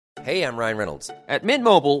Hey, I'm Ryan Reynolds. At Mint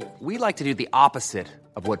Mobile, we like to do the opposite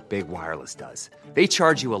of what Big Wireless does. They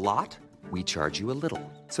charge you a lot, we charge you a little.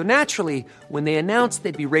 So naturally, when they announced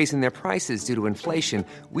they'd be raising their prices due to inflation,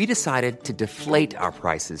 we decided to deflate our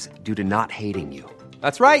prices due to not hating you.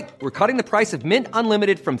 That's right. We're cutting the price of Mint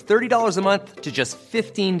Unlimited from $30 a month to just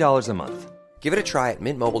 $15 a month. Give it a try at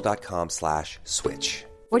mintmobile.com/switch.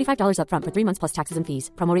 $45 up front for 3 months plus taxes and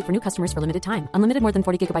fees. Promo rate for new customers for limited time. Unlimited more than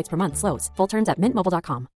 40 gigabytes per month. Slows full terms at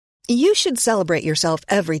mintmobile.com. You should celebrate yourself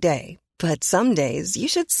every day, but some days you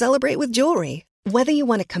should celebrate with jewelry. Whether you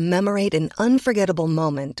want to commemorate an unforgettable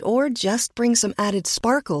moment or just bring some added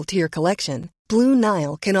sparkle to your collection, Blue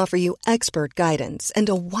Nile can offer you expert guidance and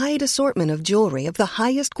a wide assortment of jewelry of the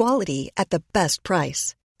highest quality at the best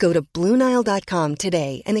price. Go to BlueNile.com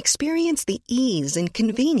today and experience the ease and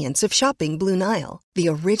convenience of shopping Blue Nile, the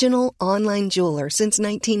original online jeweler since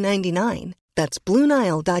 1999. That's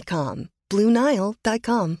BlueNile.com.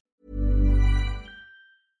 BlueNile.com.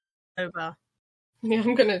 Over. Yeah,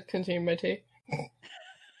 I'm gonna continue my tea.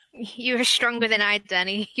 You are stronger than I,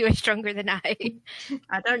 Danny. You are stronger than I.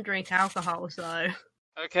 I don't drink alcohol, so...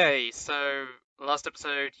 Okay, so last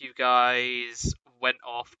episode you guys went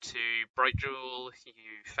off to Bright Jewel,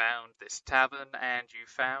 you found this tavern, and you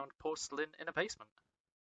found porcelain in a basement.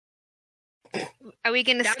 Are we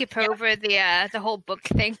gonna skip over the whole book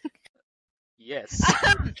thing? Yes.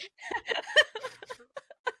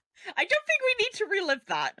 I don't think we need to relive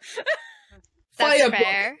that. That's Fire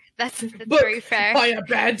fair. That's Book, very fair. fire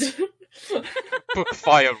bed. Book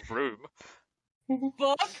fire room.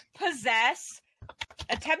 Book, possess,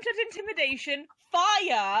 attempted intimidation,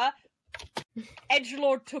 fire,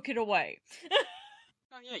 edgelord took it away.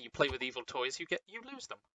 Oh yeah, you play with evil toys, you lose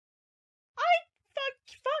them.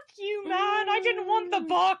 Fuck you, man. I didn't want the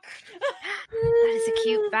book. That is a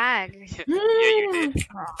cute bag. Yeah, you did.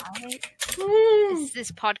 Is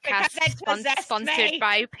this podcast possessed sponsored me.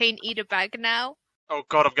 by Paint Eater Bag now? Oh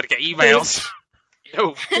god, I'm gonna get emails.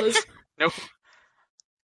 No. No.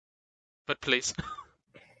 But please.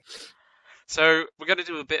 So, we're gonna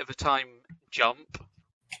do a bit of a time jump.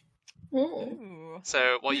 Ooh.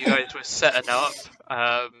 So, while you guys were setting up,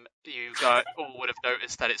 you guys all would have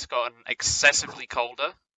noticed that it's gotten excessively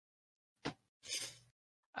colder.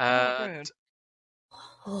 And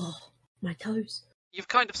Oh, my toes. you've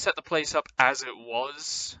kind of set the place up as it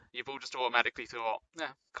was. You've all just automatically thought,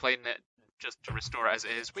 clean it just to restore it as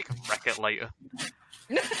it is. We can wreck it later.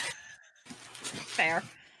 Fair.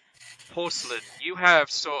 Porcelain, you have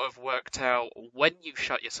sort of worked out when you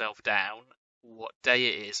shut yourself down, what day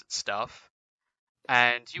it is and stuff.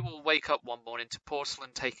 And you will wake up one morning to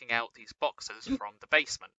Porcelain taking out these boxes from the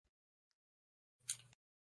basement.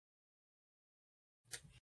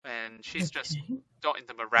 And she's just dotting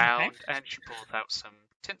them around, and she pulls out some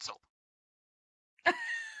tinsel.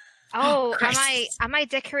 Oh, am I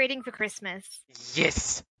decorating for Christmas?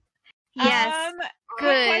 Yes! Yes.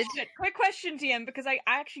 Good. Quick question, DM, because I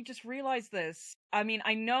actually just realized this. I mean,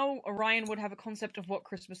 I know Orion would have a concept of what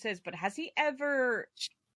Christmas is, but has he ever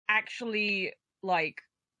actually,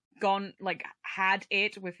 had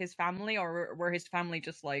it with his family, or were his family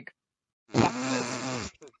just like, fuck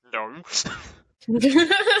this? No.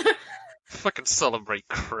 Fucking celebrate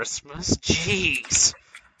Christmas. Jeez.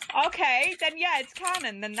 Okay, then yeah, it's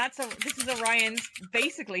canon. Then this is Orion's,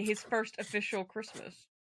 basically his first official Christmas.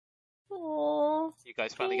 Aww. You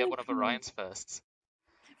guys finally get one of Orion's firsts.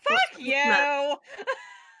 Fuck you!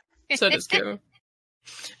 So does Kira.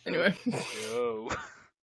 Anyway. No.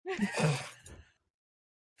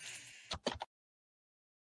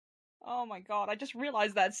 Oh my god, I just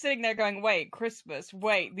realized that, sitting there going, wait, Christmas,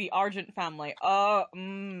 wait, the Argent family, I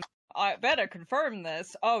better confirm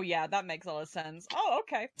this. Oh yeah, that makes a lot of sense. Oh,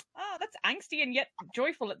 okay. That's angsty and yet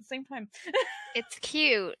joyful at the same time. It's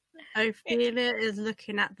cute. Ophelia is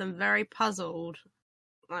looking at them very puzzled.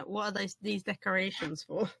 Like, what are these decorations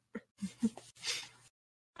for?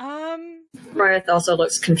 Riot also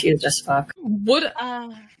looks confused as fuck. Would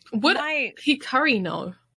Hikari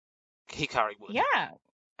know? Hikari would. Yeah.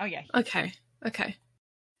 Oh yeah. Okay.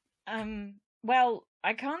 Well,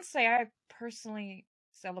 I can't say I personally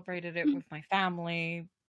celebrated it with my family,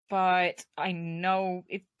 but I know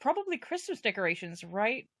it's probably Christmas decorations,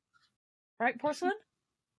 right? Right, Porcelain?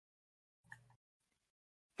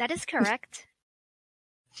 That is correct.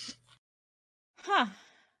 Huh.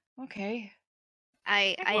 Okay.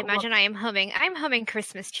 I imagine I'm humming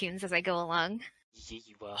Christmas tunes as I go along. Yeah,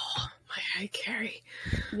 you are. Oh, my head, Carrie.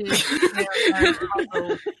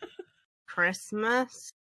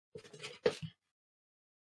 Christmas.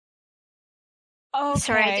 Okay.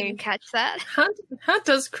 Sorry, I didn't catch that. How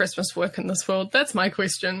does Christmas work in this world? That's my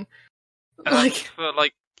question.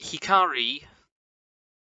 Hikari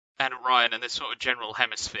and Orion and this sort of general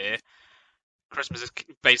hemisphere, Christmas is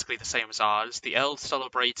basically the same as ours. The elves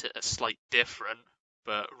celebrate it as slightly different,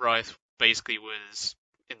 but Riot basically was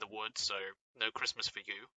in the woods, so no Christmas for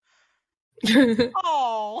you.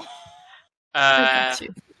 Oh. That's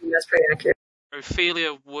pretty accurate.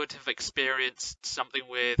 Ophelia would have experienced something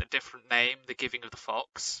with a different name, the Giving of the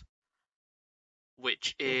Fox,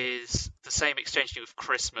 which is the same exchange with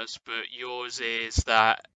Christmas, but yours is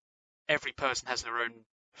that every person has their own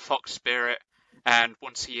fox spirit, and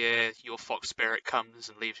once a year your fox spirit comes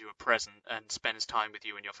and leaves you a present and spends time with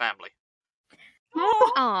you and your family.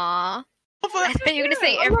 Aww. I thought you were going to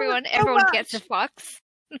say everyone gets a fox.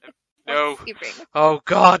 No. Oh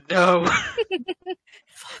God, no.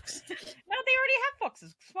 Fox. No, they already have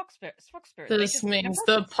foxes. Fox spirit. This means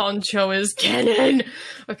the poncho is canon.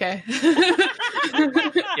 Okay.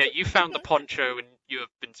 Yeah, you found the poncho and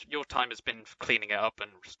your time has been cleaning it up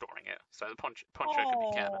and restoring it. So the poncho can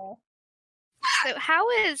be canon. So how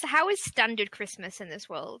is standard Christmas in this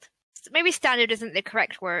world? Maybe standard isn't the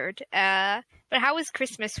correct word. But how is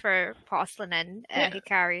Christmas for Porcelain and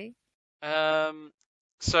Hikari?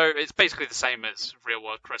 So it's basically the same as real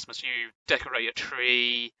world Christmas. You decorate a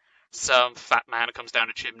tree, some fat man comes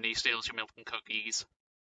down a chimney, steals your milk and cookies.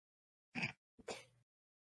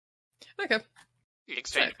 Okay. You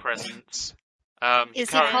exchange presents.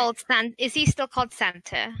 Is he still called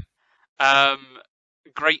Santa?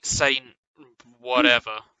 Great Saint,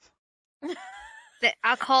 whatever.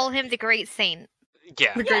 I'll call him the Great Saint.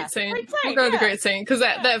 Yeah. The Great Saint. We'll go with the Great Saint, because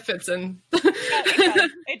that fits in.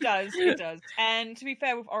 It does. And to be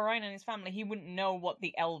fair, with Orion and his family, he wouldn't know what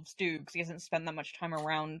the elves do, because he hasn't spent that much time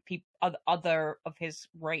around other of his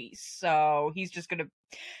race. So he's just going to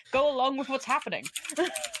go along with what's happening.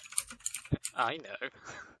 I know.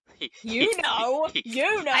 You know.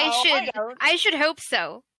 I should hope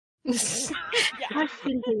so. I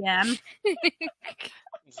think I am.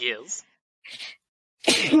 Yes.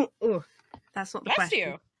 Ooh, that's not the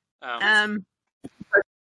question. You.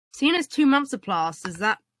 Seeing as 2 months have passed,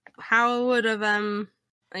 how would have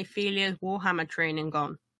Ophelia's Warhammer training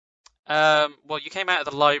gone? Well, you came out of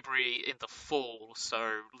the library in the fall,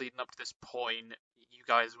 so leading up to this point, you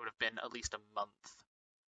guys would have been at least a month.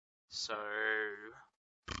 So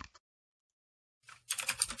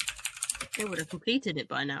They would have completed it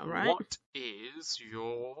by now, right? what is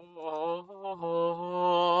your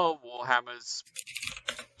Warhammer's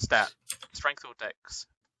stat? Strength or dex?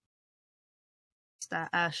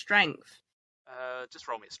 Strength. Just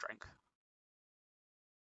roll me a strength.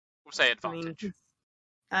 We'll say advantage.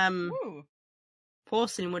 Ooh.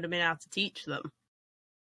 Porcelain would have been able to teach them.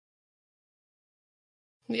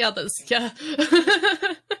 The others, yeah.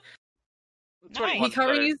 21,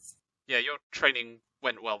 Hikari's. Yeah, your training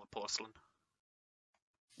went well with Porcelain.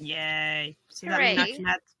 Yay! So that means I Hooray. can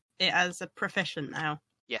add it as a proficient now.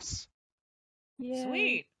 Yes.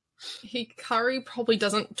 Sweet. Hikari probably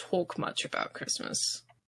doesn't talk much about Christmas.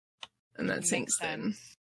 And that sinks then.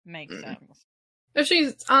 Makes Mm. sense. If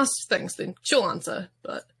she asks things, then she'll answer,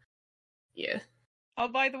 but yeah. Oh,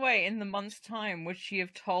 by the way, in the month's time, would she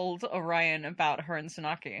have told Orion about her and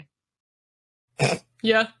Tsunaki?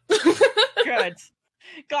 Yeah. Good.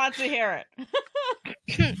 Glad to hear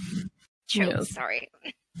it. Yes. Sorry.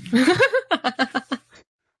 But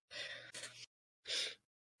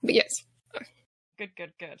yes.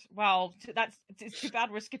 Good. Well, it's too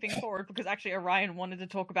bad we're skipping forward, because actually Orion wanted to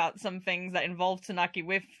talk about some things that involve Tsunaki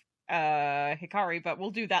with Hikari, but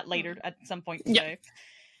we'll do that later at some point today.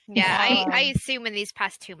 Yeah, I assume in these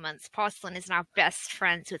past 2 months, Porcelain is now best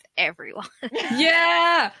friends with everyone.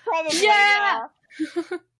 Yeah! Probably, Yeah!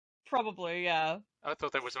 Probably, yeah. I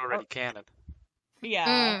thought that was already canon.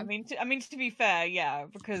 Yeah, I mean, to be fair, yeah,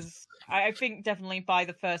 because I think definitely by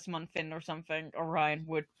the first month in or something, Orion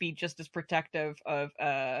would be just as protective of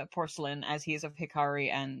Porcelain as he is of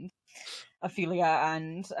Hikari and Ophelia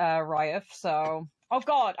and Ryeth. So, oh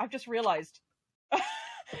god, I've just realized he's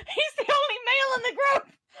the only male in the group.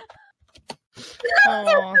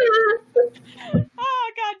 Aw.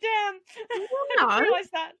 Oh god damn! I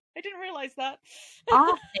didn't realize that.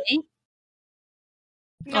 Are they?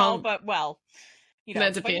 No, but well. You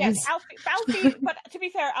know, that but yes, depends. Alfie, but to be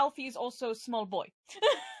fair, Alfie is also a small boy.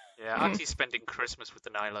 Yeah, Auntie's spending Christmas with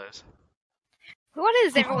the Nylos. What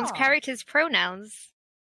is everyone's character's pronouns?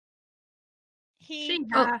 He,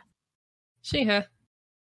 She, her.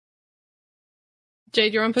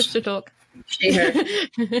 Jade, you're on push to talk. She, her.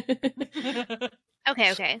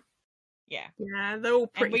 Okay. yeah, Yeah, they're all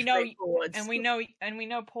pretty we know- straightforward. and we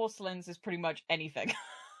know Porcelain's is pretty much anything.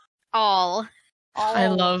 All. I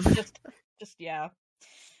love- just yeah.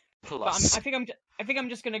 But Plus. I think I think I'm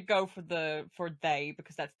just gonna go for they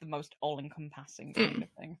because that's the most all-encompassing kind of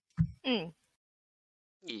thing.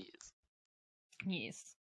 Yes.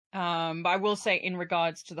 Yes. But I will say, in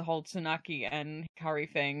regards to the whole Tsunaki and Hikari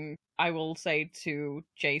thing, I will say to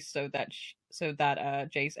Jace so that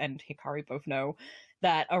Jace and Hikari both know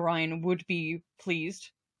that Orion would be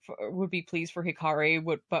pleased for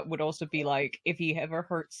Hikari, but would also be like, if he ever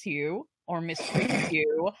hurts you or mistreats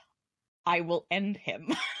you, I will end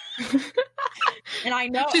him. And I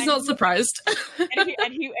know she's not surprised.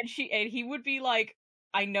 and he would be like,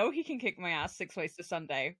 I know he can kick my ass 6 ways to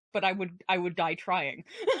Sunday, but I would die trying.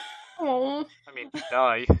 Oh, I mean,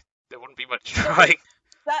 die. There wouldn't be much trying.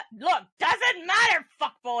 That look doesn't matter,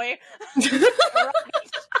 fuckboy.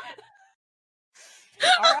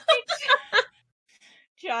 All right.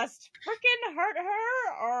 Just freaking hurt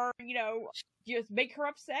her, or just make her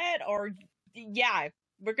upset, or yeah,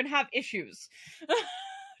 we're gonna have issues.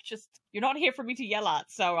 Just you're not here for me to yell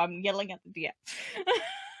at, so I'm yelling at the DM.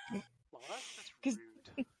 Well, that's rude.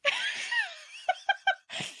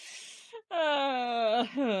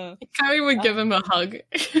 Hikari would give him a hug.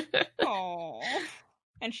 Aww.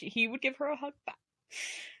 And he would give her a hug back.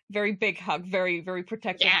 Very big hug, very, very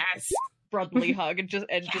protective, Yes. brotherly hug, and just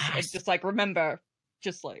like remember,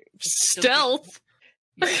 just like Stealth.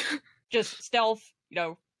 just stealth,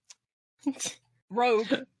 rogue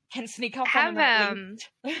can sneak up on them.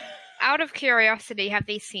 Out of curiosity, have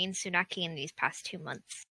they seen Tsunaki in these past 2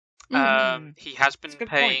 months? He has been That's a good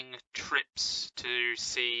paying trips to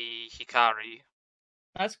see Hikari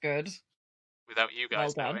That's good. without you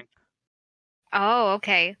guys Well done. knowing. Oh,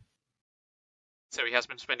 okay. So he has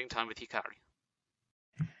been spending time with Hikari.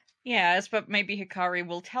 Yes, but maybe Hikari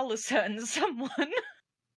will tell a certain someone.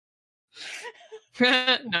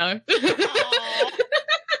 No. Aw.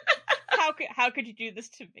 How could you do this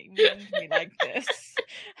to me? Mean to me like this?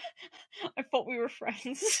 I thought we were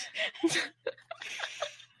friends.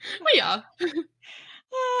 We are.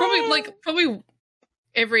 Probably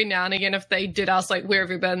every now and again, if they did ask, like, where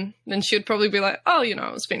have you been? Then she'd probably be like, oh,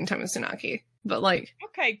 I was spending time with Tsunaki. But, like...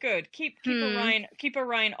 Okay, good. Keep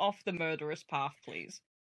Orion off the murderous path, please.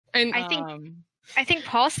 And I think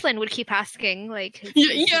Porcelain would keep asking, like,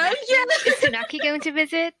 yeah. is Tsunaki going to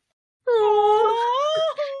visit?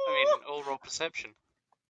 I mean, all roll perception.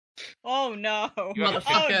 Oh no. You have a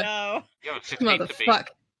Oh 15. no. You have a 15 to beat. Motherfuck.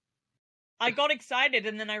 I got excited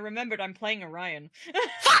and then I remembered I'm playing Orion.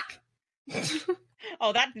 Fuck!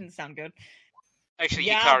 Oh, that didn't sound good. Actually,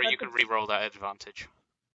 Yeah, Hikari, but you can re-roll that advantage.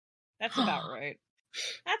 That's about right.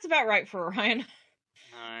 That's about right for Orion.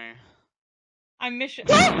 No. I'm mission.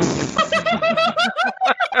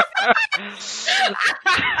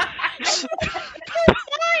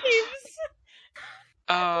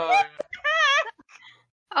 Oh,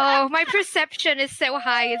 Oh, my perception is so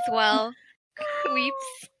high as well.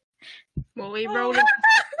 Weeps. What we rolling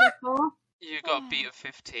for? you got a beat of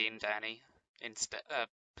 15, Danny, in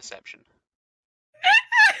perception.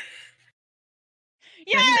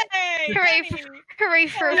 Yay! Hooray for, hooray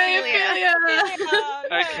for Ophelia.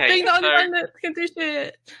 Okay, Being the only so- one that can do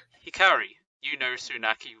shit. Hikari, you know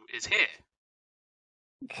Tsunaki is here.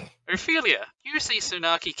 Ophelia, you see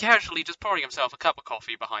Tsunaki casually just pouring himself a cup of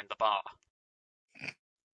coffee behind the bar.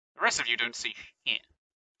 The rest of you don't see shit.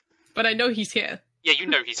 But I know he's here. Yeah, you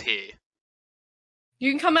know he's here.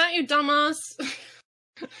 You can come out, you dumbass.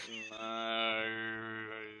 No,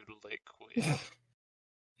 liquid.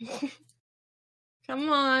 Come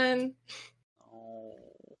on. Oh.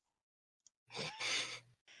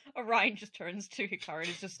 Orion just turns to Hikari and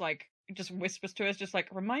is just like, just whispers to us, just like,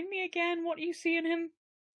 remind me again what you see in him.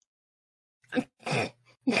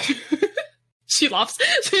 She laughs.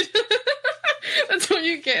 That's what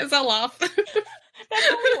you get, is a laugh.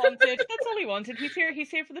 That's all he wanted. That's all he wanted. He's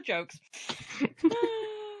here for the jokes.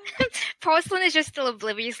 Porcelain is just still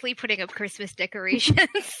obliviously putting up Christmas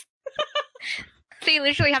decorations. They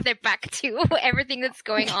literally have their back to everything that's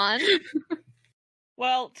going on.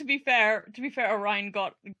 Well, to be fair, Orion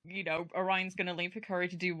got, Orion's gonna leave Hikari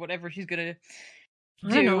to do whatever she's gonna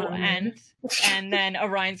do, and then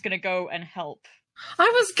Orion's gonna go and help. I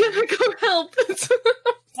was gonna go help.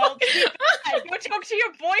 Well, go talk to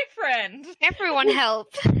your boyfriend. Everyone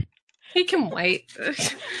help. He can wait. Come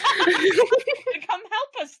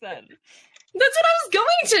help us then. That's what I was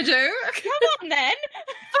going to do. Come on then.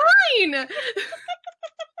 Fine.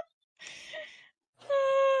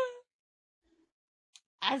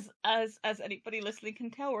 As anybody listening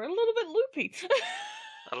can tell, we're a little bit loopy.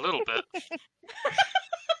 A little bit.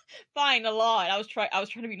 Fine, a lot. I was trying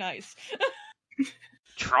to be nice.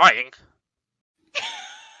 Trying.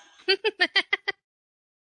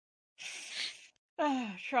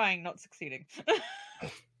 Trying, not succeeding.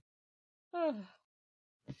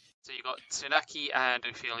 So you got Tsunaki and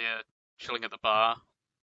Ophelia chilling at the bar.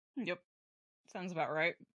 Yep. Sounds about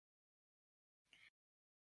right.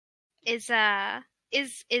 Is Riot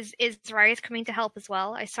coming to help as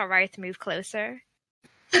well? I saw Riot move closer.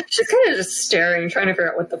 She's kind of just staring, trying to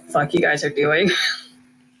figure out what the fuck you guys are doing.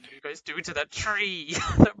 What are you guys doing to that tree?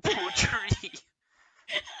 That poor tree.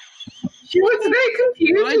 She looks very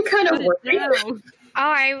confused and kind of worried.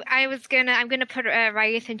 Oh, I'm gonna put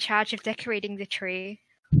Riot in charge of decorating the tree.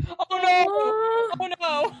 Oh no! Oh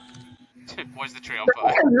no! Why is the tree on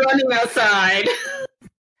fire? I'm running outside.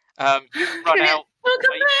 You run out.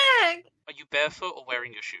 Welcome back! Are you barefoot or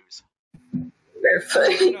wearing your shoes?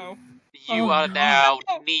 Barefoot. No. You are now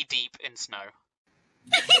knee deep in snow.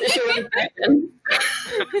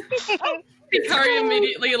 Hikari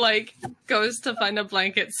immediately goes to find a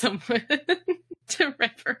blanket somewhere to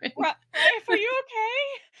wrap her in. Rafe, are you okay?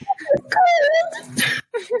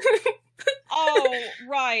 Oh,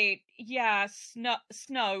 right. Yeah,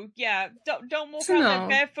 snow. Yeah, don't walk out there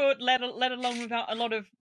barefoot, let alone without a lot of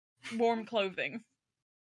warm clothing.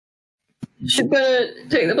 She's gonna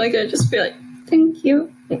take the blanket and just be like, "Thank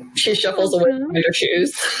you." She shuffles away behind her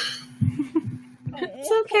shoes.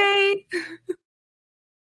 It's okay.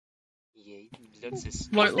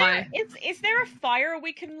 Won't lie. Is there a fire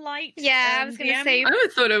we can light? Yeah, I was gonna say. I would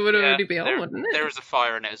have thought it would already be on, wouldn't it? There is a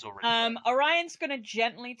fire and it is already. Orion's gonna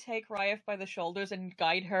gently take Ryef by the shoulders and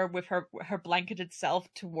guide her with her blanketed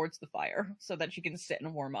self towards the fire so that she can sit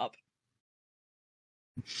and warm up.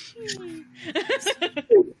 So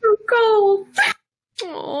cold.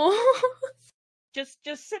 Aww. Just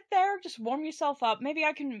sit there, just warm yourself up. Maybe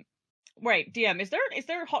I can. Wait, DM, is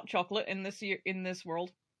there hot chocolate in this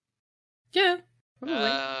world? Yeah,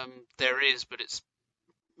 probably. There is, but it's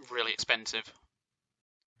really expensive.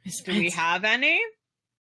 Do we have any?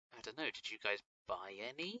 I don't know. Did you guys buy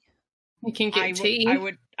any? You can get tea.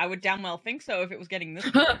 I would damn well think so if it was getting this.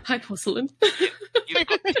 Hi, Porcelain. You've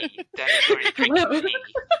got tea. That's where you drink Hello. tea.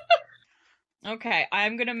 Okay,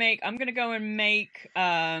 I'm gonna go make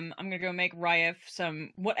Ryef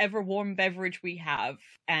some whatever warm beverage we have,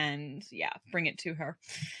 and yeah, bring it to her.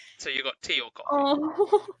 So you got tea or coffee?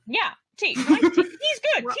 Oh. Yeah, tea. Nice tea. Tea's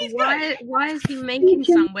good. Tea's good. Why is he making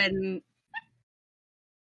some when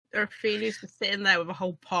Ophelia's just sitting there with a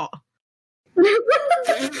whole pot?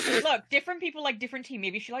 Look, different people like different tea.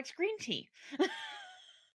 Maybe she likes green tea.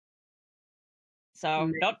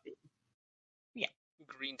 So not. Yeah.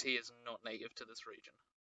 Green tea is not native to this region.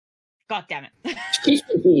 God damn it.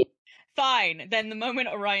 Fine. Then the moment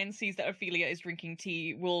Orion sees that Ophelia is drinking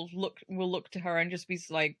tea, we'll look to her and just be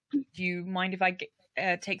like, "Do you mind if I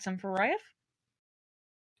take some for Ryef?"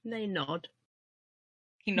 They nod.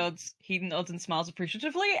 He nods and smiles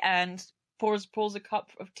appreciatively and pours a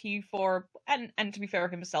cup of tea for and to be fair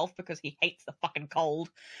himself, because he hates the fucking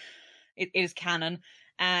cold. It is canon,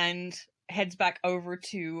 and heads back over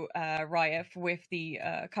to Ryef with the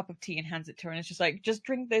cup of tea and hands it to her, and it's just like, just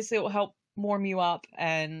drink this, it will help warm you up.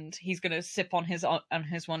 And he's gonna sip on his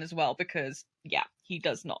one as well, because yeah, he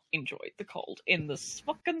does not enjoy the cold in the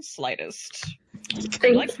fucking slightest.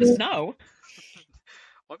 He likes the snow.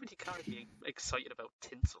 Why would you kind of be excited about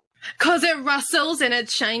tinsel? Cause it rustles and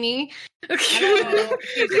it's shiny. Hello.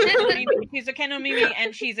 She's a Kenomimi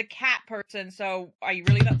and she's a cat person, so are you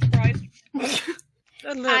really that surprised?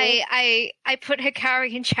 I put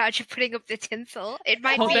Hikari in charge of putting up the tinsel. It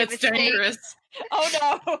might be a that's mistake. dangerous.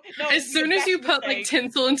 Oh no! As soon as you put like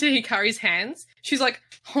tinsel into Hikari's hands, she's like,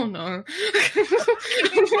 "Oh no!"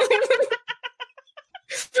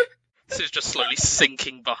 This is just slowly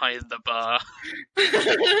sinking behind the bar.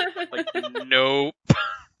 Like, nope.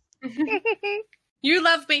 You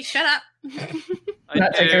love me. Shut up.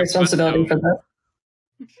 Not taking responsibility for that.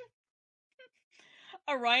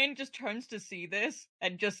 Orion just turns to see this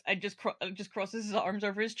and just crosses his arms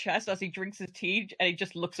over his chest as he drinks his tea, and he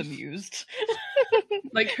just looks amused.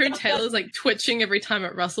 Like her tail is like twitching every time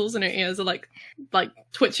it rustles, and her ears are like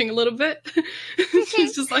twitching a little bit.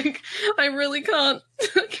 She's just like, I really can't.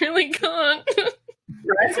 I really can't.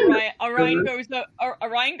 Orion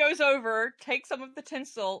goes over, takes some of the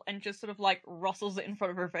tinsel, and just sort of like rustles it in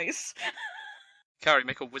front of her face. Carrie,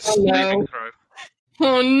 make a wisdom saving throw.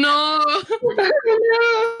 Oh no! Orion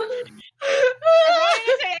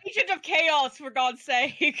is an agent of chaos, for God's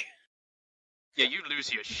sake. Yeah, you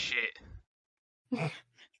lose your shit.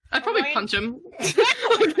 I'd probably punch him.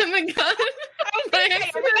 With the gun.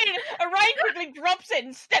 Orion quickly drops it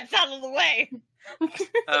and steps out of the way.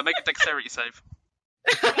 Make a dexterity save.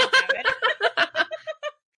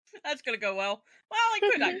 That's gonna go well. Well, it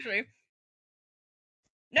could actually.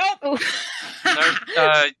 Nope. Oh.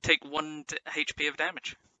 No, take 1 HP of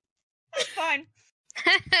damage. That's fine.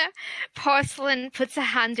 Porcelain puts a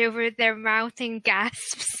hand over their mouth and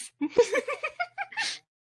gasps.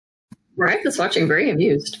 Rack watching, very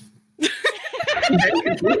amused.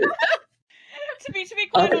 Very confused. To be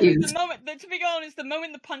quite honest, Confused. the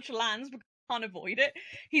moment the punch lands, because you can't avoid it,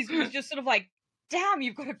 he's just sort of like, "Damn,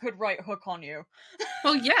 you've got a good right hook on you."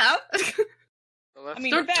 Well, yeah. The left I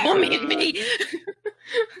mean, Don't fair. torment me.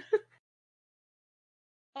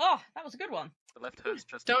 Oh, that was a good one. The left hurts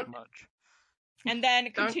just Don't- as much. And then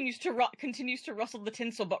Don't- continues to rustle the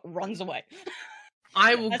tinsel, but runs away.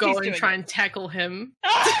 I will As go he's and doing try it. and tackle him.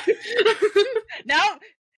 Ah! Now,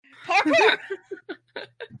 parkour.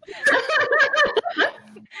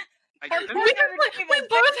 I Parkour. don't- We both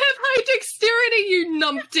have high dexterity, you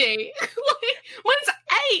numpty. Like, one's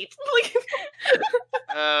 8. Like,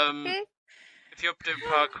 if you're doing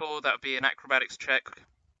parkour, that would be an acrobatics check.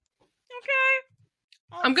 Okay.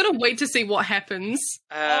 I'm gonna wait to see what happens.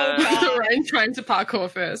 Oh, God. Ryan trying to parkour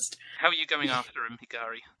first. How are you going after him,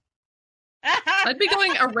 Hikari? I'd be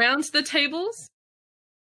going around the tables.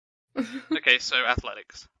 Okay, so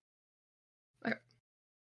athletics.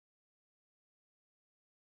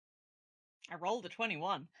 I rolled a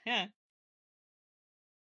 21. Yeah.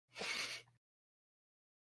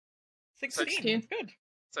 16. 16. That's good.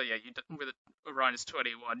 So yeah, with Orion's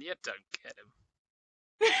 21, you don't get him.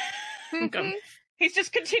 Okay. He's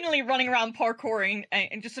just continually running around parkouring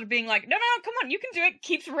and just sort of being like, no, come on, you can do it.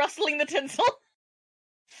 Keeps rustling the tinsel.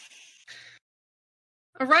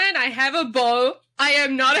 Orion, I have a bow. I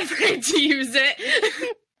am not afraid to use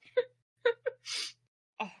it.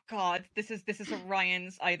 Oh God, this is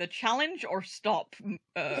Orion's either challenge or stop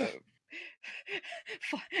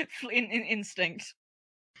instinct.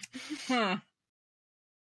 Huh.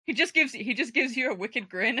 He just gives you a wicked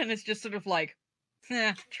grin and it's just sort of like,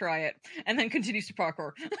 try it, and then continues to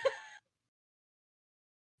parkour.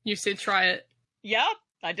 You said try it. Yeah,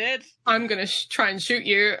 I did. I'm gonna try and shoot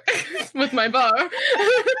you with my bow.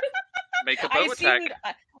 Make a bow attack.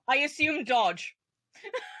 I assume dodge.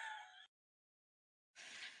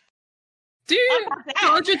 Do you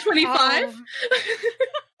dodge a 25? My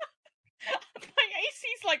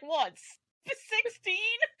AC's like what? 16?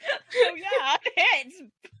 So yeah, it hits.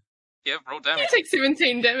 Yeah, roll You damage. take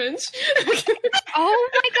 17 damage. Oh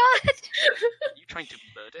my god! Are you trying to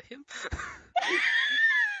murder him?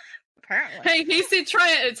 Apparently. Hey, he said try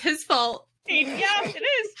it. It's his fault. Yeah, it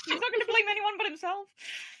is. He's not going to blame anyone but himself.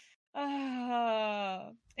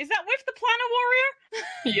 Is that with the Planner Warrior?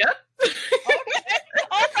 Yep. Okay.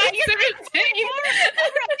 All right, you're 17. Okay,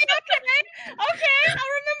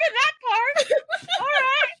 I'll remember that part. All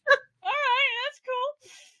right, that's cool.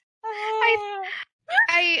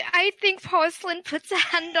 I think Porcelain puts a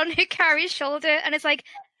hand on Hikari's shoulder and is like,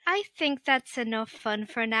 I think that's enough fun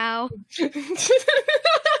for now.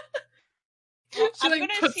 She I'm like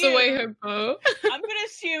gonna puts assume- away her bow. I'm gonna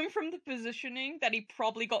assume from the positioning that he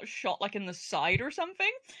probably got shot like in the side or something.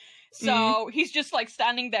 So he's just like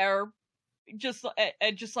standing there, just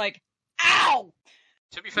like, ow!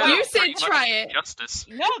 To be fair, You that's said pretty much try it. Justice.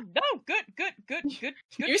 No, good.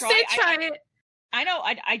 You try. said try it. I know.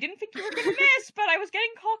 I didn't think you were gonna miss, but I was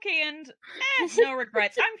getting cocky and no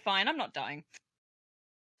regrets. I'm fine. I'm not dying.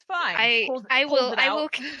 It's fine.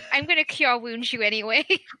 I'm gonna cure wound you anyway.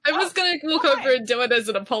 I was gonna walk why? over and do it as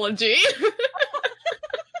an apology.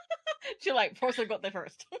 She like Porcelain got there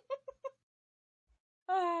first.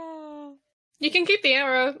 Oh, You can keep the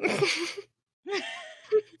arrow.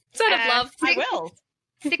 Sign of love. I will.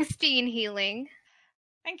 16 healing.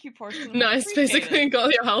 Thank you, Porcelain. Nice, Appreciate basically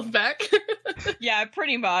got your health back. it. Yeah,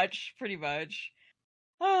 pretty much. I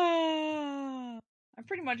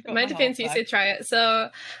pretty much got In my health defense, you back. said try it, so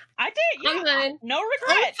I did. Yeah. I'm fine. No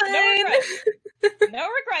regrets. I'm No fine. regrets. No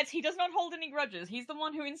regrets. He does not hold any grudges. He's the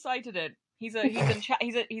one who incited it. He's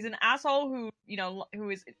an asshole who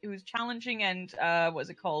who's challenging and what's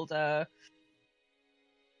it called?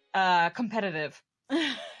 Competitive.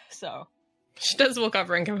 So She does walk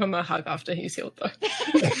over and give him a hug after he's healed, though.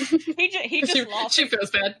 he just laughs. She feels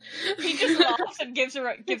bad. He just laughs and gives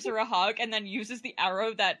her a hug, and then uses the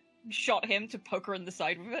arrow that shot him to poke her in the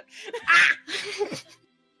side with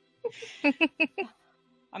it.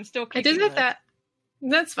 I'm still. I kicking did have her. that.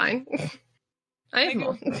 That's fine. I have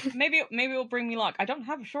more. Maybe it'll bring me luck. I don't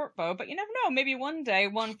have a short bow, but you never know. Maybe one day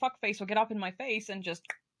one fuckface will get up in my face and just.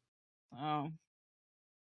 Oh.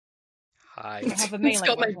 Hi. I'll have a It's melee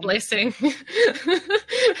got my weapon. blessing.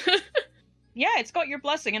 Yeah, it's got your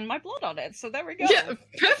blessing and my blood on it, so there we go. Yeah,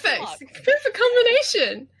 perfect. Luck. Perfect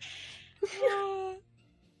combination.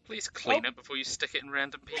 Please clean it before you stick it in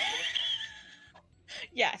random people.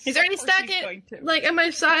 Yes. Is there any of course he's second? going to. Like, at my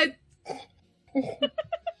side?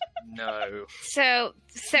 No. So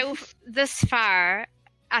thus far,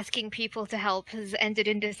 asking people to help has ended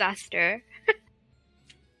in disaster.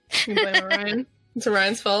 You blame Orion. It's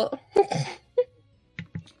Orion's fault.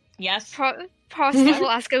 Yes. Possibly will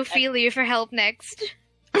ask Ophelia for help next.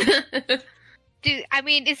 Is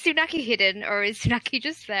Tsunaki hidden, or is Tsunaki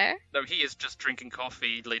just there? No, he is just drinking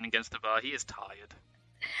coffee, leaning against the bar. He is tired.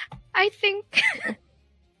 I think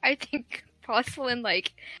Porcelain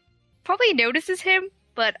probably notices him,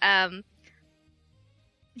 but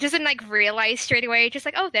doesn't realize straight away. Just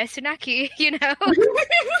oh, there's Tsunaki, you know.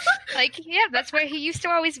 Yeah, that's where he used to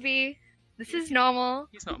always be. This is normal.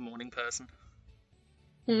 He's not a morning person.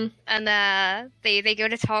 And they go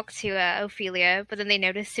to talk to Ophelia, but then they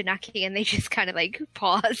notice Tsunaki and they just kind of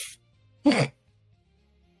pause.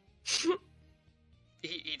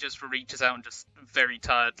 He just reaches out and just very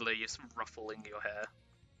tiredly is ruffling your hair.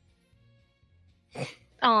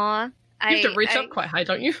 Aw. You have to reach up quite high,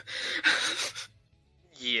 don't you?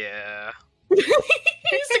 Yeah. He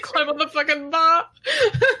used to climb on the fucking bar.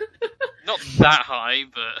 Not that high,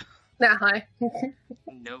 but... That high.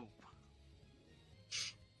 No.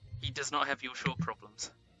 He does not have your short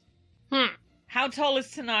problems. How tall is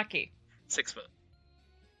Tsunaki? 6 foot.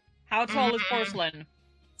 How tall is Porcelain?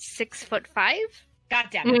 6'5"? God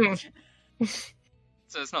damn it.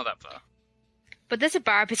 So it's not that far. But there's a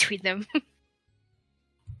bar between them.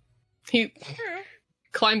 He...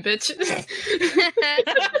 Climb, bitch.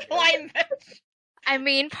 Climb bitch. I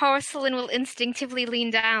mean, Porcelain will instinctively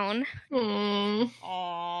lean down. Aww.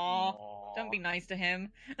 Aww. Don't be nice to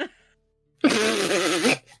him.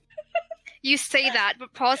 You say that,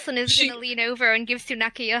 but Porcelain is gonna lean over and give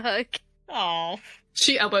Tsunaki a hug. Aww.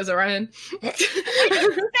 She elbows Orion. Say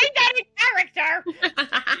that in character!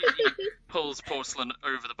 He pulls Porcelain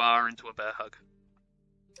over the bar into a bear hug.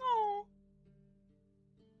 Aww.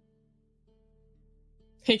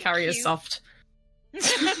 Hikari is soft.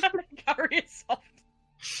 Hikari is soft.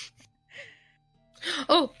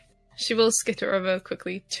 Oh, she will skitter over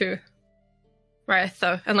quickly to Riot,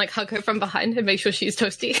 though, and hug her from behind and make sure she's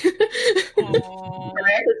toasty. Aww.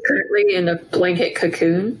 Riot is currently in a blanket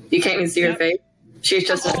cocoon. You can't even see her face. She's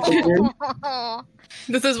just a cocoon.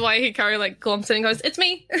 This is why Hikari glumps in and goes, "It's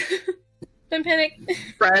me." Don't panic.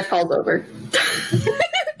 Riot falls over.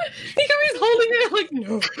 Hikari's holding it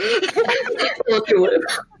no. Look who would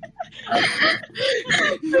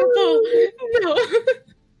No.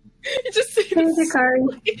 You just see Hey,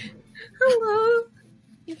 Hikari. Hello.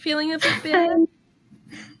 You feeling a bit better?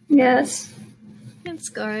 Yes. It's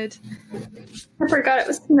good. I forgot it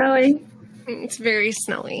was snowing. It's very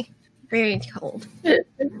snowy. Very cold. It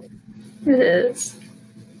is.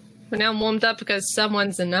 But now I'm warmed up because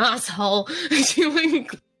someone's an asshole. She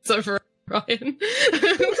looks over Ryan.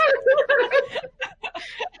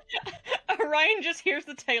 Ryan just hears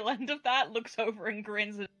the tail end of that, looks over and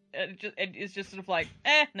grins, and is just sort of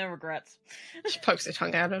no regrets. She pokes her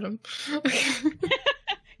tongue out at him.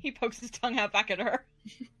 He pokes his tongue out back at her.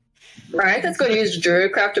 Right, that's going to use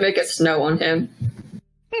Druidcraft to make it snow on him.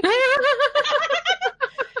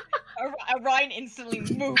 Ryan instantly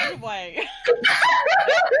moves away.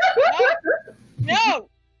 No!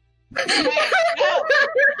 No!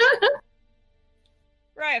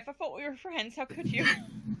 Right, if I thought we were friends, how could you?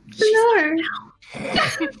 No. Then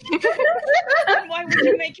why would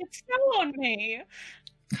you make it snow on me?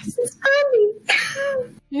 It's funny.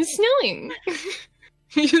 It's snowing.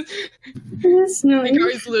 It's snowing.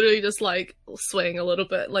 Hikari's literally just swaying a little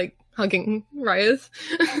bit, hugging Ryeth.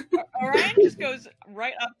 Orion just goes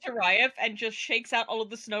right up to Ryeth and just shakes out all of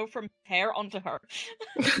the snow from his hair onto her.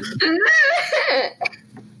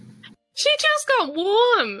 She just got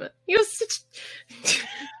warm. You're such...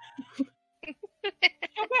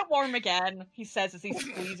 She'll get warm again, he says as he's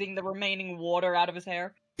squeezing the remaining water out of his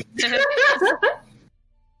hair.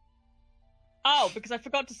 Oh, because I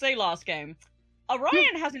forgot to say last game.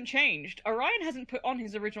 Orion hasn't changed. Orion hasn't put on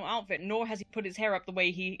his original outfit, nor has he put his hair up the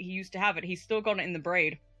way he used to have it. He's still got it in the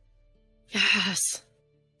braid. Yes.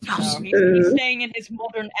 So he's staying in his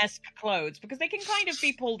modern-esque clothes, because they can kind of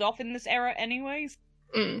be pulled off in this era anyways.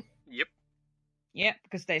 Mm. Yep. Yep,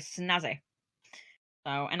 because they're snazzy. So,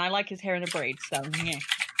 and I like his hair in a braid, so yeah.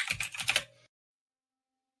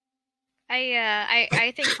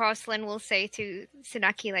 I think Porcelain will say to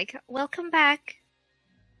Tsunaki, welcome back.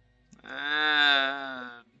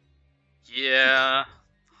 Yeah.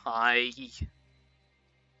 Hi.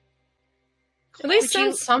 At least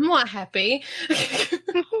sound somewhat happy.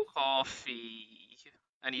 Coffee.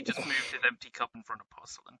 And he just moved his empty cup in front of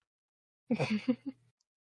Porcelain.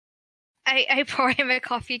 I pour him a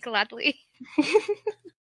coffee gladly.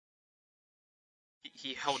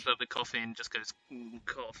 He holds up the coffee and just goes,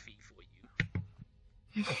 coffee for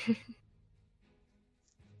you.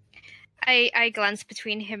 I glance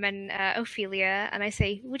between him and Ophelia, and I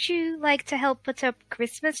say, "Would you like to help put up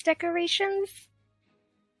Christmas decorations?"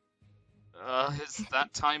 It's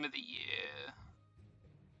that time of the year.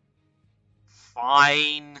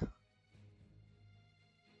 Fine.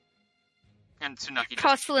 And Tsunaki just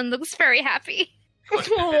Porcelain looks very happy. collects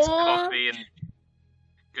his coffee and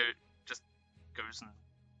goes and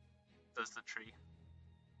does the tree.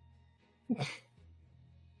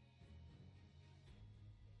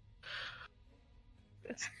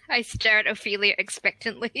 I stare at Ophelia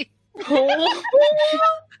expectantly.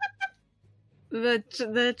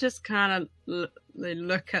 They're just kind of they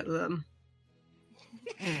look at them.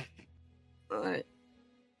 Like,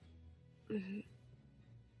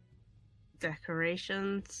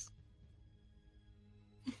 decorations.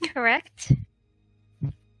 Correct.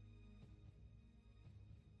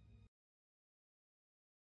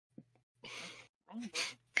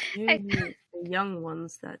 Usually the young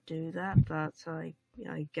ones that do that, but I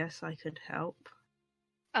guess I could help.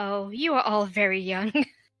 Oh, you are all very young.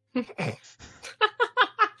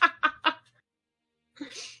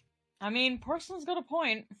 I mean, Porcelain's got a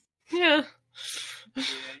point. Yeah. Yeah,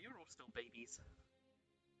 you're all still babies.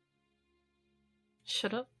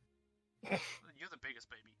 Shut up. You're the biggest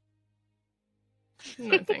baby.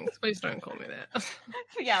 No thanks. Please don't call me that.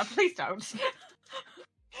 Yeah, please don't.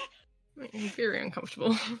 I'm very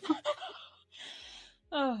uncomfortable.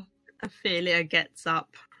 Oh. Ophelia gets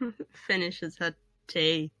up, finishes her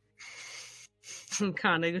tea, and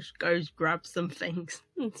kind of just goes grabs some things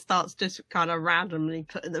and starts just kind of randomly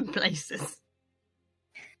putting them places.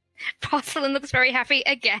 Porcelain looks very happy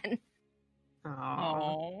again.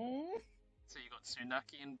 Oh. So you got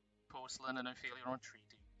Tsunaki and Porcelain and Ophelia on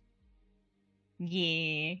treaty.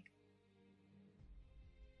 Yeah.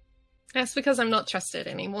 That's because I'm not trusted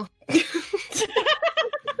anymore. I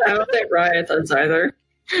don't think Riot does either.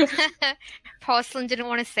 Porcelain didn't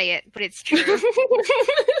want to say it, but it's true.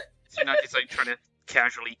 Tsunaki's like trying to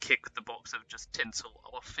casually kick the box of just tinsel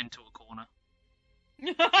off into a corner.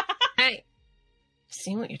 Hey,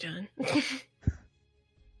 see what you're doing.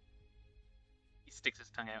 He sticks his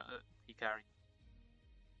tongue out at Hikari.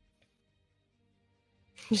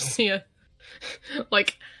 You see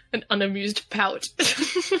like an unamused pout.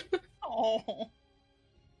 Oh.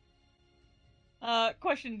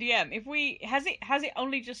 Question, DM: has it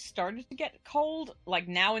only just started to get cold, like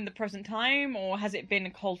now in the present time, or has it been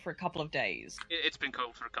cold for a couple of days? It's been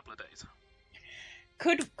cold for a couple of days.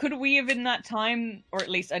 Could we have in that time, or at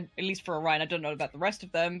least for Orion, I don't know about the rest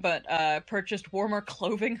of them, but purchased warmer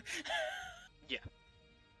clothing? Yeah.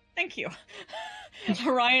 Thank you.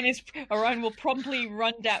 Orion will promptly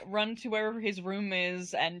run to wherever his room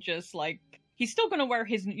is and just like. He's still going to wear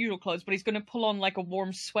his usual clothes, but he's going to pull on like a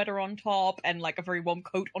warm sweater on top and like a very warm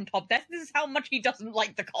coat on top. This is how much he doesn't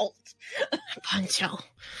like the cult. Poncho.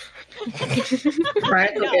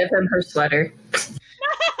 Riot will give him her sweater.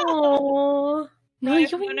 Aww. No.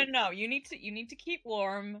 You need to keep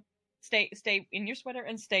warm. Stay in your sweater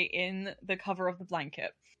and stay in the cover of the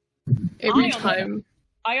blanket. Every time.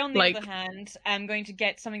 I, on the other hand, am going to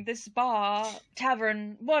get something this bar,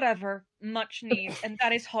 tavern, whatever, much needs, and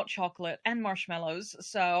that is hot chocolate and marshmallows.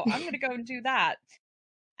 So I'm going to go and do that.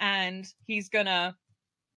 And he's going to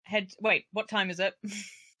head... Wait, what time is it?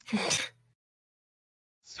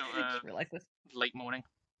 So, I just realized this. late morning.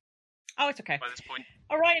 Oh, it's okay. By this point.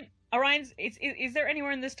 Orion's... Is there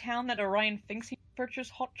anywhere in this town that Orion thinks he can purchase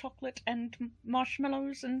hot chocolate and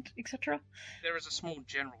marshmallows and etc.? There is a small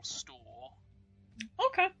general store.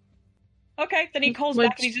 Okay, then he calls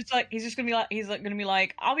back and he's gonna be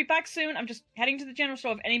like, I'll be back soon. I'm just heading to the general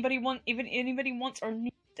store. If anybody wants or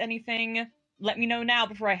needs anything, let me know now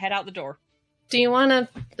before I head out the door. Do you want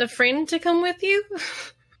a friend to come with you?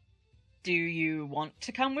 Do you want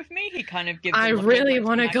to come with me? He kind of gives. I really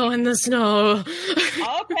want to go in the snow.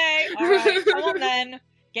 Okay, alright, come on then.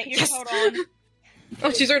 Get your coat on.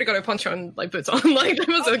 Oh, she's already got her poncho and like boots on. Like that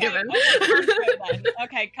was a given.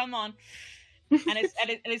 Okay, come on. And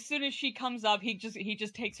as soon as she comes up, he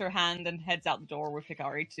just takes her hand and heads out the door with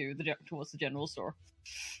Hikari towards the general store.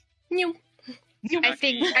 I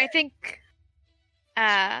think.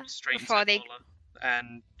 Straightens Before her they. collar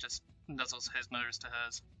and just nuzzles his nose to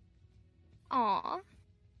hers. Aww.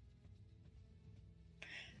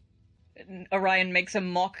 Orion makes a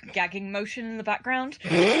mock gagging motion in the background.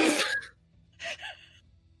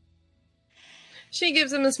 She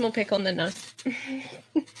gives him a small peck on the nose.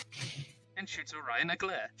 And shoots Orion a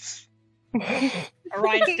glare.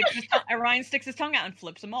 Orion sticks his tongue out and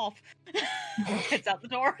flips him off. Heads out the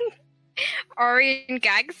door. Orion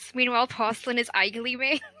gags. Meanwhile, Porcelain is eye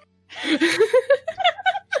gleaming.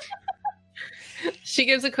 She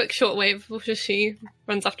gives a quick shortwave before she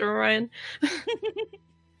runs after Orion.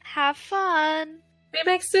 Have fun. Be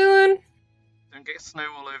back soon. Don't get snow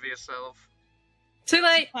all over yourself. Too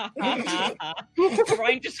late.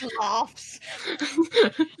 Orion just laughs.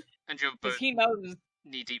 And you're both He knows.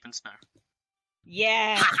 knee deep in snow.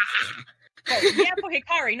 Yeah. Well, yeah for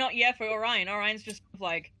Hikari, not yeah for Orion. Orion's just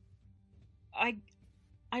like, I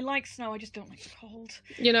like snow, I just don't like the cold.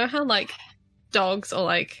 You know how, like, dogs or,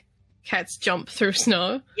 like, cats jump through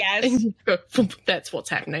snow? Yes. And you go, "Thump, that's what's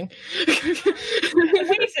happening."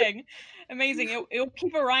 Amazing. It'll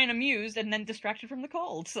keep Orion amused and then distracted from the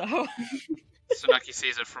cold, so... Tsunaki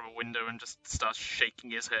sees it from a window and just starts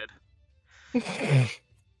shaking his head.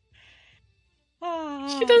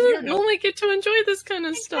 She doesn't normally get to enjoy this kind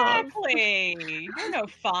of stuff. Exactly. You're no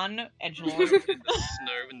fun, edgelord. The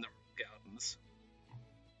snow in the gardens.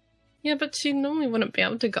 Yeah, but she normally wouldn't be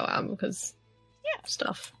able to go out because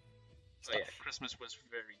stuff. So yeah, Christmas was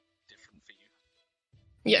very different for you.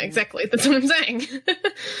 Yeah, exactly. That's what I'm saying.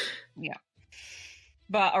 Yeah.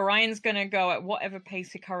 But Orion's gonna go at whatever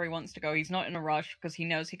pace Hikari wants to go. He's not in a rush because he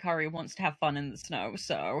knows Hikari wants to have fun in the snow,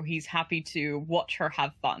 so he's happy to watch her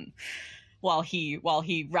have fun while he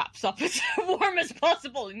wraps up as warm as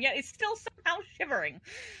possible, and yet is still somehow shivering.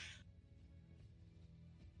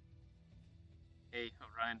 Hey,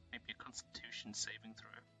 Orion, maybe a Constitution saving throw.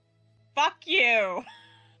 Fuck you!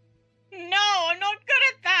 No, I'm not good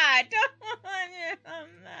at that!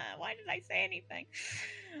 Why did I say anything?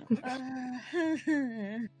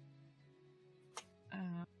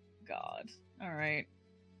 Oh, God. Alright.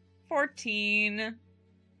 14.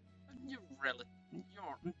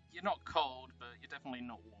 You're not cold, but you're definitely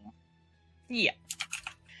not warm. Yeah.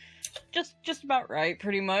 Just about right,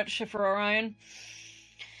 pretty much, for Orion.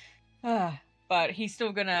 But he's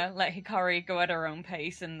still gonna let Hikari go at her own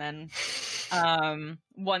pace, and then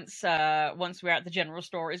once we're at the general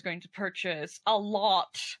store, is going to purchase a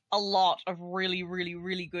lot of really, really,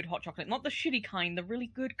 really good hot chocolate. Not the shitty kind, the really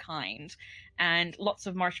good kind. And lots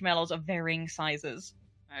of marshmallows of varying sizes.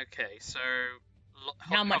 Okay, so...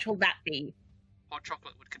 How much will that be? Hot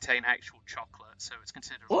chocolate would contain actual chocolate, so it's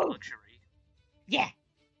considered a Whoa. luxury. Yeah.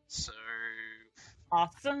 So...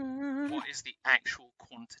 Awesome. What is the actual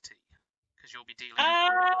quantity? Because you'll be dealing with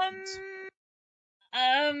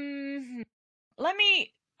let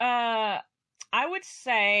me I would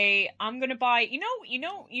say I'm gonna buy in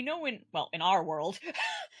our world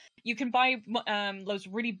you can buy those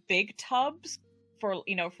really big tubs for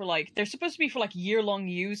like they're supposed to be for like year-long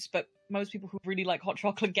use, but most people who really like hot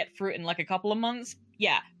chocolate get through it in like a couple of months.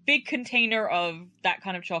 Yeah, big container of that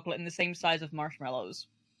kind of chocolate in the same size of marshmallows.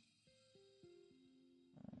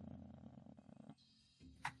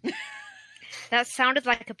 That sounded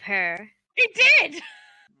like a purr. It did!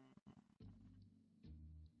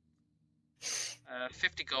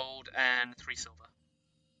 50 gold and 3 silver.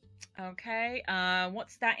 Okay,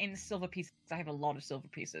 what's that in silver pieces? I have a lot of silver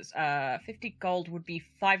pieces. 50 gold would be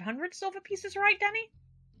 500 silver pieces, right, Danny?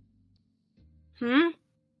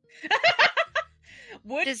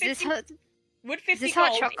 Does this hot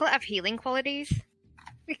gold... chocolate have healing qualities?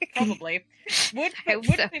 Probably. Hope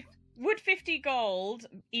so. Would 50 gold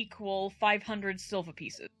equal 500 silver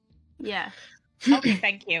pieces? Yeah. Okay,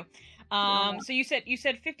 thank you. So you said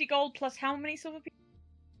 50 gold plus how many silver pieces?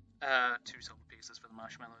 2 silver pieces for the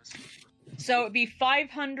marshmallows. So it'd be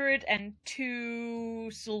 502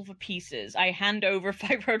 silver pieces. I hand over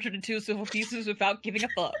 502 silver pieces without giving a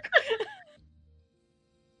fuck.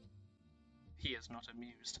 He is not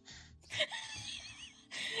amused.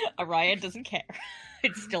 Orion doesn't care.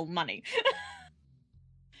 It's still money.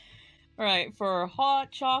 Alright, for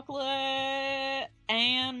hot chocolate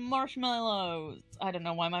and marshmallows. I don't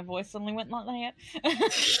know why my voice suddenly went like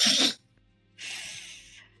that.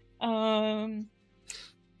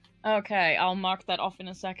 Okay, I'll mark that off in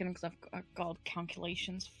a second because I've got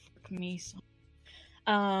calculations. Fuck me. So.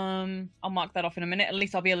 I'll mark that off in a minute. At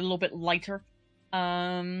least I'll be a little bit lighter.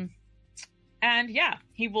 And yeah,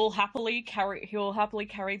 he will happily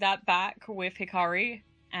carry that back with Hikari,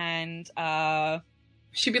 and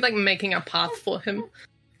She'd be like making a path for him.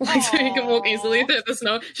 Like so he can walk easily through the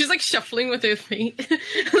snow. She's like shuffling with her feet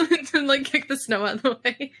to like kick the snow out of the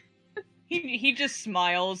way. He just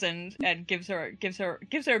smiles and gives her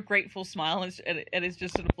a grateful smile, and is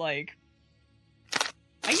just sort of like,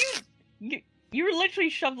 are you're literally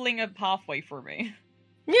shoveling a pathway for me.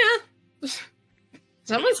 Yeah.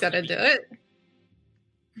 Someone's gotta do it.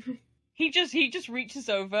 He just reaches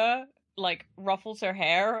over like ruffles her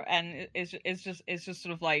hair and is just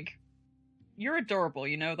sort of like, you're adorable,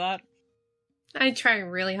 you know that? I try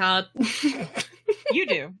really hard. You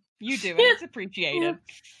do, and it's appreciated.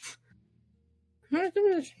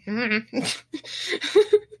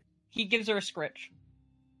 He gives her a scritch.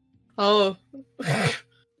 Oh.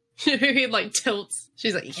 He like tilts.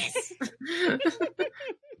 She's like, yes.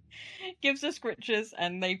 Gives her scritches,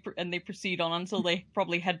 and they proceed on until they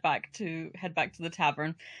probably head back to the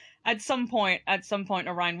tavern. At some point,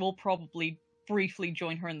 Orion will probably briefly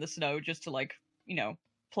join her in the snow just to, like, you know,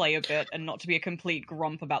 play a bit and not to be a complete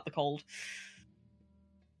grump about the cold.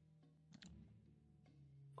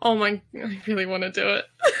 Oh my! I really want to do it.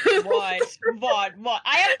 What?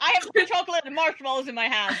 I have chocolate and marshmallows in my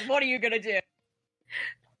hands. What are you gonna do?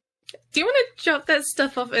 Do you want to drop that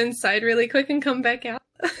stuff off inside really quick and come back out?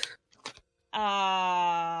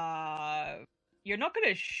 You're not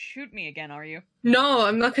gonna shoot me again, are you? No,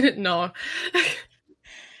 I'm not gonna. No.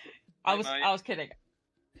 I was kidding.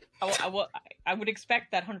 I would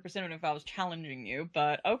expect that 100% if I was challenging you,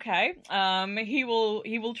 but okay. He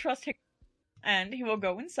will trust him, and he will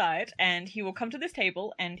go inside, and he will come to this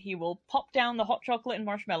table, and he will pop down the hot chocolate and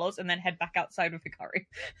marshmallows, and then head back outside with Hikari.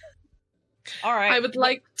 All right. I would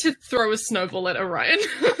like to throw a snowball at Orion.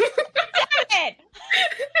 Damn it!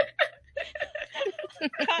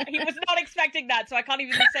 He was not expecting that, so I can't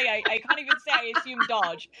even say I assumed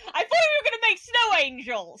dodge. I thought you were gonna make snow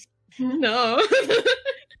angels. No.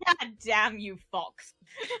 God damn you, fox.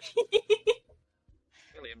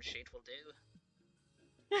 William sheet will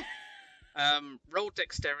do. Roll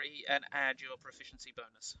dexterity and add your proficiency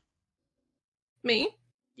bonus. Me?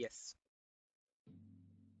 Yes.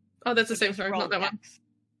 Oh, that's the same story, not that one.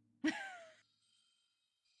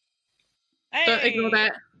 Hey! Don't ignore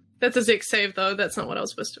that. That's a Dex save, though. That's not what I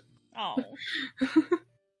was supposed to. Oh.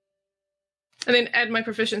 And then add my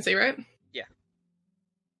proficiency, right? Yeah.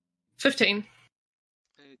 15.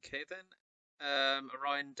 Okay, then.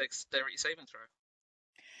 Orion, dexterity saving throw.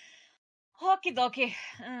 Okie dokie.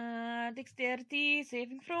 Dexterity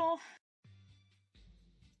saving throw.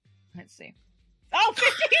 Let's see. Oh,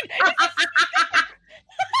 15!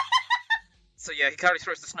 So yeah, Hikari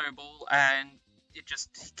throws the snowball, and it just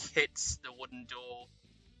hits the wooden door,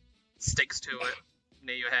 sticks to it,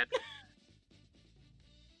 near your head.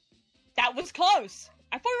 That was close!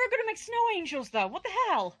 I thought we were gonna make snow angels, though. What the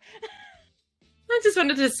hell? I just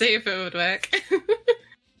wanted to see if it would work.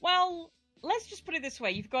 Well, let's just put it this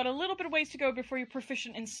way. You've got a little bit of ways to go before you're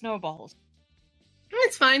proficient in snowballs.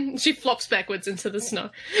 It's fine. She flops backwards into the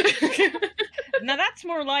snow. Now that's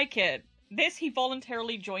more like it. This he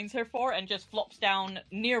voluntarily joins her for and just flops down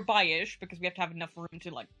nearby-ish, because we have to have enough room to,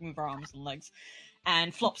 like, move our arms and legs,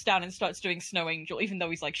 and flops down and starts doing Snow Angel, even though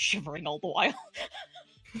he's, like, shivering all the while.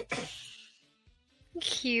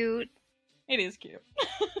 Cute. It is cute.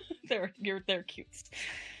 They're cute.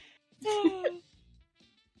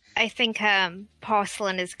 I think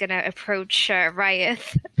Porcelain is gonna approach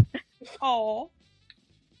Ryeth. Oh.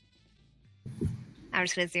 I'm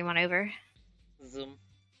just gonna zoom on over. Zoom.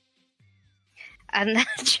 And then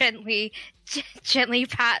gently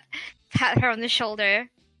pat her on the shoulder.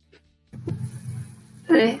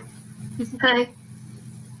 Hi. Hi.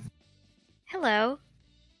 Hello.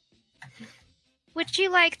 Would you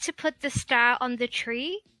like to put the star on the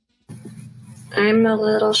tree? I'm a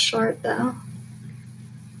little short, though.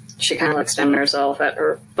 She kind of looks down at herself at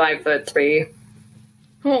her 5'3".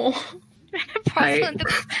 Oh.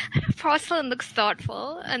 Porcelain looks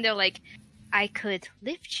thoughtful, and they're like, I could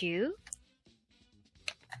lift you.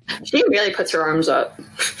 She really puts her arms up.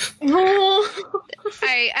 Oh.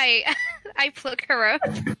 I pluck her up.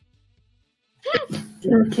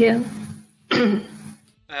 Thank you.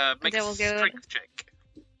 Make a We'll go- strength check.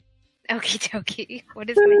 Okie dokie. What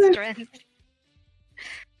is my strength?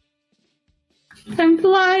 I'm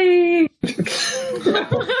flying.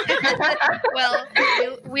 Well,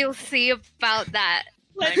 we'll see about that.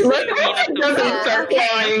 Let's Look, it doesn't start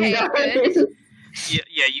flying. Okay, good.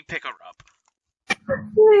 Yeah, you pick her up.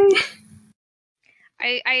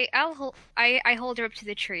 I hold her up to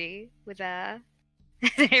the tree with a.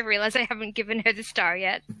 I realize I haven't given her the star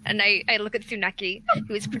yet, and I look at Tsunaki,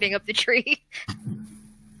 who is putting up the tree.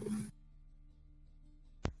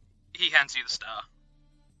 He hands you the star.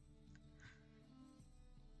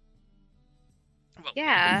 Well,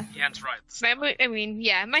 Yeah. He hands right the star. I mean,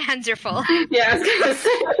 yeah, my hands are full. Yeah, I was gonna say.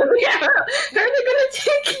 Yeah. How are they gonna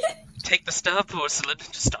take it? Take the star, Porcelain,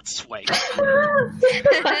 and just start swaying. I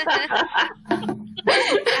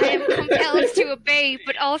am compelled to obey,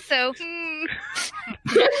 but also,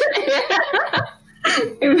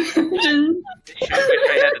 Imagine. You should have wished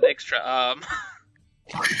I had an extra arm.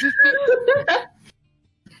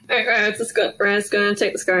 Alright, Ryan's gonna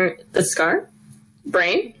take the star? The star,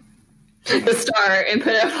 and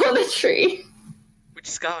put it up on the tree. Which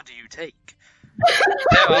scar do you take?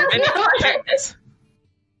 There are many options.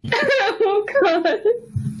 Oh god.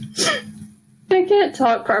 I can't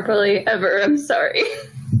talk properly ever, I'm sorry.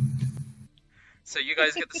 So you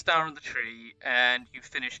guys get the star on the tree, and you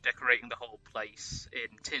finish decorating the whole place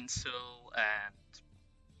in tinsel and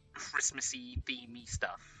Christmassy, themey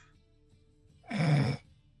stuff.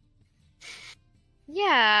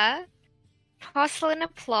 Yeah. Porcelain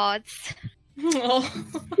applauds. Oh.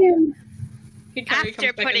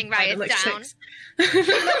 After putting Riot down.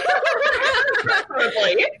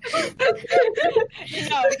 Probably.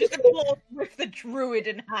 No, just applause with the druid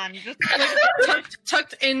in hand. Just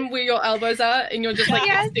Tucked in where your elbows are, and you're just like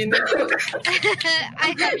Yes. standing there.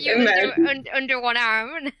 I have you under one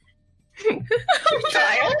arm.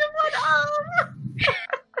 Child.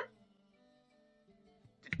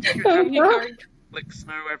 Did you Oh, have no. like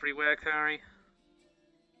snow everywhere, Kari?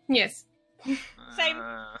 Yes. Same.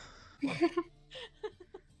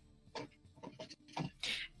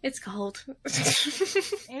 It's cold.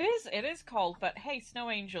 It is cold, but hey, snow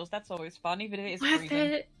angels, that's always fun, even if it is Worth freezing.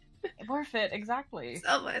 it. Worth it, exactly.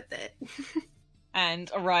 So worth it.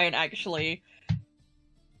 And Orion actually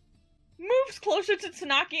moves closer to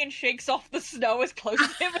Tsunaki and shakes off the snow as close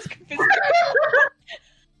to him as physically.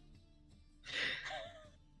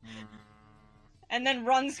 And then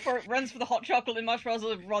runs for the hot chocolate and marshmallows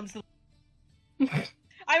and runs to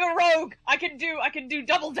I'm a rogue! I can do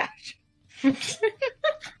double dash!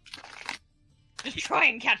 Just try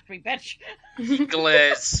and catch me, bitch! He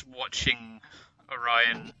glares, watching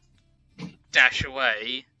Orion dash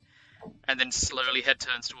away, and then slowly head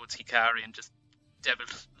turns towards Hikari and just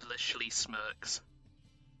devilishly smirks.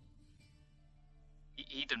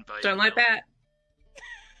 He didn't bite. Don't like that.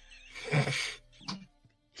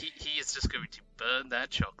 He is just going to burn that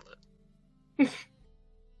chocolate.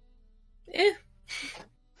 It's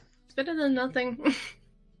better than nothing.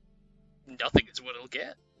 Nothing is what he'll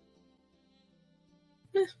get.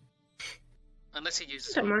 Eh. Unless he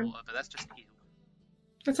uses Don't hot mind. water, but that's just you.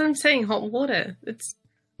 That's what I'm saying. Hot water. You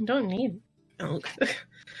don't need milk.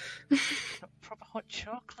 Proper hot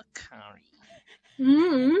chocolate curry.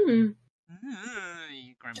 Mm-hmm.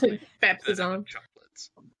 You grandma Babs his arm.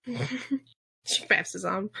 chocolates. She babs his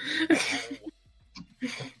arm.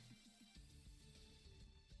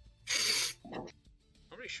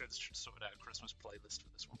 Probably should sort out a Christmas playlist for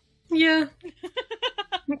this one. Yeah.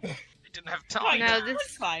 They didn't have Oh, time. no, yeah, this-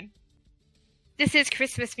 that's fine. This is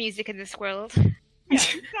Christmas music in this world. Yeah,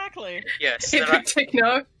 exactly. Yes, there are, Epic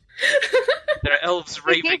techno. there are elves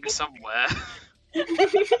raving somewhere.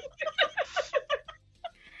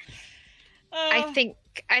 I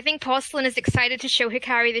think Porcelain is excited to show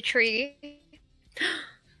Hikari the tree.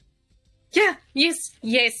 Yeah. Yes.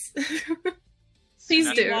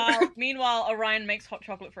 Please do. Meanwhile, Orion makes hot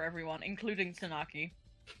chocolate for everyone, including Tsunaki.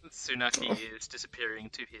 Tsunaki is disappearing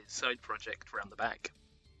to his side project round the back.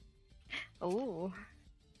 Oh.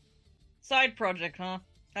 Side project, huh?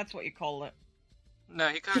 That's what you call it. No,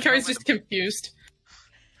 Hikari's just confused.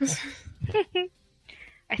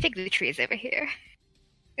 I think the tree is over here.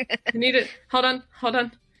 I need it. Hold on.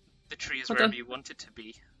 The tree is Hold wherever on. you want it to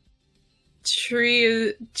be.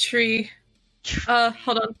 Tree.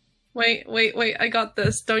 Hold on. Wait. I got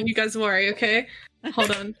this. Don't you guys worry, okay?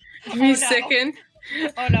 Hold on. Give me a Oh, no. second.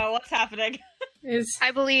 Oh no, what's happening?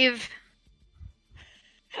 I believe.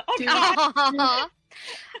 Oh Dude. god!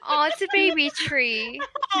 Oh, it's a baby tree.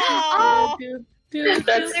 Oh.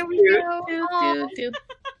 That's There we cute. go. Oh.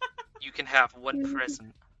 You can have one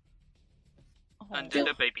present Oh. under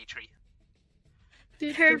the baby tree.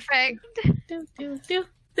 Perfect.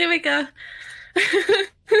 There we go.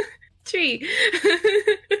 Tree.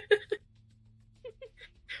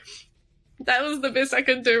 That was the best I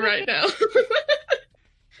could do right now.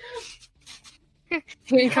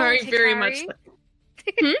 Hikari very much.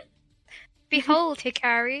 Behold,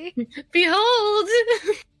 Hikari. Behold!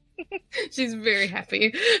 She's very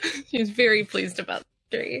happy. She's very pleased about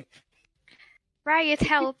the tree. Riot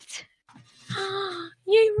helped.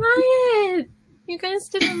 Yay, Riot! You guys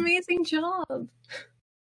did an amazing job.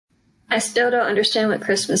 I still don't understand what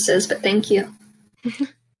Christmas is, but thank you.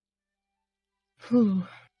 Whew.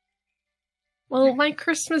 Well, my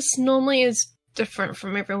Christmas normally is different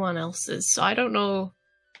from everyone else's, so I don't know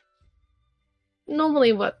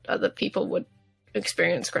normally what other people would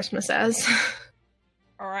experience Christmas as.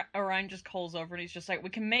 Orion just calls over and he's just like, we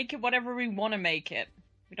can make it whatever we want to make it.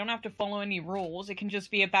 We don't have to follow any rules. It can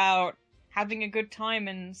just be about having a good time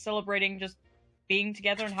and celebrating just being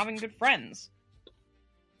together and having good friends.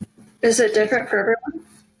 Is it different for everyone?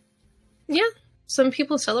 Yeah, some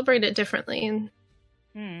people celebrate it differently in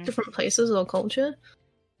different places or culture.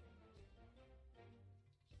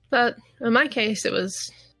 But in my case, it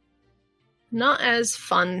was not as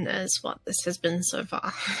fun as what this has been so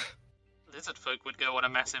far. Lizard folk would go on a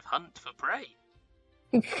massive hunt for prey.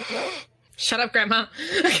 Shut up, Grandma.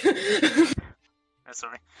 Oh,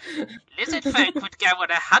 sorry. Lizard folk would go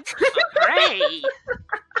on a hunt for prey.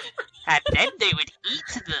 And then they would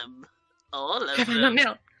eat them. All of Grandma, them. not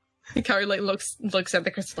now. Hikari like looks at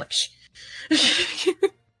the crystal like, shh.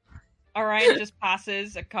 Orion just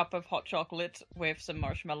passes a cup of hot chocolate with some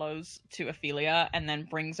marshmallows to Ophelia and then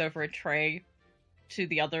brings over a tray to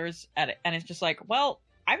the others and it's just like, well,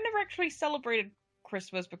 I've never actually celebrated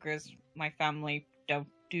Christmas because my family don't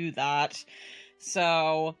do that.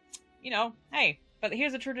 So, hey, but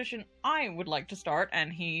here's a tradition I would like to start,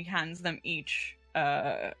 and he hands them each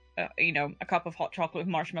a cup of hot chocolate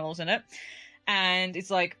with marshmallows in it. And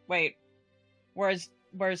it's like, wait, where's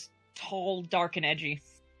tall, dark, and edgy?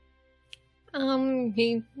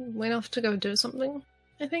 He went off to go do something,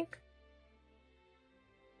 I think.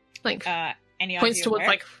 Like, any points idea towards, where?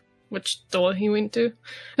 like, which door he went to.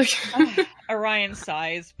 Orion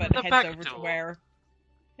sighs, but The heads back over to door. where...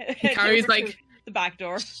 Hikari's like... the back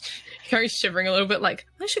door. Hikari's shivering a little bit, like,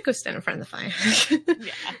 I should go stand in front of the fire.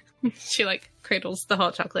 Yeah. She, like, cradles the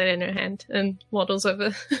hot chocolate in her hand and waddles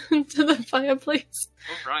over to the fireplace.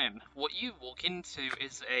 Orion, what you walk into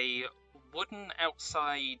is a wooden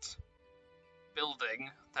outside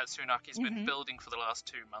building that Tsunaki's been building for the last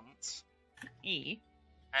 2 months.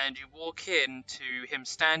 And you walk in to him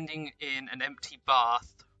standing in an empty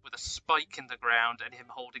bath with a spike in the ground and him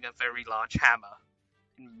holding a very large hammer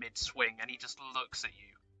in mid-swing, and he just looks at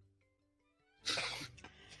you.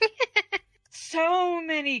 So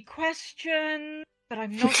many questions, but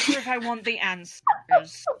I'm not sure if I want the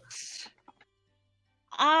answers.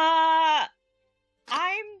 I'm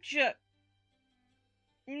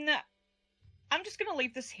just gonna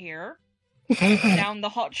leave this here. Down the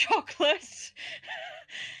hot chocolate.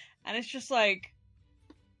 And it's just like,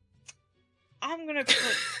 I'm gonna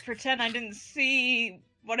pretend I didn't see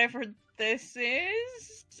whatever this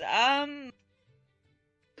is.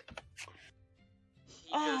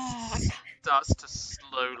 He just starts to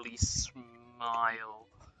slowly smile.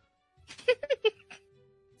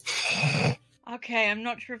 Okay, I'm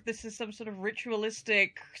not sure if this is some sort of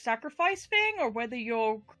ritualistic sacrifice thing or whether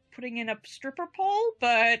you're putting in a stripper pole,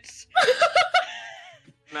 but...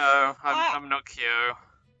 No, I'm not Kyo.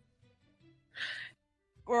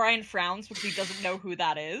 Orion frowns because he doesn't know who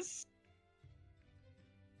that is.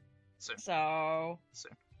 So...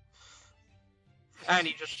 And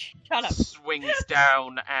he just Shut up. swings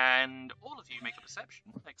down, and all of you make a perception,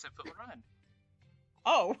 except for Orion.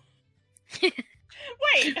 Oh. Wait!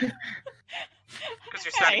 Because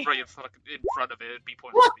you're standing right in front of it, it'd be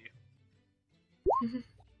pointless for you.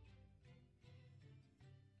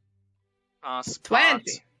 Pass.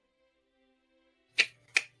 20.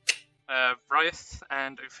 Ryeth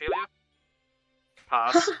and Ophelia.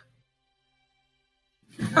 Pass.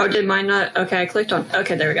 Oh, did mine not? Okay, I clicked on.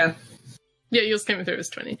 Okay, there we go. Yeah, yours came through as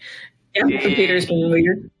 20. Yeah, my computer's being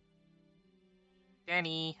weird.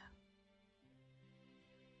 Danny.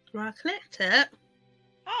 Well, I clicked it.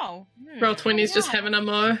 Oh. Roll 20's just having a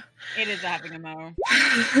mo. It is having a mo.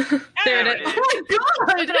 There it is. Oh my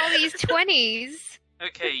god! Look at all these 20s.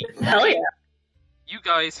 Okay. Hell yeah. You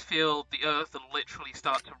guys feel the earth literally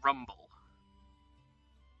start to rumble.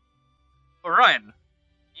 Orion,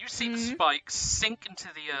 you see the spikes sink into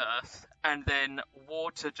the earth, and then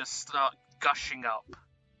water just start gushing up.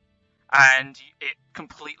 And it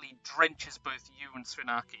completely drenches both you and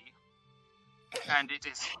Tsunaki. And it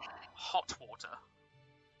is hot water.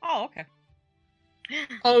 Oh, okay.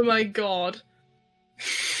 Oh my god.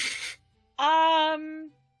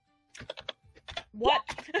 What?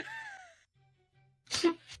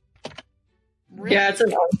 Really? Yeah, it's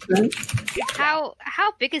an awesome.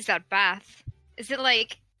 How big is that bath? Is it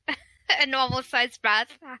like a normal sized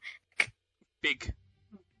bath? Big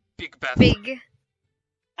bath. Big.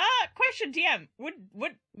 Question, DM.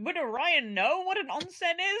 Would Orion know what an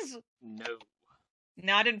onsen is? No.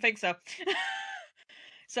 No, I didn't think so.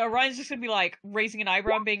 So Orion's just gonna be like raising an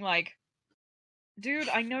eyebrow and being like, "Dude,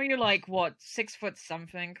 I know you're like what 6 foot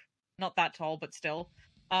something, not that tall, but still.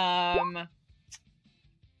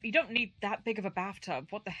 You don't need that big of a bathtub.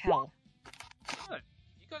 What the hell? Oh,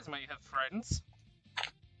 you guys might have friends.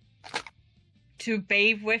 To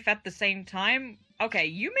bathe with at the same time? Okay,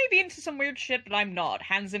 you may be into some weird shit, but I'm not."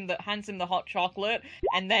 Hands him the hot chocolate,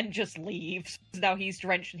 and then just leaves. Now he's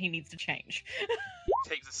drenched and he needs to change.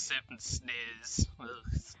 Takes a sip and sneers.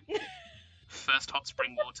 Ugh. First hot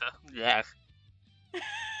spring water. Yeah.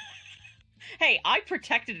 Hey, I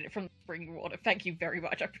protected it from spring water. Thank you very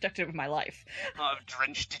much. I protected it with my life. Oh,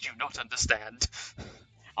 drenched, did you not understand?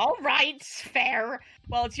 All right, fair.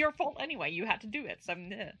 Well, it's your fault anyway. You had to do it, so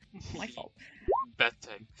my fault. Bad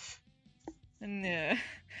thing. And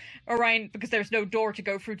Orion, because there's no door to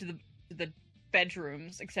go through to the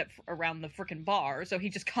bedrooms except around the frickin' bar, so he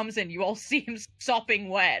just comes in. You all see him sopping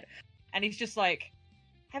wet, and he's just like,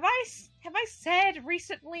 "Have I said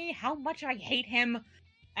recently how much I hate him?"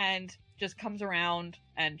 And just comes around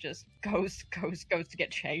and just goes to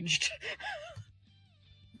get changed.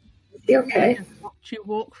 You okay? We just watch you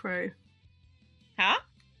walk through. Huh?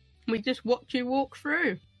 We just watch you walk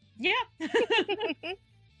through. Yeah.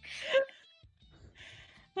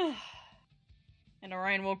 And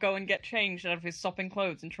Orion will go and get changed out of his sopping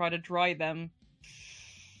clothes and try to dry them.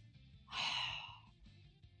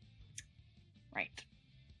 Right.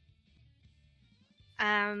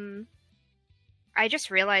 I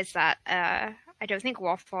just realized that I don't think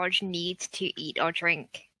Warforged needs to eat or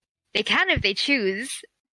drink. They can if they choose,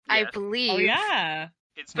 I Yeah. believe. Oh yeah.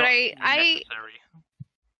 It's But not I necessary.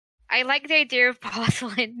 like the idea of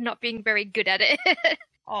Porcelain not being very good at it.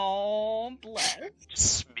 Oh, bless.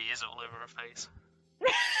 Just smears all over her face.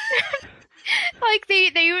 Like they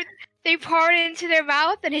pour it into their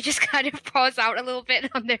mouth and it just kind of pours out a little bit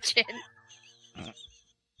on their chin.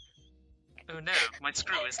 Oh no, my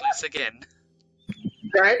screw is loose again.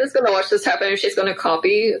 Right, is gonna watch this happen and she's gonna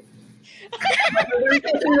copy. At that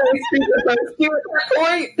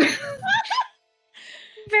point.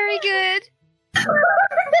 Very good.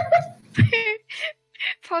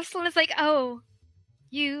 Porcelain is like, "Oh,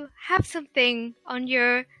 you have something on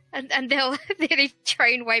your," and they try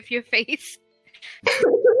and wipe your face.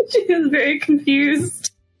 She is very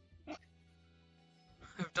confused.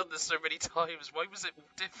 I've done this so many times, why was it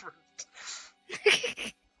different?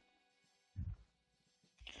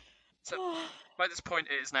 So, by this point,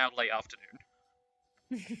 it is now late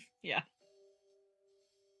afternoon. Yeah.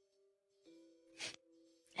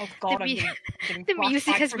 Oh god, The I'm mu- getting The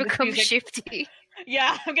music flashbacks has from this become music. shifty.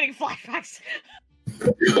 Yeah, I'm getting flashbacks.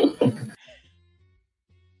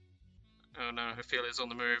 Oh no, I feel it's on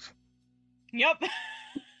the move. Yep.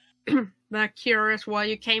 They're curious why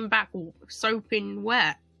you came back soaping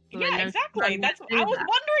wet. They Yeah, know exactly. how you That's. do I was that.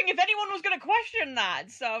 wondering if anyone was going to question that.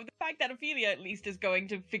 So the fact that Ophelia at least is going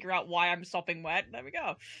to figure out why I'm sopping wet. There we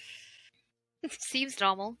go. Seems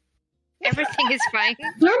normal. Everything is fine.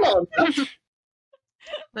 Normal.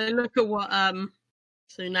 They look at what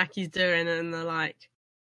Tsunaki's doing and they're like,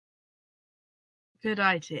 "Good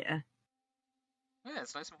idea." Yeah,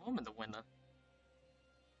 it's nice and warm in the winter.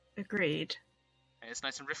 Agreed. And it's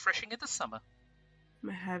nice and refreshing in the summer.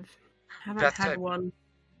 I haven't That had type- one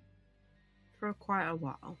for quite a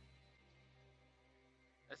while.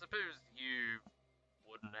 I suppose you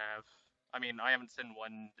wouldn't have. I mean, I haven't seen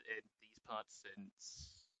one in these parts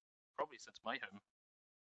probably since my home.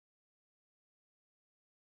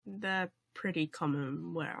 They're pretty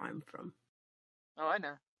common where I'm from. Oh, I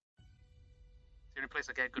know. It's the only place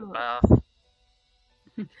I get a good Oh. bath.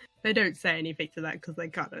 They don't say anything to that because they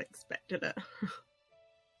kind of expected it.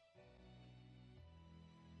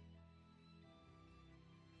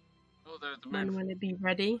 Although the When move, will it be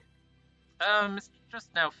ready? it's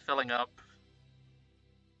just now filling up.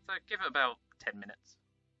 So give it about 10 minutes.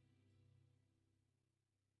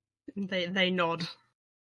 They nod. I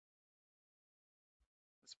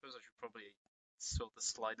suppose I should probably sort the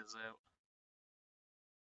sliders out.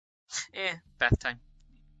 Bath time.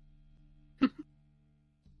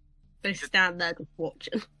 They stand there just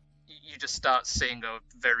watching. You just start seeing a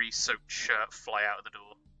very soaked shirt fly out of the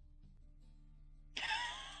door.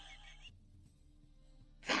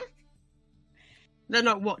 They're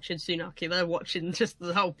not watching Tsunaki, they're watching just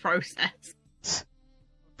the whole process.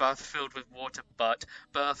 Bath filled with water, but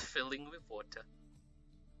bath filling with water.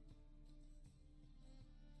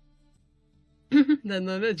 Then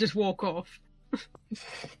they just walk off.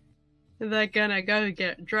 They're gonna go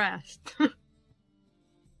get dressed.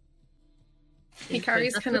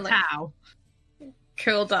 Hikari's Just kind a of like towel.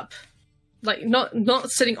 curled up, like not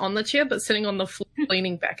sitting on the chair, but sitting on the floor,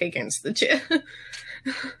 leaning back against the chair.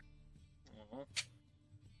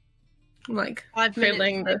 Like 5 minutes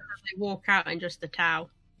feeling later, they walk out in just a towel.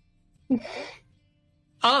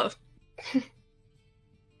 oh,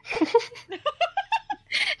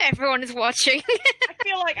 Everyone is watching.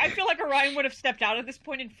 I feel like Orion would have stepped out at this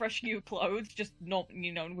point in fresh new clothes, just not,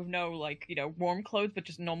 with no warm clothes, but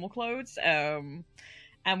just normal clothes. And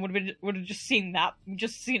would have just seen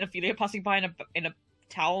Ophelia passing by in a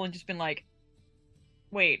towel and just been like,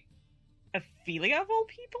 "Wait, Ophelia of all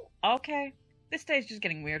people? Okay, This day is just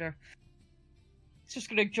getting weirder. It's just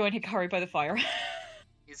gonna join Hikari by the fire.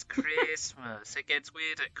 It's Christmas. It gets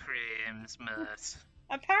weird at Christmas.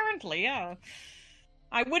 Apparently, yeah.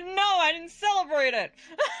 I wouldn't know. I didn't celebrate it.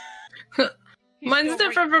 Mine's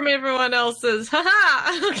different from everyone else's.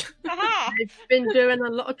 Haha! Haha! They've been doing a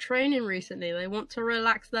lot of training recently. They want to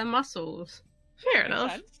relax their muscles. Fair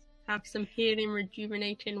enough. Have some healing,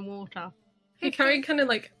 rejuvenating water. Hikari kind of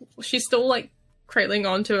like, she's still like cradling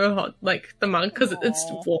onto her hot, like the mug because it's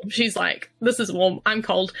warm. She's like, this is warm. I'm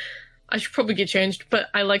cold. I should probably get changed, but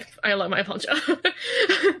I like my poncho.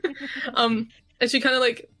 And she kind of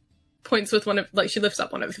like points with one of, like, she lifts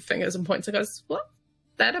up one of her fingers and points and goes, "What's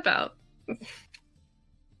that about?"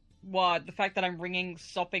 What? The fact that I'm wringing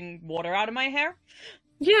sopping water out of my hair?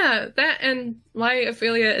 Yeah, that and why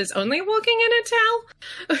Ophelia is only walking in a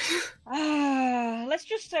towel. Let's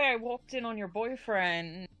just say I walked in on your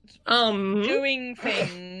boyfriend Hmm? doing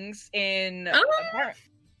things in.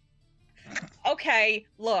 Okay,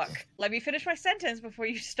 look. Let me finish my sentence before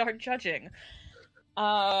you start judging.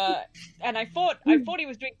 And I thought he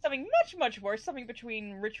was doing something much worse, something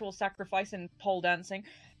between ritual sacrifice and pole dancing.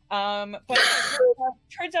 But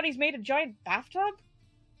turns out he's made a giant bathtub.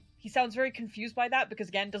 He sounds very confused by that because,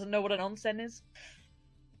 again, doesn't know what an onsen is.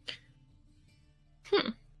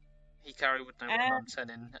 Hikari would know what an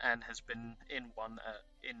onsen in, and has been in one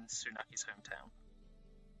in Tsunaki's hometown.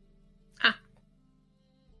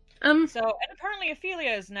 So, and apparently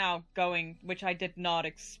Ophelia is now going, which I did not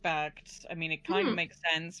expect. I mean, it kind of makes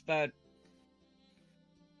sense, but...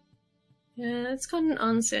 Yeah, it's got an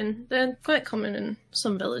onsen. They're quite common in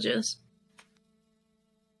some villages.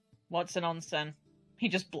 What's an onsen? He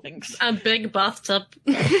just blinks. A big bathtub.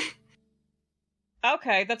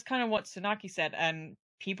 Okay, that's kind of what Tsunaki said, and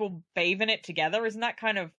people bathe in it together, isn't that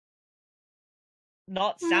kind of...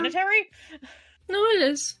 not sanitary? No, it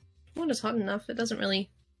is. Water's hot enough. It doesn't really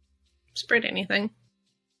spread anything.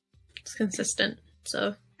 It's consistent,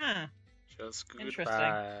 so... Huh. Just good Interesting.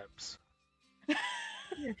 vibes.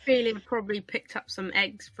 Ophelia probably picked up some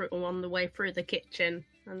eggs on the way through the kitchen,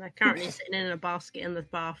 and they're currently sitting in a basket in the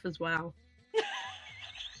bath as well.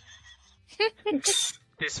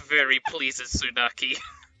 This very pleases Tsunaki.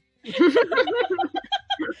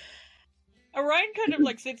 Orion kind of,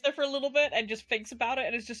 like, sits there for a little bit and just thinks about it,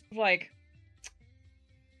 and is just like...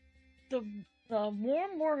 The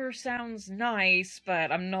warm water sounds nice,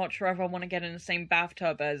 but I'm not sure if I want to get in the same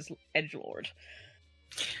bathtub as Edgelord.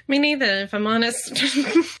 Me neither, if I'm honest.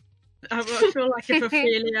 I feel like if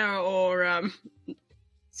Ophelia or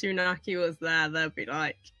Tsunaki was there, they'd be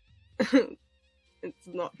like, it's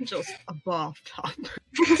not just a bathtub.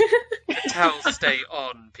 Towels stay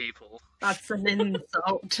on, people. That's an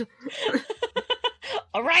insult.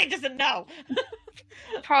 Orion doesn't know!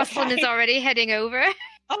 Porcelain is already heading over.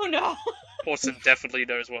 Oh no! Orson definitely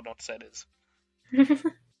knows what onsen is.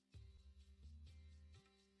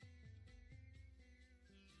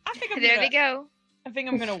 There we go. I think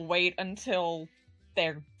I'm gonna wait until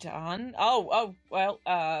they're done. Oh, well,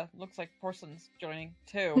 looks like Porcelain's joining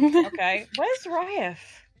too. Okay. Where's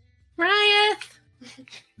Ryeth? Ryeth!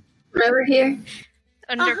 Over here.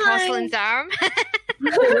 Under Porcelain's arm.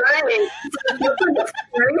 Right. Very close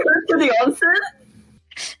to the onsen?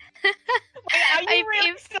 Wait, are you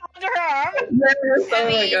really still under her arm? Yes, I oh my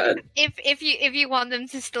mean, god. if you want them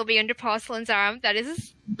to still be under Porcelain's arm, that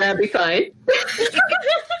is. That'd be fine.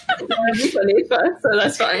 That'd be funny, so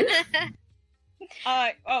that's fine.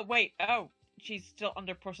 Oh, wait. Oh, she's still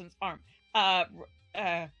under Porcelain's arm. Oh,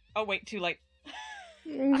 wait, too late.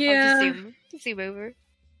 Yeah. I'll zoom over.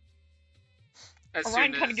 As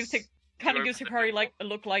Orion soon kind of as gives you Hikari, open like, a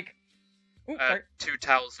look like... Ooh, sorry. two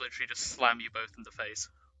towels literally just slam you both in the face.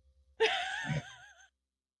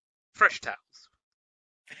 Fresh towels.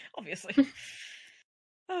 Obviously.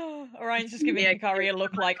 Oh, Orion's just giving Hikari a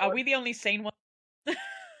look like, are we the only sane one?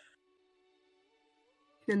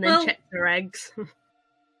 And then check their eggs.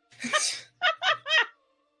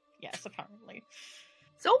 Yes, apparently.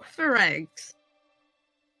 Sulfur eggs.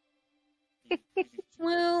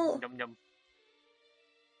 Well, Yum yum.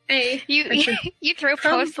 hey, You throw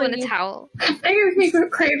Porcelain a towel. I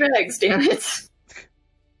crave eggs, damn it.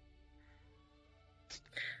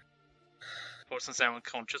 Porcelain's now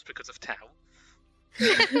unconscious because of towel.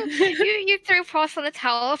 you throw Porcelain a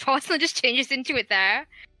towel. Porcelain just changes into it there.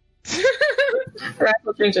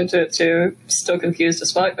 Raffle turns into it too. Still confused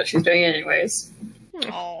as fuck, but she's doing it anyways.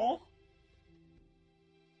 Aww.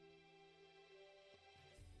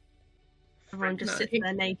 Everyone just sits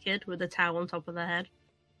there naked with a towel on top of their head.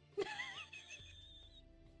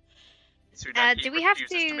 Tsunaki do we have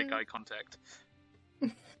refuses to- make eye contact.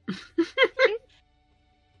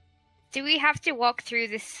 Do we have to walk through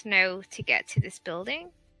the snow to get to this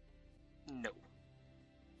building? No.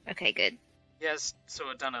 Okay, good. He has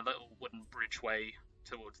sort of done a little wooden bridgeway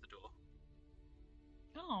towards the door.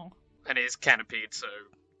 Oh. And it is canopied, so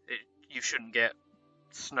you shouldn't get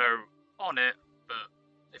snow on it, but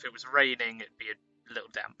if it was raining, it'd be a little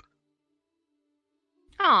damp.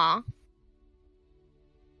 Aw.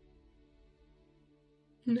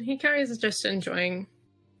 Hikari is just enjoying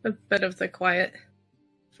a bit of the quiet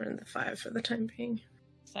from the fire for the time being.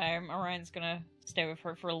 So Orion's gonna stay with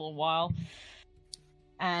her for a little while.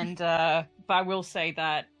 And, but I will say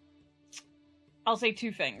that I'll say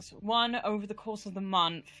two things. One, over the course of the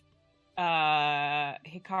month,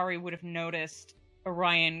 Hikari would have noticed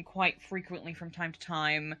Orion quite frequently from time to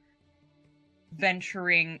time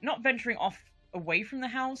not venturing off away from the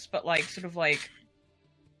house, but like sort of like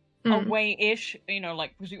away-ish, you know,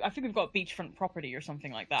 like, because I think we've got beachfront property or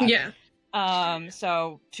something like that. Yeah.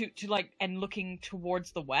 So to like, and looking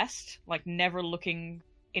towards the west, like never looking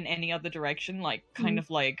in any other direction, like kind of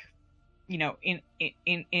like, you know,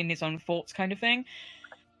 in his own thoughts kind of thing.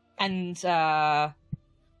 And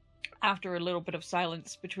after a little bit of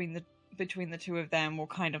silence between the two of them, we'll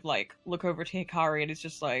kind of like look over to Hikari and it's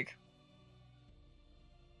just like,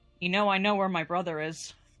 you know, I know where my brother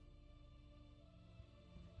is.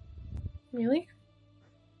 Really?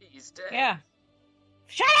 He's dead. Yeah.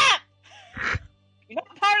 Shut up! You're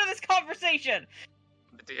not part of this conversation!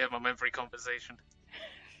 The DM, I'm every conversation.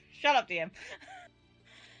 Shut up, DM.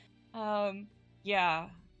 Yeah.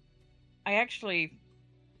 I actually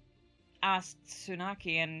asked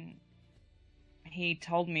Tsunaki and he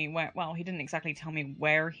told me where, well, he didn't exactly tell me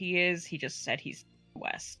where he is, he just said he's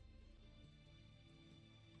west.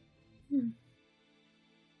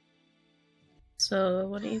 So,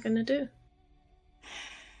 what are you gonna do?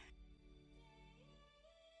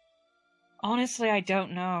 Honestly, I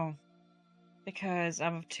don't know. Because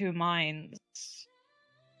I'm of two minds.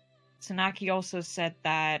 Tsunaki also said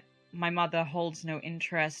that my mother holds no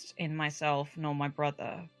interest in myself nor my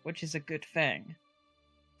brother, which is a good thing.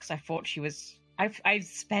 Because I thought she was... I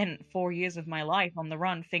spent 4 years of my life on the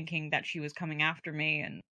run thinking that she was coming after me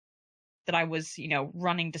and that I was, you know,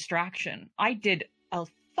 running distraction. I did a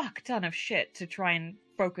fuck ton of shit to try and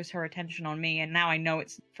focus her attention on me, and now I know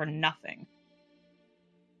it's for nothing.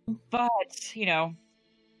 But, you know,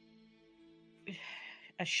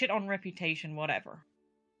 a shit on reputation, whatever.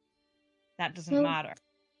 That doesn't matter.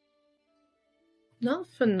 Not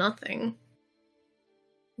for nothing.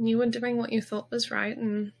 You were doing what you thought was right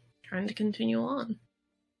and trying to continue on.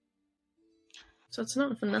 So it's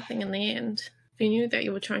not for nothing in the end. If you knew that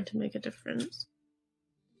you were trying to make a difference.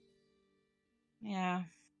 Yeah.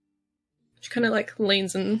 She kind of like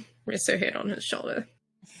leans and rests her head on his shoulder.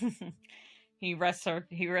 He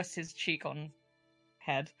rests his cheek on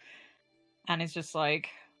head. And is just like...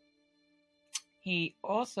 He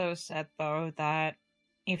also said, though, that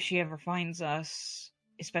if she ever finds us,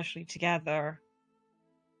 especially together,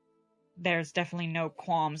 there's definitely no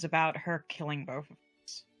qualms about her killing both of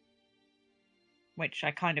us. Which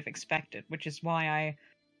I kind of expected, which is why I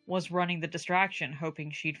was running the distraction,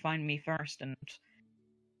 hoping she'd find me first, and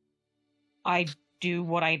I do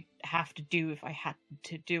what I have to do if I had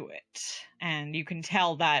to do it. And you can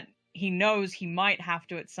tell that he knows he might have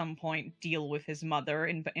to at some point deal with his mother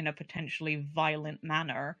in a potentially violent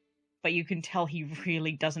manner, but you can tell he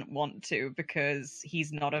really doesn't want to because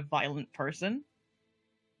he's not a violent person.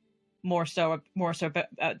 More so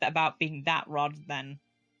about being that rather than,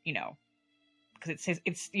 you know, because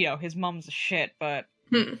it's you know, his mum's a shit, but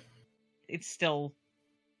it's still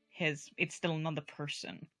another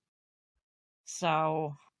person.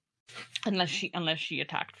 So unless she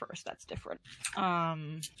attacked first, that's different.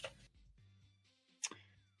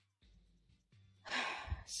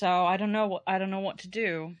 So I don't know what to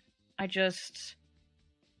do.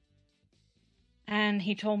 And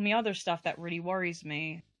he told me other stuff that really worries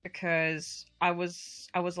me because I was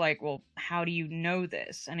like, well, how do you know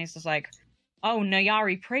this? And he's just like, oh,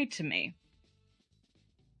 Nayari prayed to me.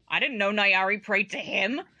 I didn't know Nayari prayed to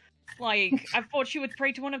him. Like, I thought she would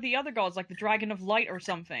pray to one of the other gods, like the Dragon of Light or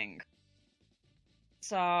something.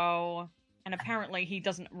 So, and apparently he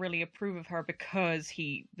doesn't really approve of her because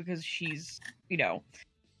she's, you know,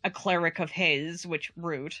 a cleric of his, which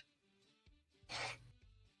rude.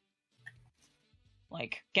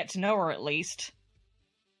 Like, get to know her at least.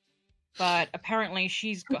 But apparently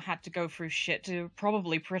she's had to go through shit to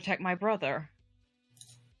probably protect my brother.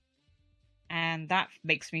 And that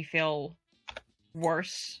makes me feel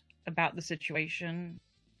worse about the situation.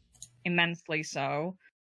 Immensely so.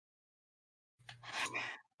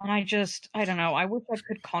 And I don't know, I wish I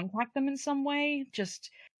could contact them in some way.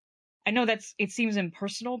 Just I know it seems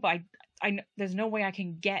impersonal, but there's no way I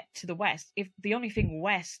can get to the west. If the only thing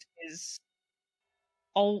west is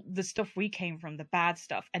all the stuff we came from, the bad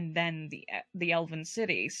stuff, and then the Elven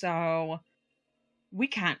City, so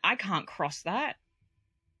I can't cross that.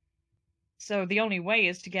 So the only way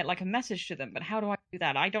is to get like a message to them, but how do I do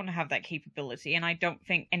that? I don't have that capability, and I don't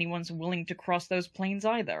think anyone's willing to cross those plains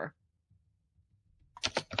either.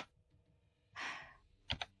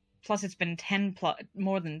 Plus, it's been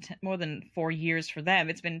more than 4 years for them.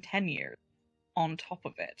 It's been 10 years on top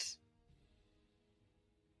of it.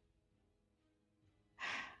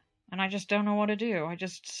 And I just don't know what to do.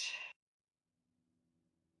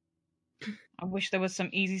 I wish there was some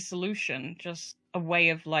easy solution, just a way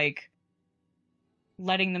of, like,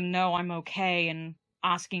 letting them know I'm okay and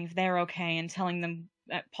asking if they're okay and telling them,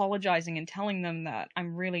 apologizing and telling them that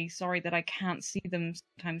I'm really sorry that I can't see them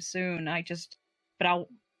sometime soon. But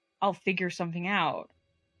I'll figure something out.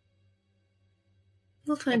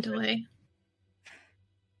 We'll find a way.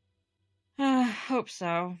 Hope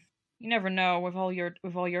so. You never know. With all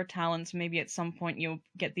your talents, maybe at some point you'll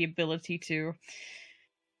get the ability to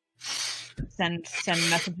send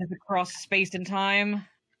messages across space and time.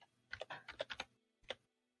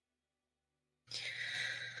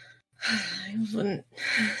 I wouldn't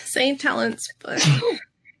say talents, but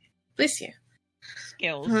bless you.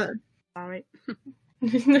 Skills. Sorry.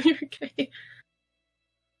 No, you're okay.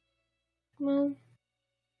 Well,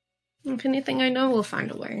 if anything, I know we'll find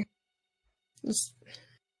a way. As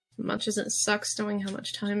much as it sucks knowing how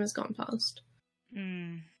much time has gone past.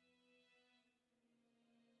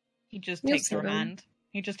 He just takes her hand.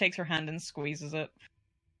 He just takes her hand and squeezes it.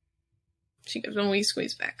 She gives him a wee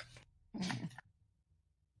squeeze back.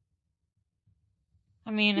 I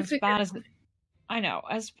mean, as bad as I know,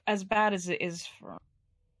 as bad as it is for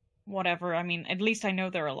whatever, I mean, at least I know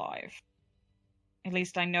they're alive. At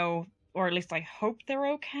least I know, or at least I hope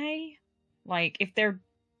they're okay. Like, if they're...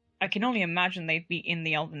 I can only imagine they'd be in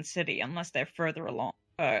the Elven City, unless they're further along.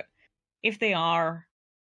 But if they are,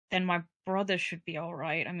 then my brother should be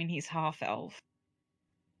alright. I mean, he's half-elf.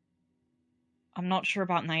 I'm not sure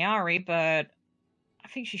about Nayari, but I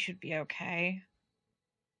think she should be okay.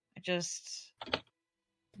 I just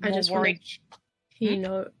worried. You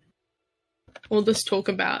know, all this talk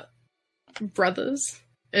about brothers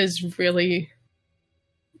is really,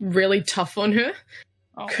 really tough on her.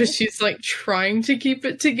 Because she's, like, trying to keep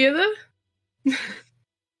it together.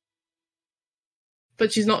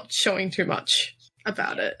 But she's not showing too much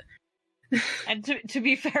about it. And to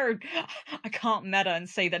be fair, I can't meta and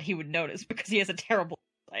say that he would notice, because he has a terrible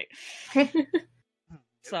sight.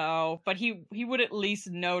 So, but he would at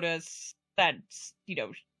least notice that, you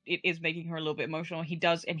know, it is making her a little bit emotional. He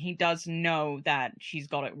does know that she's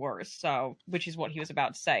got it worse. So, which is what he was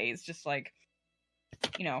about to say. It's just like,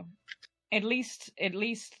 you know, at least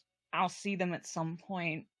I'll see them at some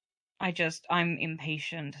point. I'm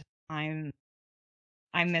impatient. I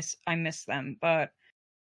miss them, but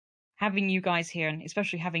having you guys here, and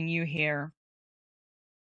especially having you here,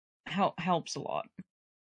 helps a lot.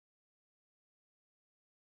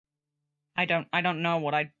 I don't know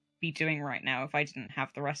what I'd be doing right now if I didn't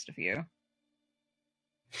have the rest of you.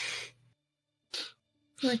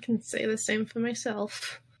 I can say the same for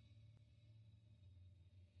myself.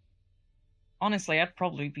 Honestly, I'd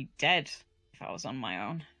probably be dead if I was on my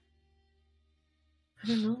own. I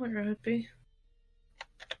don't know where I would be.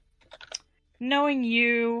 Knowing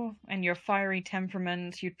you and your fiery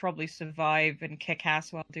temperament, you'd probably survive and kick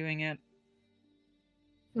ass while doing it.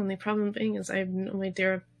 The only problem being is I have no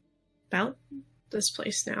idea about this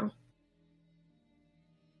place now.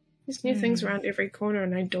 There's new things around every corner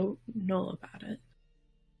and I don't know about it.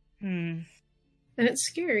 And it's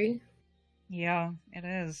scary. Yeah, it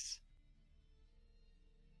is.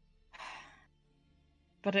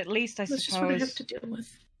 But at least I suppose... That's just what I have to deal with.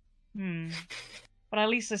 But at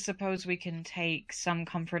least I suppose we can take some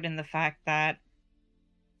comfort in the fact that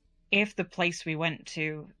if the place we went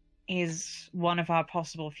to is one of our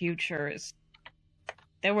possible futures,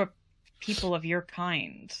 there were people of your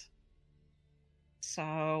kind.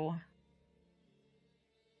 So...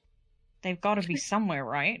 they've got to be somewhere,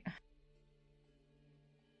 right?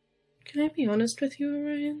 Can I be honest with you,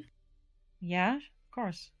 Orion? Yeah, of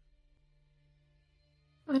course.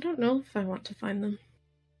 I don't know if I want to find them.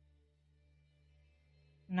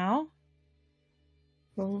 No?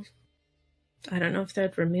 Well, I don't know if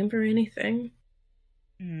they'd remember anything.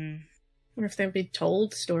 Or if they'd be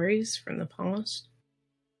told stories from the past.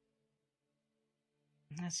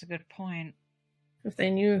 That's a good point. If they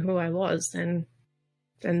knew who I was, then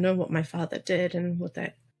know what my father did, and would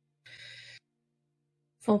that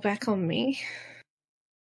fall back on me?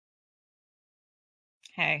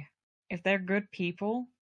 Hey, if they're good people,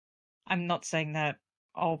 I'm not saying that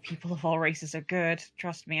all people of all races are good.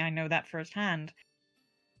 Trust me, I know that firsthand.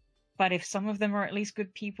 But if some of them are at least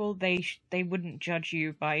good people, they wouldn't judge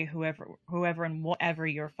you by whoever and whatever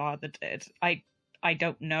your father did. I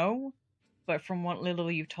don't know, but from what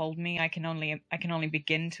little you've told me, I can only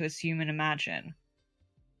begin to assume and imagine.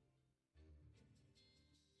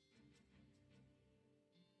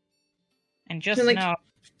 And just know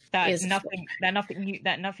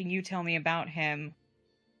that nothing you tell me about him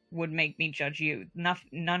would make me judge you.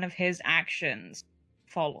 None of his actions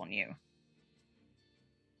fall on you.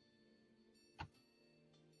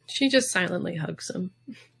 She just silently hugs him.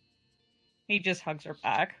 He just hugs her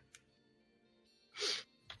back.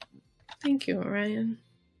 Thank you, Orion.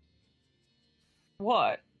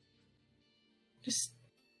 What? Just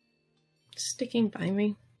sticking by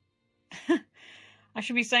me. I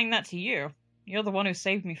should be saying that to you. You're the one who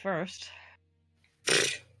saved me first.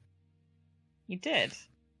 You did.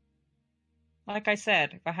 Like I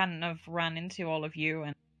said, if I hadn't have ran into all of you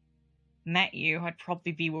and met you, I'd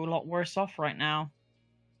probably be a lot worse off right now.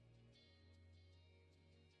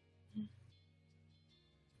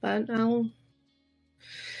 But I'm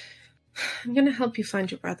gonna help you find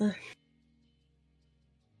your brother.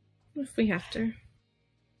 If we have to.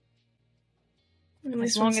 At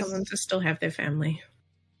least want someone to still have their family.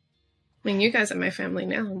 I mean, you guys are my family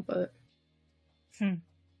now, but...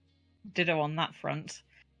 Ditto on that front.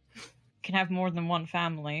 Can have more than one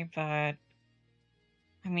family, but...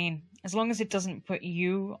 I mean, as long as it doesn't put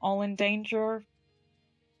you all in danger,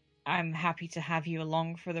 I'm happy to have you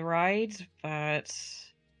along for the ride, but...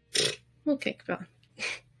 Okay, go on.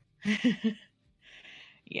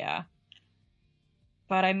 Yeah.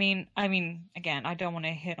 But I mean, again, I don't want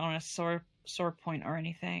to hit on a sore point or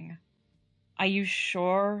anything. Are you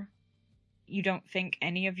sure you don't think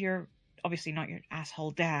any of your, obviously not your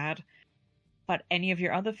asshole dad, but any of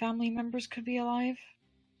your other family members could be alive?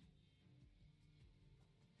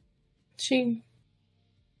 She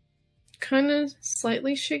kind of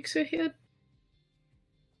slightly shakes her head.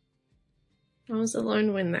 I was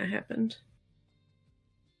alone when that happened.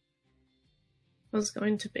 I was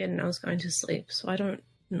going to bed and I was going to sleep, so I don't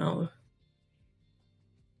know.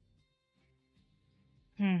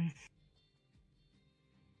 Do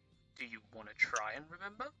you want to try and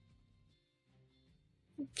remember?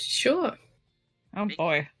 Sure. Oh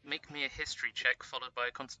boy. Make me a history check followed by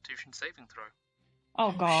a constitution saving throw.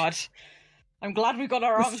 Oh god. I'm glad we got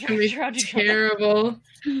our arms around each other. Terrible.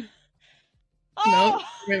 Oh! Nope.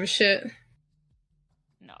 Remember shit.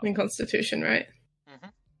 No. In Constitution, right? Mm-hmm.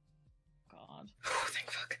 God. Oh,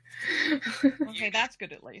 thank fuck. Okay, that's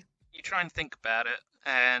good at least. You try and think about it,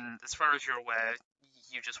 and as far as you're aware,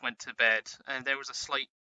 you just went to bed, and there was a slight,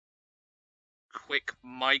 quick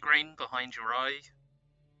migraine behind your eye,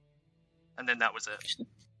 and then that was it.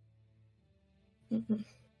 Mm-hmm.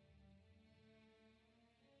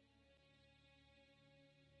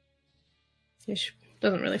 She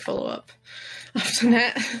doesn't really follow up after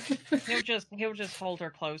that. he'll just hold her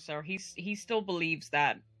closer. He still believes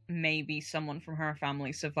that maybe someone from her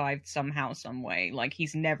family survived somehow, some way. Like,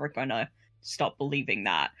 he's never gonna stop believing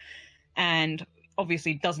that. And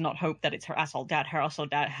obviously does not hope that it's her asshole dad.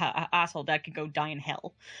 Her asshole dad can go die in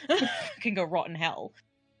hell. Can go rot in hell.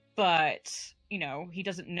 But, you know, he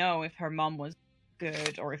doesn't know if her mom was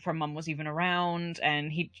good or if her mom was even around,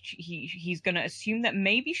 and he's gonna assume that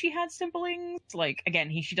maybe she had siblings. Like, again,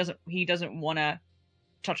 he doesn't want to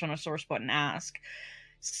touch on a sore spot and ask.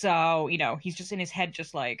 So, you know, he's just in his head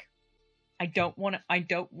just like, I don't want.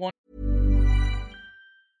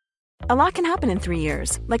 A lot can happen in 3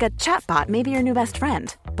 years, like a chatbot may be your new best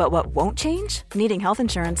friend. But what won't change? Needing health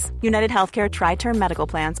insurance. United Healthcare Tri-Term Medical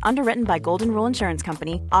Plans, underwritten by Golden Rule Insurance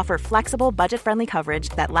Company, offer flexible, budget-friendly coverage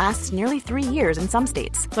that lasts nearly 3 years in some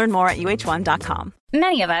states. Learn more at UH1.com.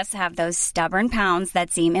 Many of us have those stubborn pounds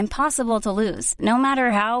that seem impossible to lose, no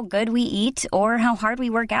matter how good we eat or how hard we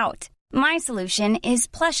work out. My solution is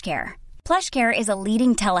PlushCare. PlushCare is a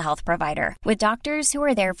leading telehealth provider with doctors who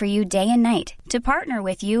are there for you day and night to partner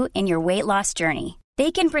with you in your weight loss journey.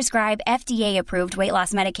 They can prescribe FDA-approved weight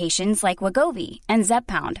loss medications like Wegovy and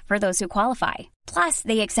Zepbound for those who qualify. Plus,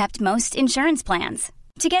 they accept most insurance plans.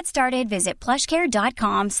 To get started, visit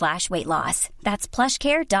plushcare.com/weightloss. That's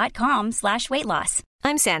plushcare.com/weightloss.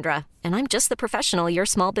 I'm Sandra, and I'm just the professional your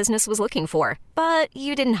small business was looking for. But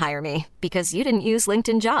you didn't hire me because you didn't use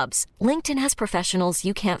LinkedIn Jobs. LinkedIn has professionals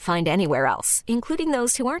you can't find anywhere else, including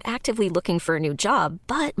those who aren't actively looking for a new job,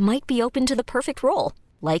 but might be open to the perfect role,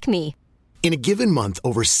 like me. In a given month,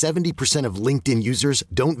 over 70% of LinkedIn users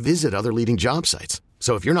don't visit other leading job sites.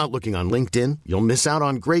 So if you're not looking on LinkedIn, you'll miss out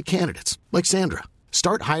on great candidates like Sandra.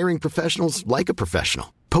 Start hiring professionals like a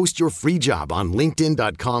professional. Post your free job on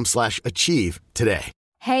linkedin.com/achieve today.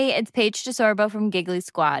 Hey, it's Paige DeSorbo from Giggly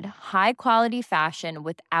Squad. High quality fashion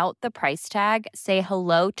without the price tag. Say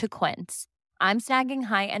hello to Quince. I'm snagging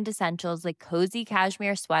high-end essentials like cozy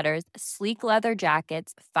cashmere sweaters, sleek leather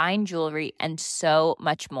jackets, fine jewelry, and so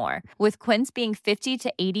much more. With Quince being 50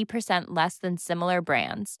 to 80% less than similar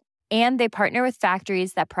brands. And they partner with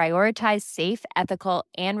factories that prioritize safe, ethical,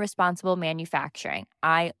 and responsible manufacturing.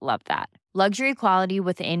 I love that. Luxury quality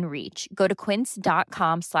within reach. Go to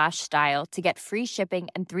quince.com/style to get free shipping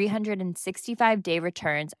and 365-day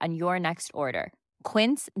returns on your next order.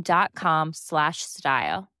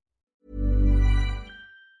 Quince.com/style.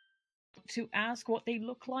 To ask what they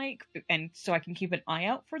look like, and so I can keep an eye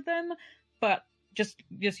out for them. But just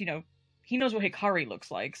you know, he knows what Hikari looks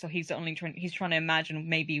like, so he's trying to imagine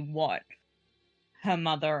maybe what her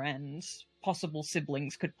mother and possible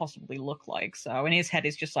siblings could possibly look like. So in his head,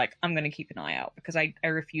 is just like, I'm going to keep an eye out because I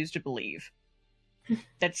refuse to believe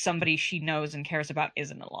that somebody she knows and cares about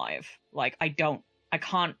isn't alive. Like I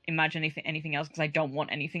can't imagine anything else because I don't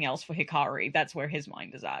want anything else for Hikari. That's where his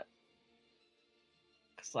mind is at.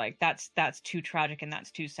 Because like that's too tragic and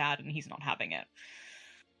that's too sad, and he's not having it.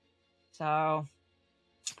 So.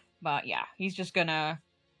 But yeah, he's just gonna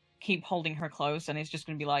keep holding her close, and he's just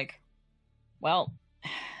gonna be like, well,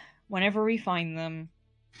 whenever we find them,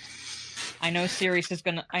 I know Sirius is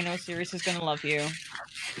gonna love you.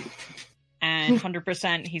 And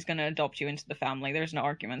 100% he's gonna adopt you into the family. There's no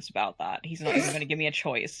arguments about that. He's not even gonna give me a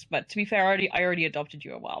choice. But to be fair, I already adopted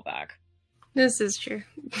you a while back. This is true.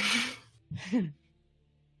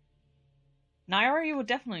 Nairi will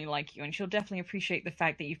definitely like you, and she'll definitely appreciate the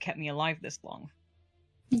fact that you've kept me alive this long.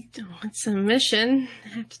 It's a mission, I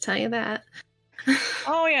have to tell you that.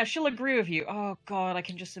 Oh yeah, she'll agree with you. Oh god, I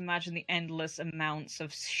can just imagine the endless amounts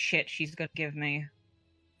of shit she's gonna give me.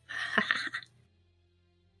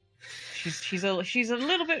 she's a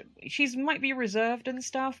little bit, might be reserved and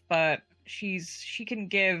stuff, but she can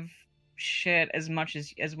give shit as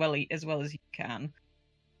well as you can.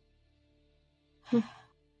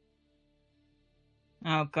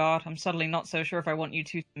 Oh god, I'm suddenly not so sure if I want you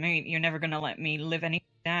two to meet. You're never gonna let me live anything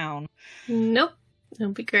down. Nope.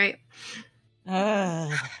 It'll be great.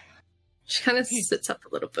 She kind of sits up a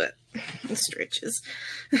little bit and stretches.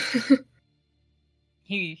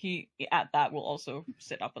 he at that will also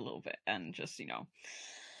sit up a little bit and just,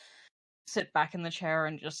 sit back in the chair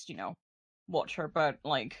and just, watch her, but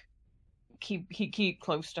like keep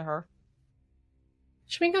close to her.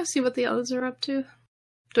 Should we go see what the others are up to?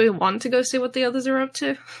 Do we want to go see what the others are up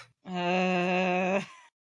to?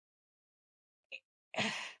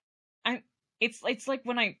 It's like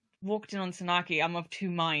when I walked in on Tsunaki, I'm of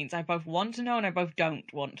two minds. I both want to know and I both don't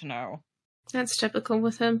want to know. That's typical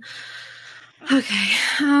with him. Okay,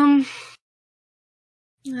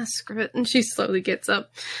 screw it. And she slowly gets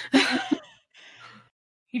up.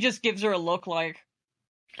 He just gives her a look like,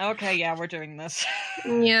 okay, yeah, we're doing this.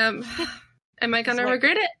 Yeah. Am I gonna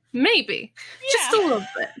regret it? Maybe. Yeah. Just a little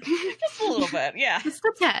bit. Just a little bit, yeah. Just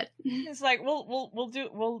a tad. It's like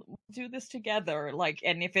we'll do this together. Like,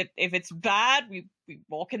 and if it's bad, we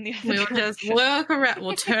walk in the other direction. We'll just work around.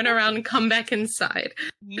 We'll turn around and come back inside.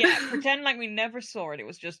 Yeah, pretend like we never saw it. It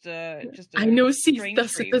was just a. I know sees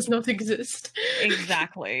thus it does not exist.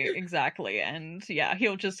 Exactly, and yeah,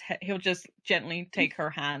 he'll just gently take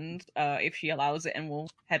her hand if she allows it, and we'll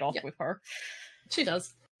head off with her. She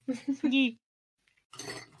does.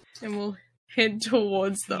 And we'll head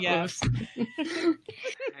towards the house.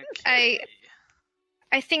 I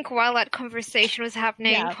think while that conversation was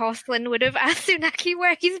happening, Porcelain would have asked Tsunaki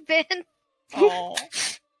where he's been. Oh.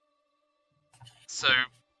 So,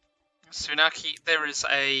 Tsunaki, there is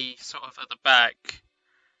a sort of at the back,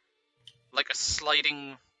 like a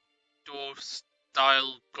sliding door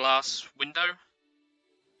style glass window.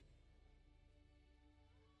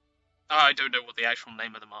 I don't know what the actual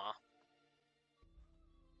name of them are.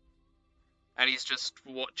 And he's just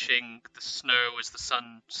watching the snow as the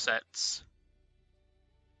sun sets.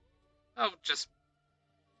 Oh, just,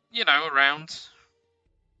 around.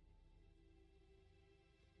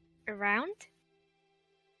 Around?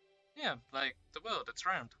 Yeah, like the world, it's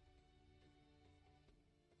round.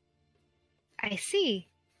 I see.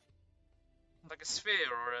 Like a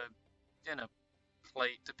sphere or a,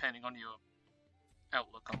 plate, depending on your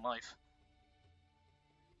outlook on life.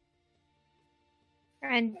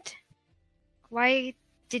 And why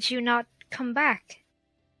did you not come back?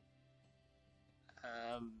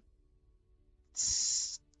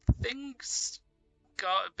 Things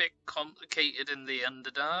got a bit complicated in the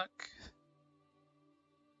Underdark.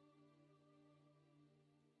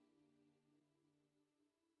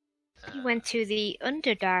 You went to the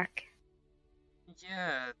Underdark.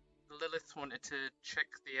 Yeah, Lilith wanted to check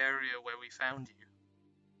the area where we found you.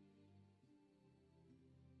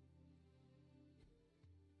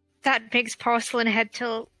 That makes Porcelain head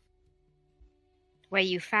to where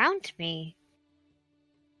you found me.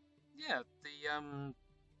 Yeah,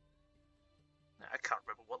 I can't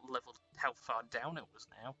remember what level, how far down it was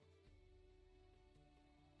now.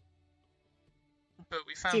 But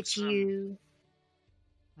we found Did you...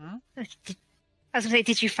 Hmm? I was gonna say,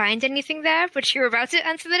 did you find anything there? But you were about to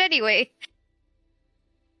answer that anyway.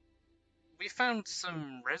 We found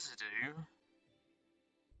some residue.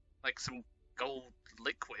 Like some gold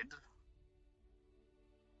liquid.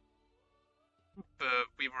 But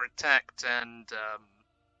we were attacked and,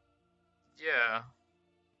 yeah.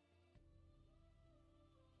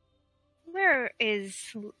 Where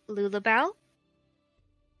is Lulabelle?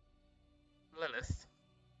 Lilith?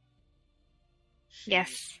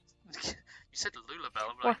 Yes. You said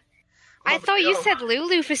Lulabelle, Well, right? I thought you no. said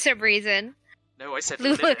Lulu for some reason. No, I said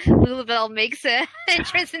Lulu, Lilith. Lulabelle makes an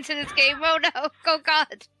entrance into this game. Oh no! Oh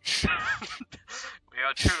god! We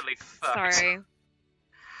are truly fucked. Sorry.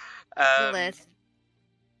 Lilith.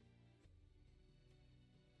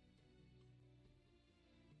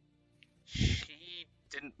 She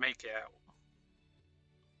didn't make it out.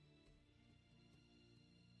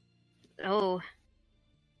 Oh.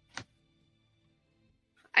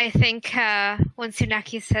 I think when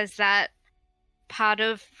Tsunaki says that, part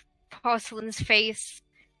of Porcelain's face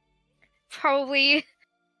probably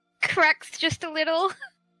cracks just a little.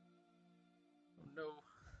 No.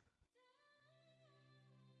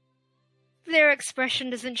 Their expression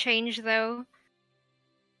doesn't change, though.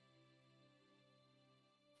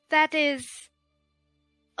 That is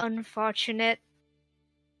unfortunate.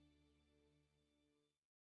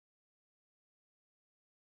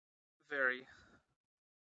 Very.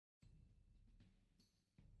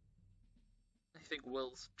 I think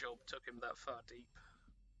Will's job took him that far deep.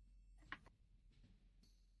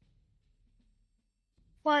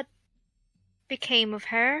 What became of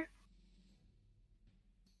her?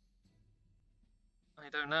 I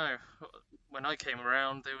don't know. When I came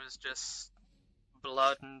around, there was just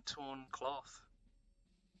blood and torn cloth.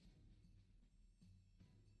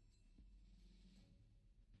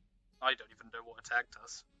 I don't even know what attacked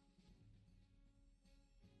us.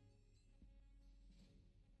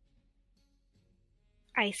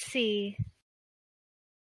 I see.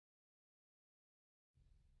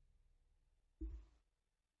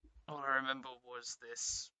 All I remember was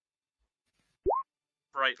this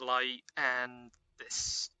bright light and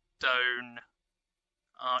this stone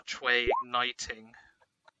archway igniting.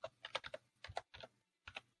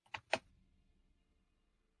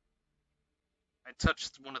 I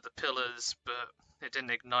touched one of the pillars, but it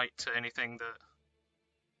didn't ignite to anything that...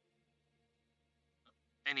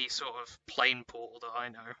 any sort of plane portal that I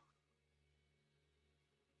know.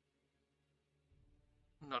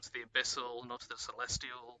 Not to the Abyssal, not to the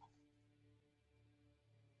Celestial.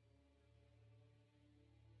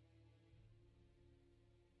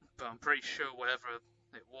 But I'm pretty sure whatever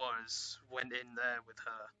it was went in there with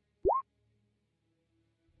her.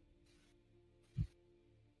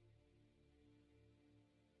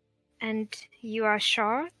 And you are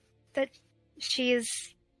sure that she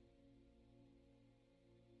is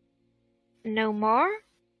no more?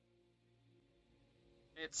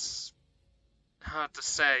 It's hard to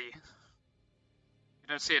say. You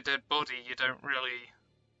don't see a dead body, you don't really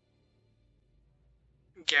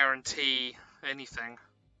guarantee anything.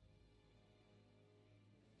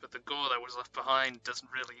 But the gore that was left behind doesn't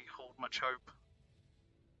really hold much hope.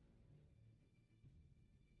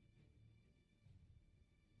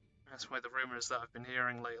 That's why the rumors that I've been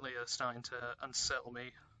hearing lately are starting to unsettle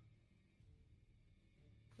me.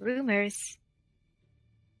 Rumors?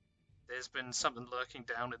 There's been something lurking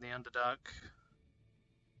down in the Underdark.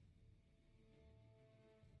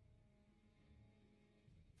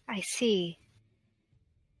 I see.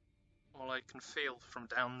 All I can feel from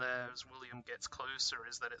down there as William gets closer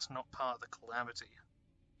is that it's not part of the Calamity.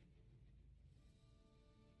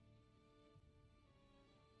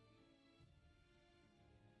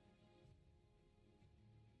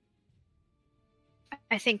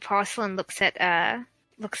 I think Porcelain looks at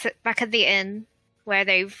back at the inn where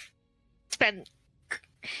they've spent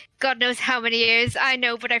God knows how many years. I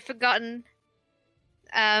know, but I've forgotten.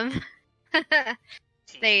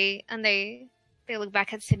 They look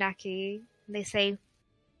back at Tsunaki and they say,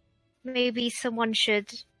 maybe someone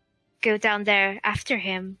should go down there after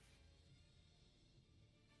him.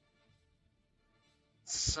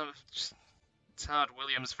 It's hard.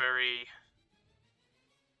 William's very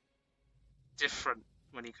different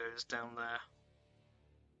when he goes down there.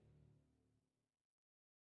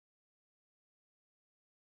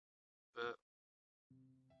 But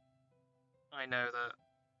I know that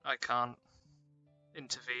I can't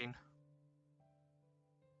intervene.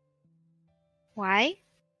 Why?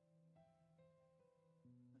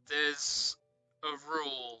 There's a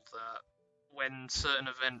rule that when certain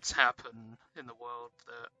events happen in the world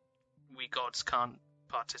that we gods can't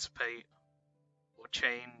participate or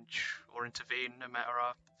change or intervene no matter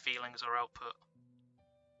our feelings or output.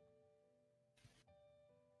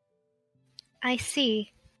 I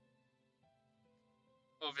see.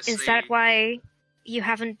 Obviously, Is that why you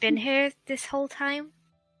haven't been here this whole time?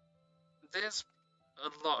 there's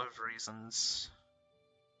a lot of reasons.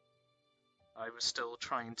 I was still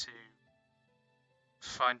trying to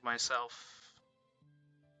find myself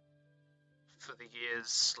for the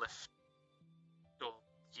years left, or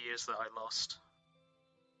years that I lost.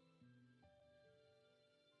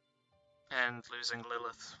 And losing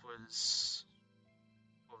Lilith was,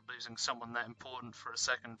 or losing someone that important for a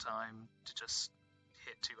second time to just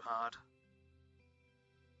hit too hard.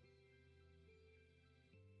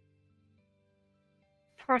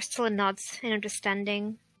 Porcelain nods in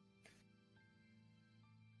understanding.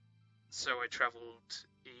 So I travelled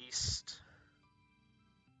east,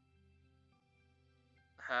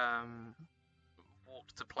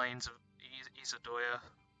 walked the plains of Izadoya,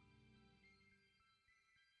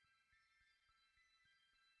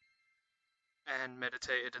 and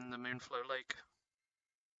meditated in the Moonflow Lake.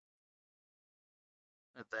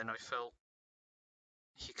 And then I felt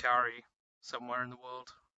Hikari somewhere in the world.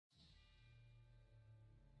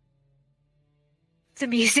 The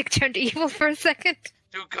music turned evil for a second.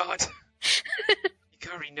 Oh god!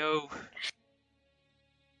 Hikari, no!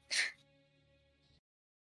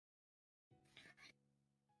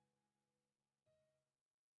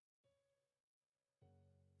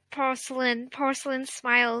 Porcelain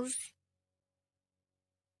smiles.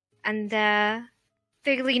 And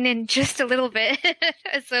they lean in just a little bit,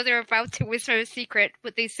 as though they're about to whisper a secret,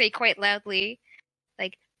 but they say quite loudly,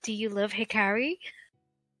 like, "Do you love Hikari?"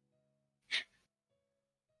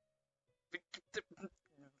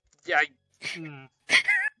 Yeah,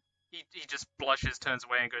 he just blushes, turns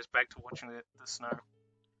away, and goes back to watching the snow.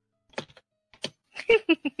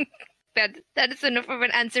 That is enough of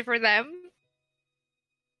an answer for them.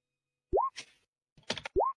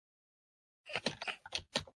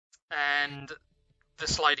 And the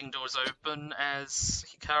sliding doors open as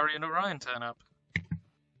Hikari and Orion turn up.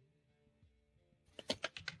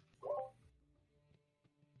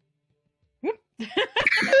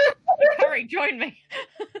 Hurry, join me.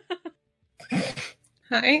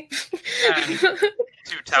 Hi. And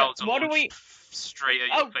two towels So, what are do we- straight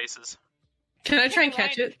at your faces. Can I try and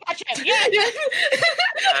catch it? Catch it,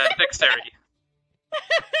 yeah! Dexterity.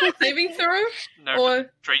 Saving throw? No, Or-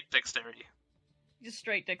 just straight dexterity. Just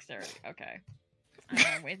straight dexterity, okay.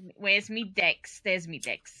 Where's me dex? There's me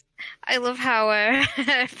dex. I love how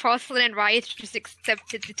Porcelain and Riot just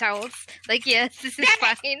accepted the towels. Like, yes, this is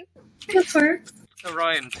fine. Good work.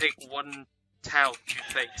 Orion, take one towel to your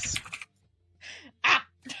face.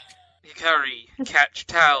 Hikari, catch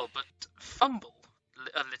towel, but fumble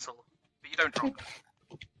a little, but you don't drop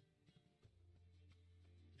it.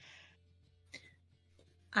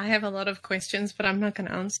 I have a lot of questions, but I'm not going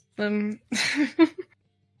to answer them.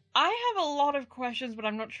 I have a lot of questions, but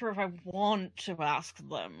I'm not sure if I want to ask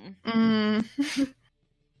them.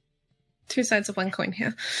 Two sides of one coin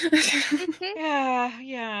here.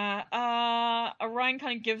 Yeah. Orion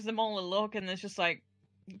kind of gives them all a look, and it's just like,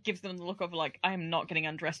 gives them the look of like, I am not getting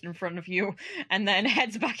undressed in front of you, and then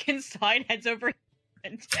heads back inside, heads over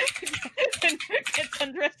and gets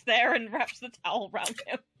undressed there and wraps the towel around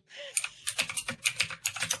him.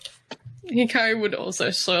 Hikari would also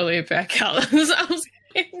slowly back out as I was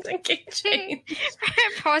in the kitchen.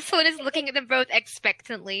 Porcelain is looking at them both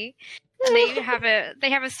expectantly. And they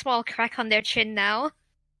have a small crack on their chin now.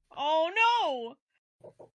 Oh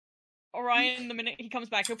no! Orion, the minute he comes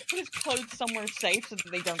back, he'll put his clothes somewhere safe so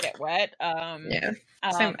that they don't get wet. Yeah.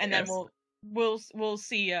 And then we'll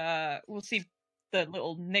see the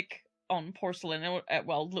little nick on Porcelain,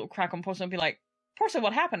 little crack on Porcelain, and be like, Porcelain,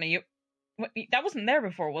 what happened to you? That wasn't there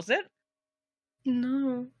before, was it?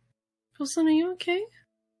 No. Porcelain, are you okay?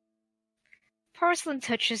 Porcelain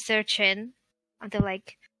touches their chin, and they're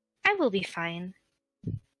like, I will be fine.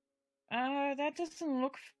 That doesn't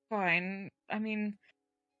look fine. I mean,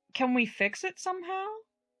 can we fix it somehow?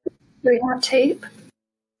 Do we want tape?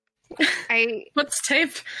 What's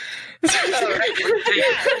tape?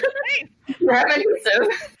 Rabbit, so.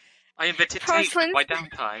 I invented Porcelain. tape by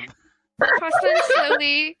downtime. Porcelain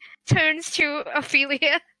slowly turns to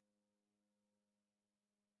Ophelia.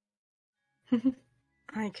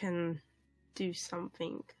 I can do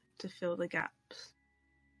something to fill the gaps.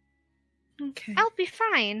 Okay. I'll be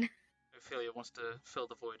fine. Ophelia wants to fill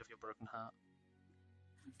the void of your broken heart.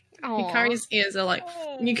 Hikari's ears are like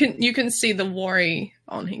you can see the worry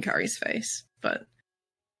on Hikari's face, but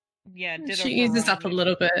Yeah, ditto she for eases up a Orion.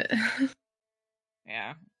 little bit.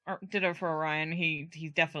 Yeah. Ditto for Orion. He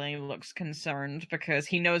definitely looks concerned because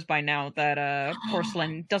he knows by now that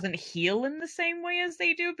porcelain doesn't heal in the same way as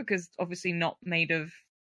they do, because obviously not made of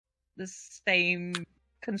the same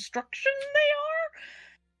construction they are.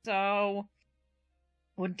 So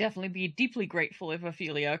would definitely be deeply grateful if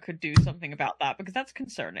Ophelia could do something about that, because that's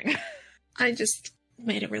concerning. I just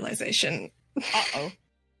made a realization. Uh-oh.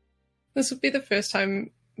 This would be the first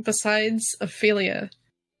time, besides Ophelia,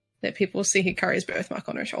 that people see Hikari's birthmark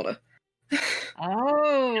on her shoulder.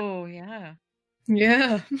 Oh, yeah.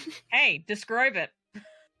 Yeah. Hey, describe it.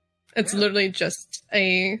 It's literally just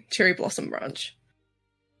a cherry blossom branch.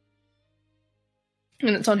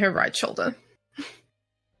 And it's on her right shoulder.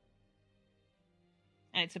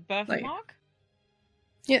 And it's a birthmark?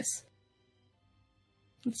 Yes.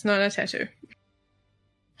 It's not a tattoo.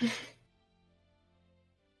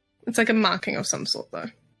 It's like a marking of some sort, though.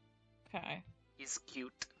 Okay. He's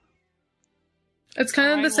cute. It's kind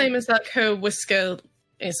of Orion the same will- as like her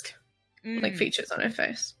whisker-esque like Mm. features on her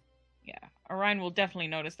face. Yeah. Orion will definitely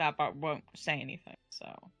notice that, but won't say anything,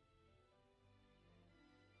 so.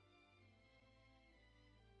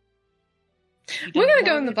 We're gonna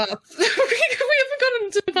go in the bath. We haven't gotten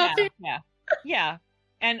into the bath yet. Yeah.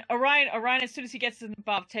 And Orion, as soon as he gets in the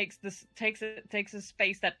bath, takes a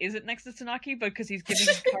space that isn't next to Tsunaki, because he's giving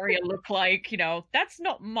Hikari a look like, that's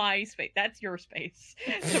not my space, that's your space.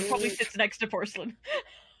 So probably sits next to Porcelain.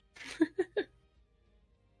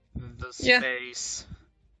 The Yeah. space.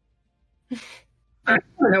 I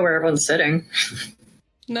don't know where everyone's sitting.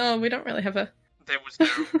 No, we don't really have a. There was no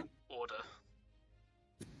order.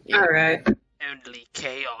 Alright. Only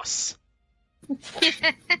chaos.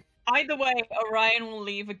 Either way, Orion will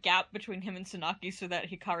leave a gap between him and Tsunaki so that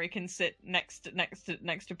Hikari can sit next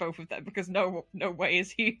to both of them, because no way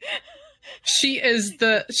is he. She is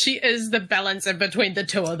the balancer between the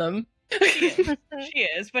two of them. She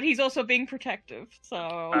is, but he's also being protective,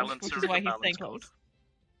 so Balancer which is in why the he's staying balance close.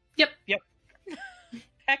 Yep.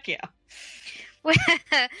 Heck yeah.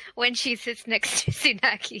 When she sits next to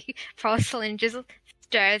Tsunaki, Porcelain just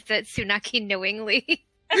stares at Tsunaki knowingly.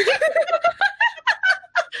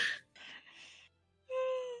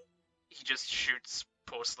 He just shoots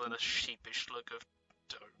Porcelain a sheepish look of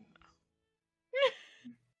don't.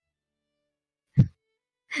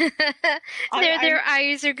 Their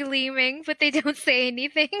eyes are gleaming, but they don't say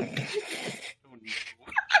anything.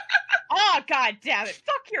 Oh, god damn it.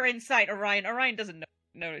 Fuck your insight, Orion. Orion doesn't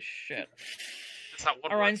notice shit. Is that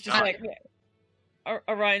what Orion's just works? like...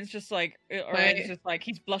 Orion's just like,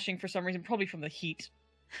 he's blushing for some reason, probably from the heat.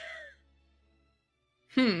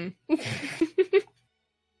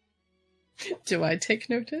 Do I take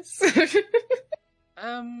notice? Let's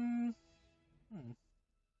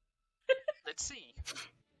see.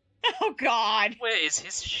 Oh god! Where is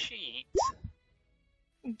his sheet?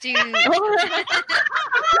 Dude.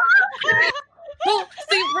 Well,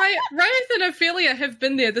 see, Riot and Ophelia have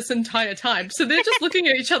been there this entire time, so they're just looking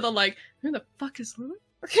at each other like, who the fuck is Lily?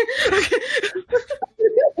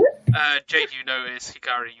 Jade, you notice.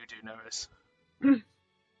 Hikari, you do notice.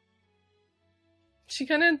 She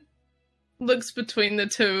kind of looks between the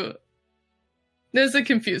two. There's a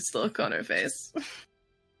confused look on her face.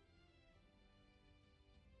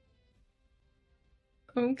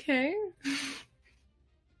 Okay.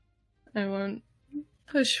 I won't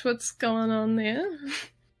push what's going on there.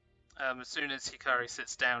 As soon as Hikari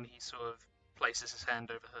sits down, he sort of places his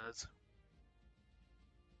hand over hers.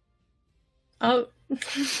 Oh.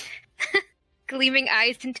 Gleaming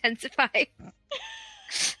eyes intensify.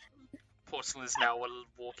 Porcelain is now a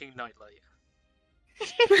walking nightlight.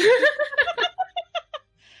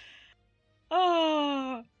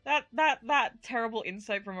 Oh, that terrible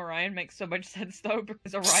insight from Orion makes so much sense though,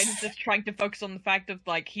 because Orion is just trying to focus on the fact of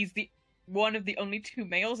like he's the one of the only two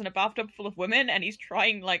males in a bathtub full of women, and he's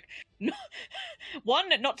trying like one,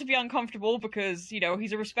 not to be uncomfortable because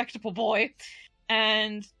he's a respectable boy,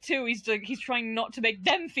 and two, he's trying not to make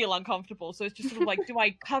them feel uncomfortable. So it's just sort of like, do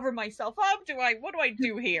I cover myself up? What do I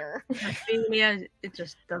do here? Ophelia, it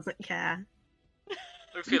just doesn't care.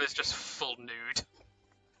 Ophelia's just full nude.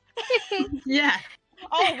 Yeah.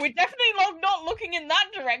 Oh, we're definitely not looking in that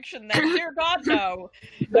direction then. Dear God, no.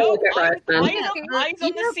 No, eyes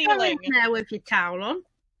on the ceiling. You there with your towel on.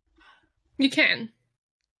 You can.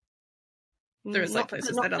 There is like Not-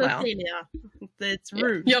 places not that allow. Ophelia. It's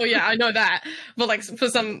rude. Yo, yeah, I know that. But like for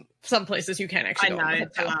some places you can actually I go know, in with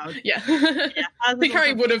it's a towel. allowed. Yeah. I was Hikari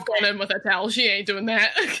also- would have gone in with a towel. She ain't doing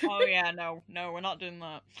that. Oh yeah, no, we're not doing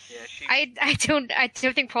that. Yeah, she. I don't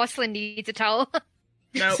think porcelain needs a towel.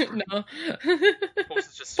 No. No.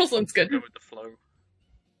 Porcelain's just Porcelain's good. go with the flow.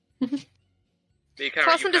 Hikari,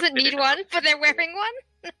 Porcelain you have doesn't been need in- one, but they're wearing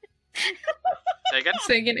one. Say again,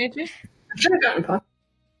 Say again, AJ? I should have gotten pop.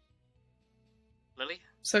 Lily.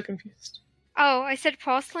 So confused. Oh, I said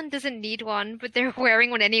porcelain doesn't need one, but they're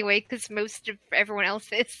wearing one anyway because most of everyone else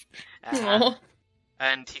is. Aw.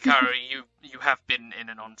 And Hikaru, you have been in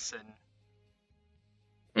an onsen.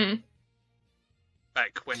 Mm.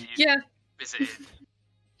 Back when you Yeah. visited,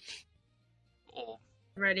 or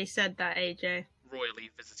Already said that, AJ.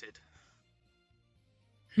 royally visited.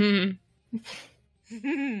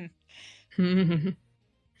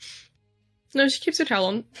 No, she keeps her towel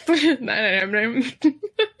on. No.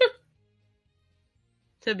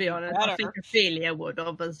 To be honest, I Better. think Ophelia would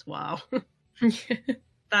have as well.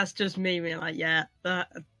 That's just me being like, yeah, that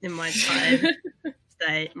in my time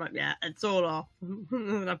state, like, yeah, it's all off.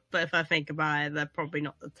 But if I think about it, they're probably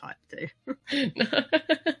not the type to.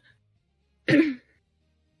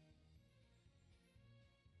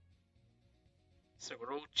 So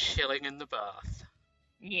we're all chilling in the bath.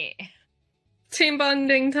 Yeah. Team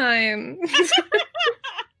bonding time.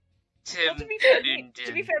 Tim, Well, to be fair, Dun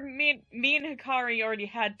to be Dun. fair, me and Hikari already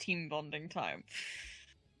had team bonding time.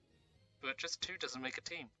 But just two doesn't make a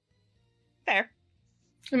team. Fair,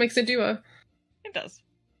 It makes a duo. it does.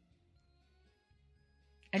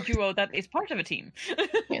 A duo that is part of a team.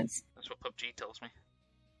 Yes. That's what PUBG tells me.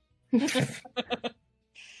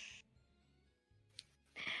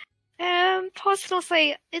 Porcelain will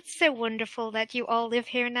say, it's so wonderful that you all live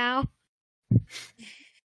here now.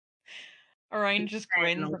 Orion just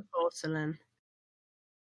Saying grins. on porcelain.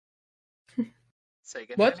 Say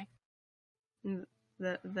again, What? Jenny?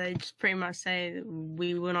 They just pretty much say that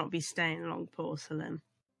we will not be staying along porcelain.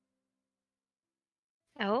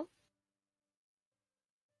 Oh,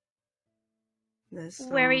 There's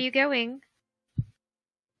where are you going?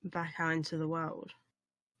 back out into the world.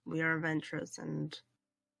 We are adventurers and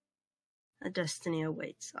a destiny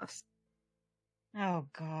awaits us. Oh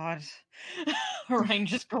god. Orion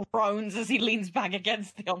just groans as he leans back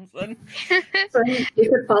against the onsen. So you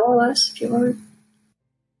could follow us if you want.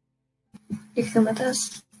 You can come with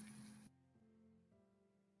us.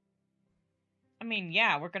 I mean,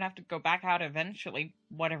 yeah, we're gonna have to go back out eventually,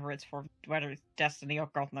 whatever it's for, whether it's destiny or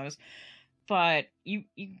God knows. But you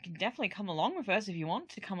can definitely come along with us if you want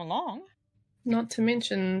to come along. Not to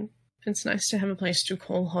mention, it's nice to have a place to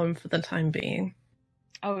call home for the time being.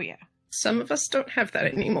 Oh yeah. Some of us don't have that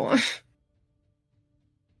anymore.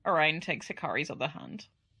 Orion takes Hikari's other hand.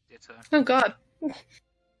 It's Oh god.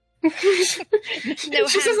 No She's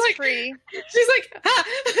hands just like, free. she's like, ah!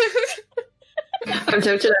 I'm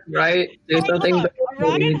tempted to write, do Hold something. on. But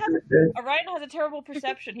Orion has a terrible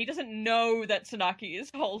perception. He doesn't know that Tsunaki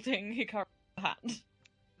is holding Hikari's hand.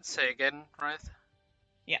 Say again, Ryth?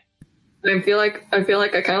 I feel like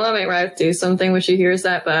I kind of want to make Riot do something when she hears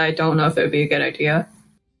that, but I don't know if it would be a good idea.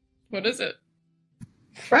 What is it?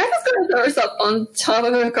 Riot is going to throw herself on top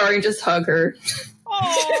of Hikari and just hug her.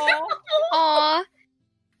 Aww, Aw,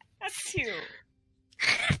 that's cute.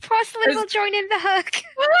 Porcelain will join in the hug.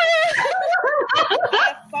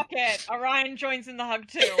 Yeah, fuck it. Orion joins in the hug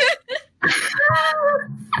too.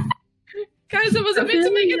 Guys, I wasn't meant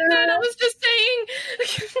to make it sad, I was just saying.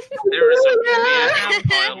 There is a Yeah.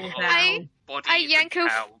 pile of I bodies yank and her-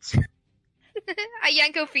 pals. I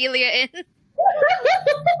yank Ophelia in.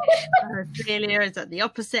 Ophelia is at the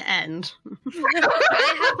opposite end.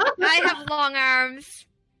 I have long arms.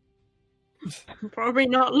 Probably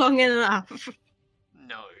not long enough.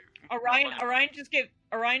 No.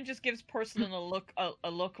 Orion just gives Porcelain a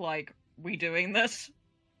look like, we doing this?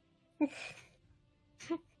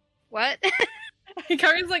 What?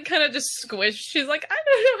 Hikari's like kind of just squished. She's like, I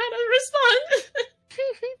don't know how to respond.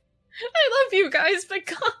 I love you guys, but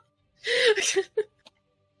God.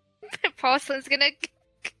 Porcelain's gonna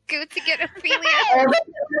go to get Ophelia.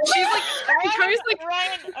 She's like, Hikari's like,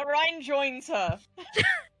 Orion joins her.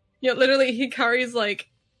 yeah, literally, Hikari's like,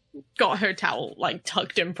 got her towel like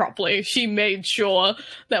tucked in properly. She made sure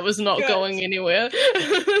that was not Good. going anywhere.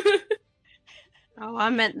 Oh, I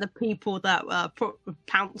meant the people that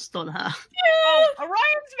pounced on her. Oh,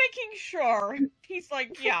 Orion's making sure. He's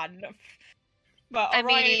like, yeah. No. But I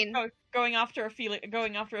Orion mean- going after Ophelia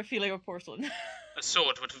with Porcelain. A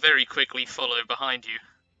sword would very quickly follow behind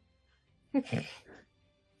you.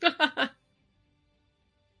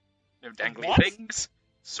 No dangly What? things.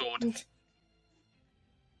 Sword.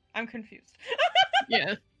 I'm confused.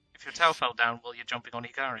 Yeah. If your tail fell down while you're jumping on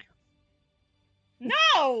Hikari.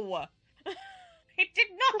 No! It did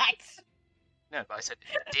not! No, but I said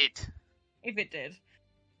it did. If it did.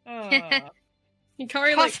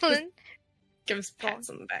 Hikari, like, Porcelain. gives pats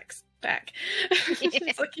on the back.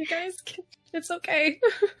 It's like, you guys, it's okay.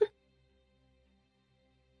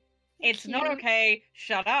 It's not okay,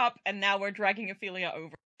 shut up, and now we're dragging Ophelia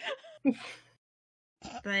over.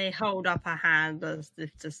 They hold up a hand as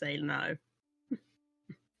if to say no.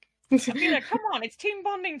 Ophelia, come on, it's team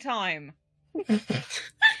bonding time.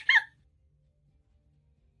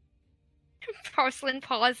 Porcelain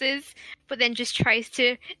pauses, but then just tries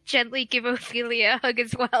to gently give Ophelia a hug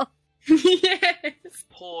as well. Yes.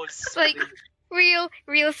 Pause. Like,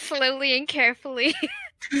 real slowly and carefully.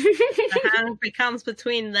 The hand becomes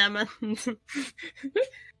between them and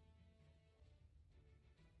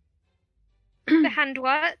The hand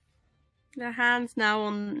what? the hand's now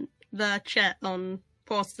on the on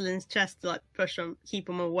Porcelain's chest to like push them, keep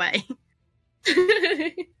them away.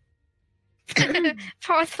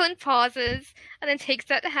 Porcelain pauses and then takes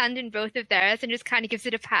out the hand in both of theirs and just kind of gives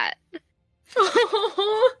it a pat.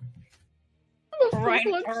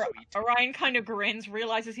 Orion kind of grins,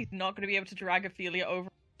 realizes he's not going to be able to drag Ophelia over,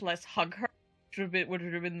 less hug her, which would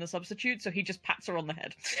have been the substitute, so he just pats her on the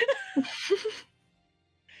head.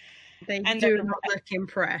 They And do then- not look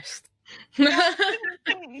impressed.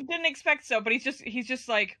 Didn't expect so, but he's just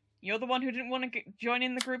like, you're the one who didn't want to join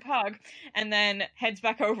in the group hug, and then heads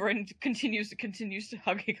back over and continues to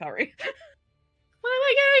hug Hikari. Why am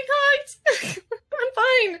I getting hugged? I'm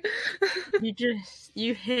fine.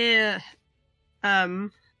 You hear the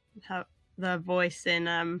voice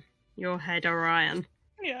in your head, Orion.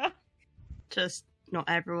 Yeah. Just not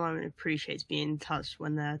everyone appreciates being touched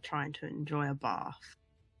when they're trying to enjoy a bath.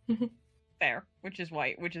 Fair, which is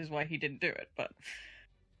why he didn't do it, but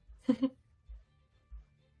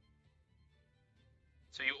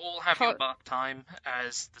So you all have your bath time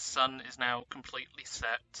as the sun is now completely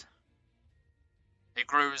set. It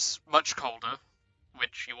grows much colder,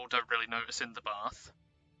 which you all don't really notice in the bath.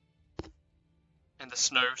 And the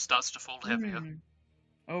snow starts to fall heavier.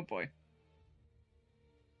 Oh boy.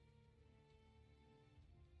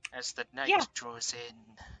 As the night Yeah. draws in.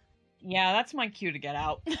 Yeah, that's my cue to get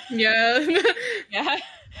out. Yeah. Yeah.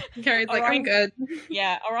 Carrie's like, I'm good.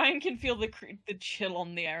 Yeah, Orion can feel the chill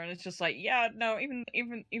on the air, and it's just like, yeah, no,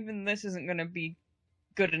 even this isn't going to be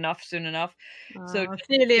good enough soon enough. So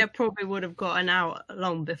Ophelia probably would have gotten out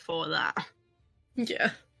long before that. Yeah.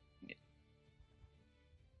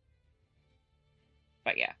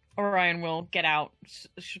 But yeah, Orion will get out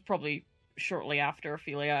probably shortly after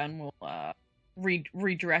Ophelia, and will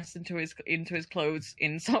redress into his clothes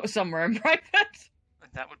in somewhere in private.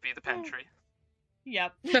 And that would be the pantry.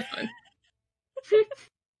 Yep. That's fine.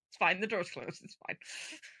 It's fine. The door's closed. It's fine.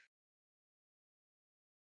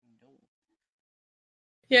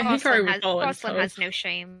 Yeah, Hikari would follow in Porcelain tow. has no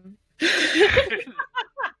shame.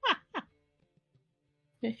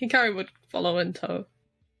 Yeah, Hikari would follow in tow.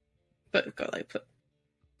 But got like put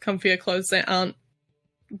comfier clothes that aren't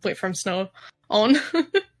wet from snow on.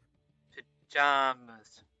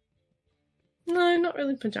 Pajamas. No, not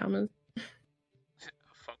really pajamas. A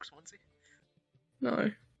fox onesie?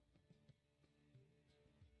 No.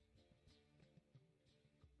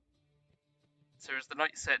 So as the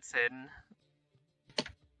night sets in,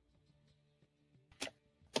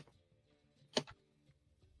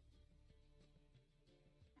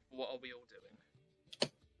 what are we all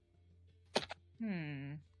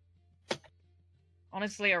doing?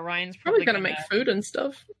 Honestly, Orion's Probably probably gonna make food and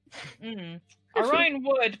stuff. Orion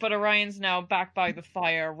would, but Orion's now back by the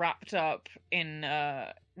fire, wrapped up in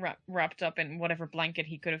whatever blanket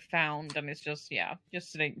he could have found, and it's just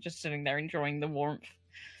sitting there enjoying the warmth.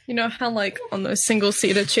 You know how, like, on those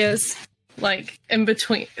single-seater chairs, like, in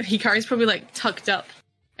between, Hikari's probably, like, tucked up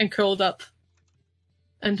and curled up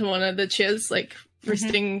into one of the chairs, like,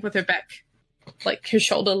 resting with her back, like, her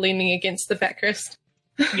shoulder leaning against the backrest.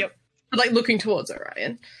 Yep. Like, looking towards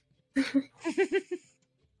Orion.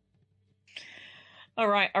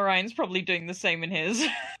 Orion's probably doing the same in his.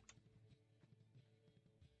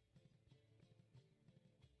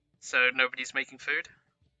 So nobody's making food?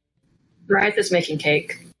 Wraith is making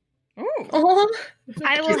cake. Ooh. Oh,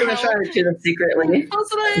 I will She's gonna try help. to do them secretly.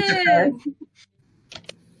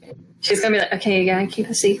 She's gonna be like, okay, you gotta keep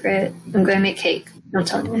a secret. I'm gonna make cake. Don't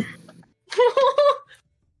tell anyone.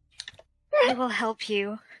 I will help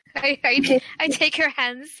you. I take her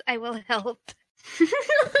hands. I will help.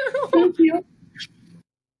 Thank you.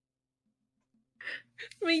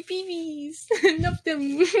 My babies. Love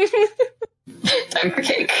them. Time for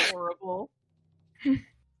cake. Horrible.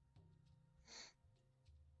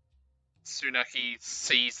 Tsunaki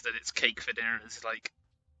sees that it's cake for dinner and is like,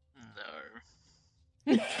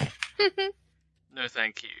 no. No,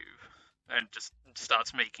 thank you. And just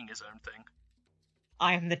starts making his own thing.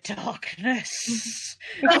 I am the darkness.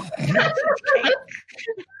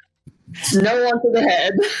 Snow onto the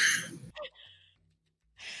head.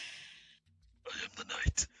 I am the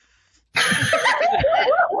night.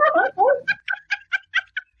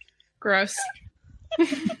 Gross.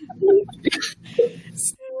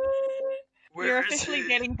 You're officially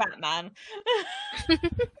getting Batman.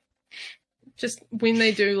 Just when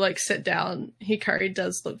they do like sit down, Hikari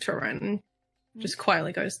does look to Ren and just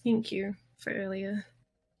quietly goes, "Thank you for earlier."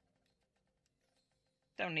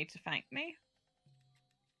 Don't need to thank me.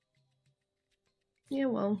 Yeah,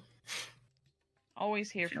 well,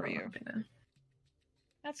 Always here for feel a you. lot better.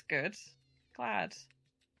 That's good. Glad.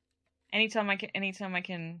 Anytime I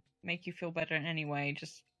can make you feel better in any way,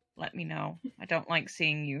 just let me know. I don't like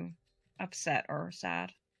seeing you upset or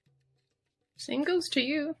sad. Same goes to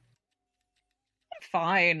you. I'm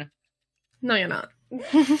fine. No, you're not.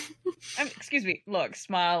 Excuse me. Look,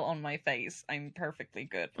 smile on my face. I'm perfectly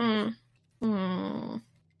good. I'm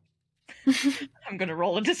gonna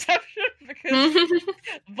roll a deception because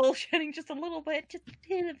bullshitting just a little bit, just a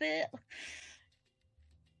little bit.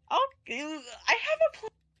 I have a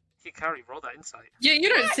plan. Hikari, roll that insight. Yeah, you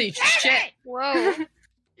don't see shit. Whoa. Yeah,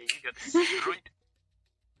 you got destroyed.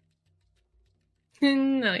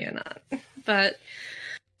 No, you're not. But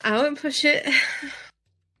I won't push it.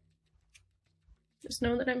 Just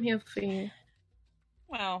know that I'm here for you.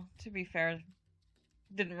 Well, to be fair,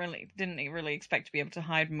 didn't really expect to be able to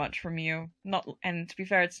hide much from you. And to be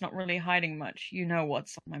fair, it's not really hiding much. You know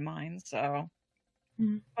what's on my mind, so.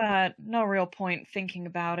 But no real point thinking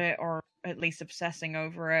about it, or at least obsessing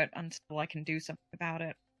over it until I can do something about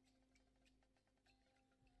it.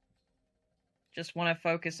 Just want to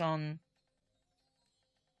focus on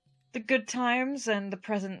the good times and the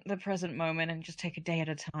present moment, and just take a day at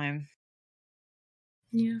a time.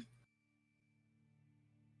 Yeah.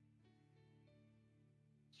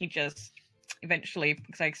 He just eventually,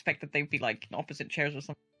 because I expect that they'd be like in opposite chairs or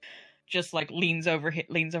something, just like leans over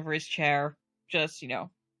his chair, just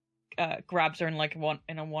grabs her in like a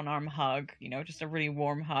one-arm hug, just a really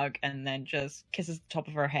warm hug, and then just kisses the top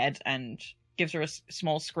of her head and gives her a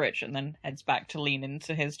small scritch, and then heads back to lean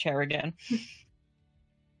into his chair again.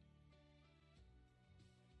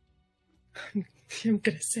 I'm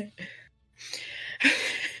gonna say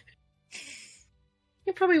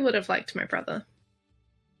you probably would have liked my brother.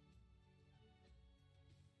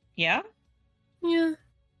 Yeah? Yeah.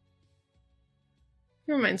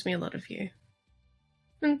 He reminds me a lot of you.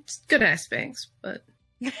 And good aspects, but...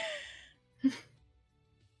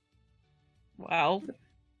 Well,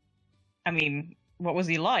 I mean, what was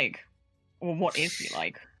he like? Or what is he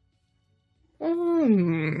like?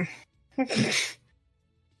 You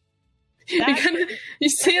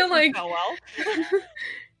see like... Oh, well.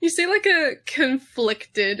 You see like a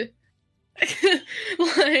conflicted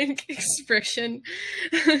like expression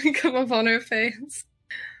come up on her face.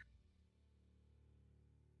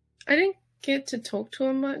 I didn't get to talk to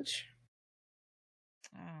him much,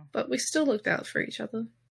 but we still looked out for each other.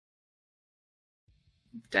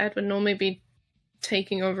 Dad would normally be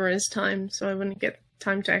taking over his time, so I wouldn't get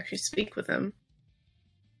time to actually speak with him.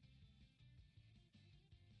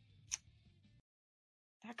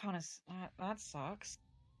 That sucks.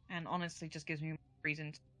 And honestly just gives me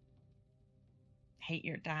reason to hate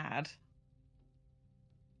your dad.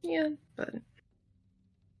 Yeah, but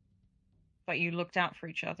you looked out for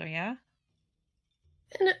each other, yeah?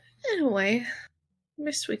 in a way,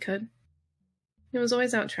 best we could. He was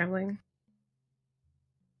always out traveling.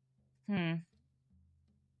 Can't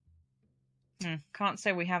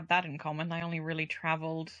say we have that in common. I only really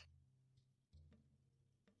traveled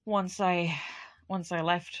once I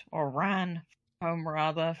left, or ran home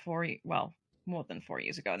rather, more than 4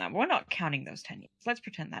 years ago now. But we're not counting those 10 years. Let's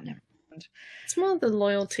pretend that never happened. It's more the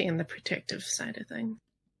loyalty and the protective side of things.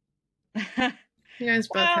 You guys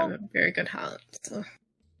both have a very good heart, so...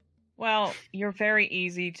 Well, you're very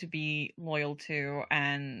easy to be loyal to,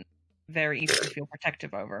 and very easy to feel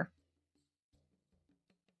protective over.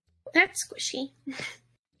 That's squishy.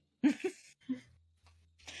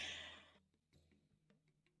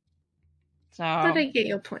 So, but I get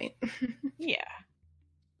your point. Yeah.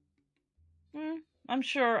 I'm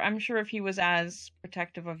sure if he was as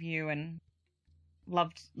protective of you and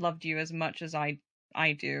loved you as much as I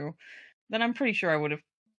do, then I'm pretty sure I would have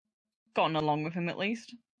gotten along with him at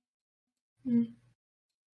least.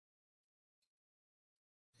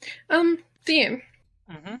 DM.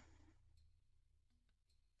 Mm-hmm.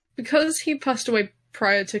 Because he passed away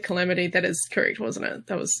prior to Calamity, that is correct, wasn't it?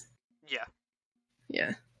 That was... Yeah.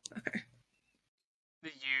 Yeah, okay. You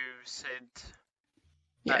said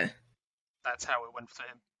Yeah. that's how it went for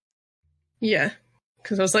him. Yeah.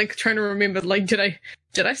 Because I was, like, trying to remember, like, did I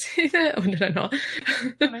say that, or did I not?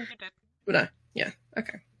 No, you did. No. Yeah,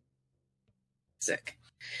 okay. Sick.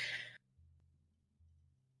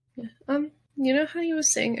 Yeah. You know how you were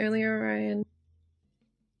saying earlier, Ryan,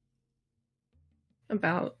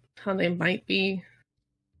 about how there might be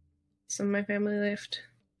some of my family left?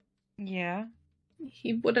 Yeah.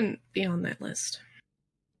 He wouldn't be on that list.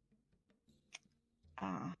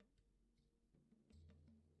 Ah.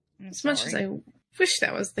 As much as I wish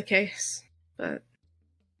that was the case, but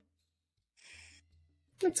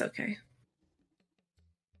it's okay.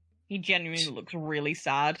 He genuinely looks really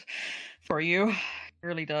sad for you. He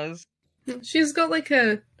really does. She's got like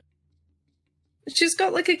a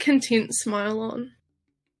content smile on,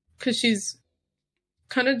 because she's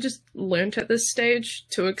kind of just learnt at this stage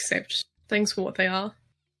to accept things for what they are.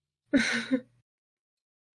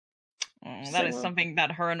 That is something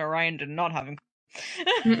that her and Orion did not have in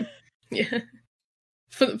common. Yeah.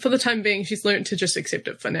 For the time being, she's learnt to just accept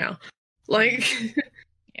it for now. Like...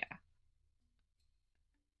 Yeah.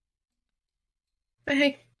 But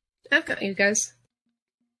hey, I've got you guys.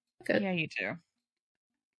 Good. Yeah, you do.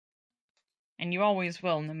 And you always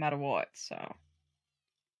will, no matter what, so...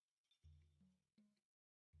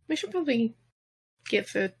 We should probably get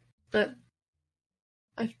food, but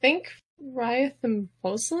I think Riot and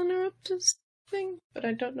Porcelain are up to something, but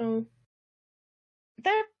I don't know.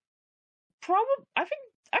 They're probably... I think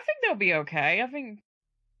they'll be okay. I think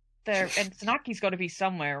they're... And Tsunaki's got to be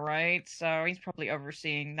somewhere, right? So he's probably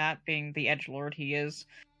overseeing that, being the edgelord he is.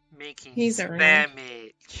 Making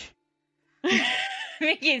sandwich.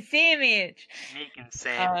 Making sandwich. Making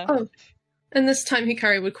sandwich. Oh, and this time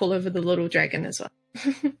Hikari would call over the little dragon as well.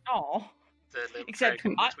 Oh. Except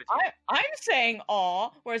dragon I'm saying aw,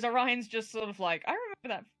 whereas Orion's just sort of like, I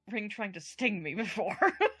remember that ring trying to sting me before.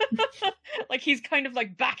 Like he's kind of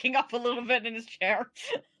like backing up a little bit in his chair.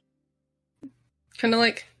 Kind of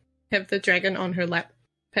like have the dragon on her lap,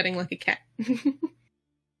 petting like a cat.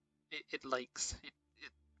 It likes. It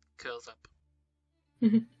curls up.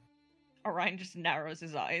 Orion just narrows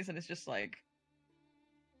his eyes and is just like,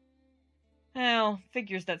 well,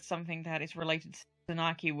 figures that's something that is related to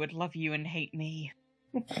Tsunaki would love you and hate me.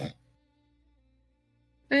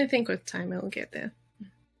 I think with time it'll get there.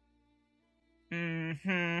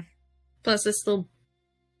 Mm-hmm. Plus this little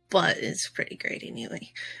butt is pretty great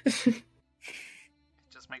anyway. It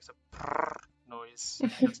just makes a prrr noise.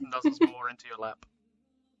 It just nuzzles more into your lap.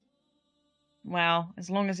 Well,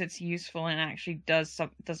 as long as it's useful and actually does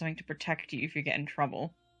something to protect you if you get in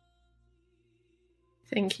trouble.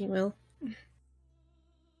 Think you will.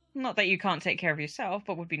 Not that you can't take care of yourself,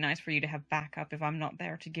 but would be nice for you to have backup if I'm not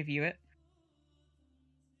there to give you it.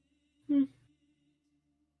 You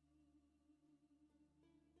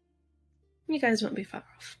guys won't be far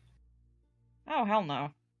off. Oh, hell no.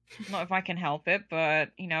 Not if I can help it, but,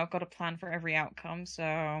 you know, I've got a plan for every outcome,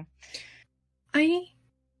 so... I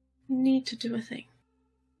need to do a thing.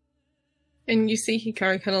 And you see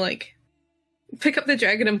Hikari kind of like pick up the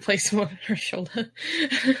dragon and place him on her shoulder.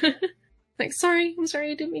 Like, I'm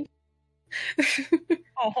sorry, I didn't mean.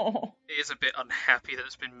 Oh. He is a bit unhappy that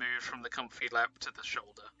it's been moved from the comfy lap to the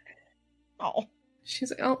shoulder. Oh. She's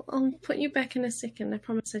like, I'll put you back in a second. I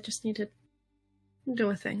promise. I just need to do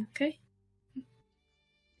a thing, okay?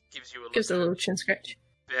 Gives you a little chin scratch.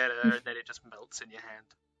 Better, and then it just melts in your hand.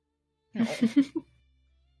 Oh.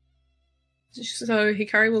 So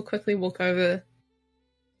Hikari will quickly walk over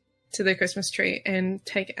to the Christmas tree and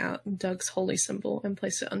take out Doug's holy symbol and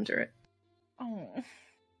place it under it. Oh.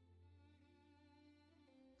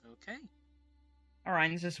 Okay.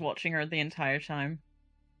 Orion's just watching her the entire time.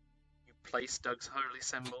 You place Doug's holy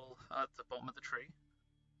symbol at the bottom of the tree.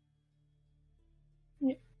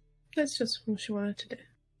 Yeah, that's just what she wanted to do.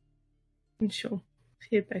 And she'll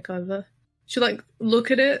head back over. She'll like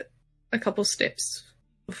look at it a couple steps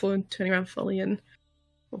before turning around fully and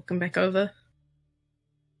walking back over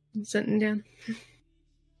and sitting down.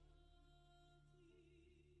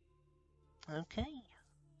 Okay.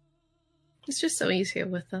 It's just so easier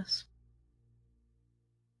with us.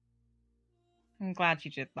 I'm glad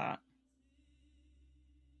you did that.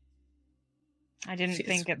 I didn't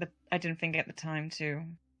think at the time to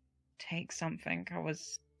take something. I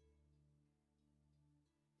was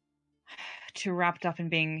too wrapped up in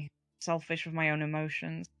being selfish with my own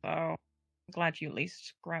emotions, so I'm glad you at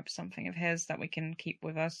least grabbed something of his that we can keep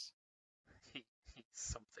with us.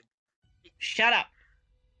 Something. Shut up.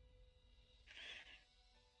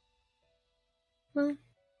 Well,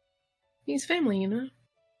 he's family, you know?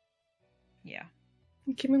 Yeah.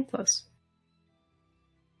 Keep him close.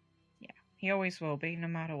 Yeah, he always will be, no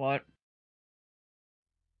matter what.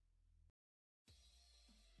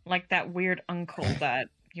 Like that weird uncle that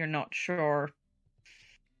you're not sure.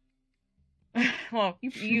 Well,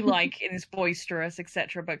 you like and is boisterous,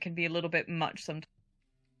 etc., but can be a little bit much sometimes.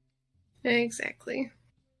 Exactly.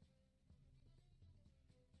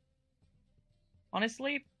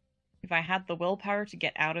 Honestly, if I had the willpower to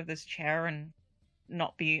get out of this chair and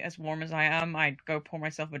not be as warm as I am, I'd go pour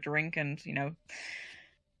myself a drink and,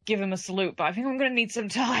 give him a salute, but I think I'm gonna need some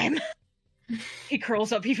time. He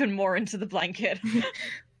curls up even more into the blanket.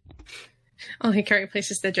 Oh, Hikari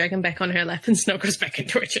places the dragon back on her lap and snuggles back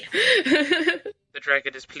into her chair. The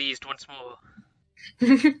dragon is pleased once more.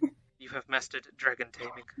 You have mastered dragon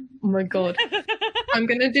taming. Oh my god. I'm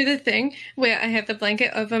gonna do the thing where I have the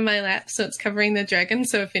blanket over my lap so it's covering the dragon,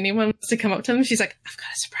 so if anyone wants to come up to him, she's like, I've got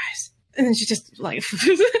a surprise. And then she just, like...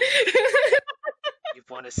 You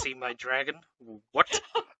want to see my dragon? What?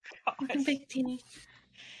 Big teeny.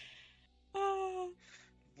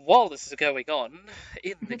 While this is going on,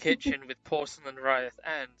 in the kitchen with Porcelain, Riot,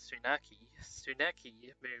 and Tsunaki, Tsunaki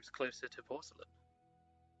moves closer to Porcelain.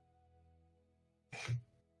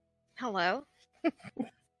 Hello?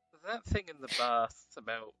 That thing in the bath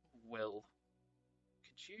about Will,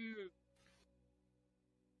 could you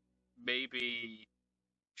maybe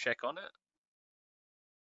check on it?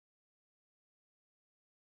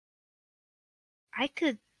 I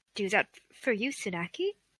could do that for you,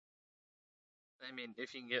 Tsunaki. I mean,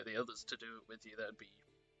 if you can get the others to do it with you, that'd be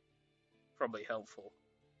probably helpful.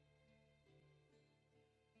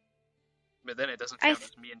 But then it doesn't count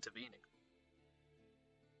as me intervening.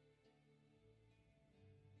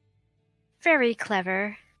 Very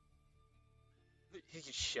clever.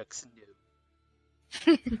 Shucks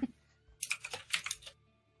no.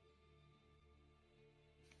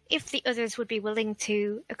 If the others would be willing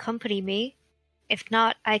to accompany me. If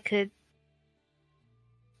not, I could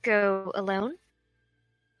go alone.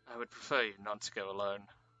 I would prefer you not to go alone.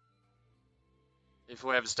 If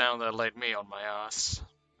whoever's down there laid me on my ass,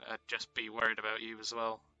 I'd just be worried about you as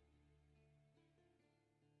well.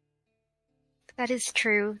 That is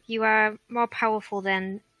true. You are more powerful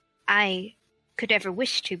than I could ever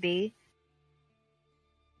wish to be.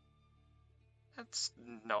 That's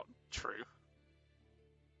not true.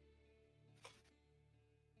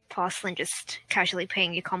 Porcelain just casually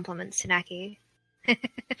paying you compliments, Tsunaki.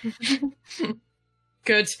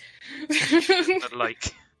 Good. But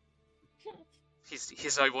like,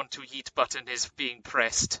 his I want to eat button is being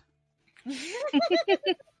pressed.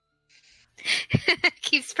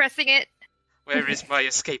 Keeps pressing it. Where is my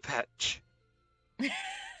escape hatch?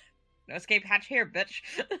 No escape hatch here, bitch.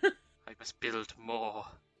 I must build more.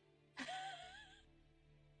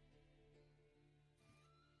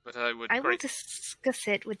 But I would... I will discuss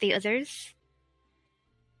it with the others.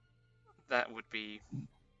 That would be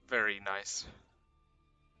very nice.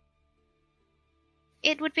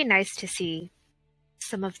 It would be nice to see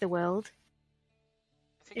some of the world.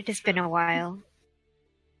 It has been a while.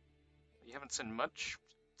 You haven't seen much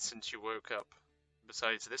since you woke up,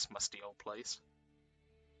 besides this musty old place.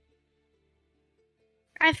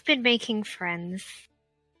 I've been making friends.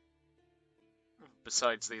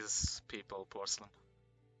 Besides these people, Porcelain.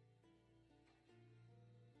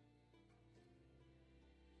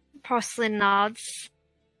 Porcelain nods.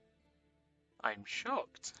 I'm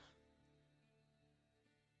shocked.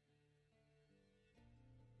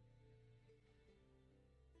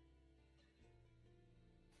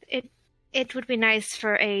 It would be nice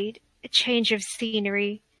for a change of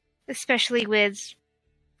scenery, especially with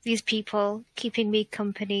these people keeping me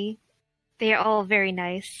company. They are all very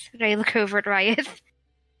nice. And I look over at Riot.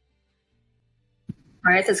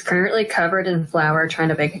 Riot is currently covered in flour trying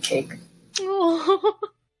to bake a cake. Oh,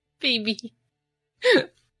 baby.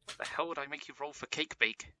 What the hell would I make you roll for cake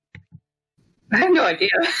bake? I have no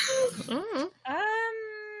idea.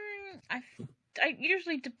 I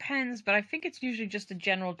usually depends, but I think it's usually just a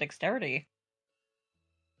general dexterity.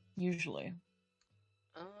 Usually.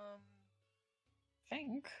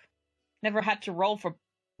 Think. Never had to roll for...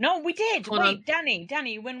 No, we did! Hold Wait, on.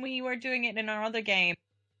 Danny, when we were doing it in our other game,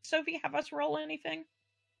 Sophie, have us roll anything?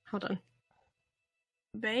 Hold on.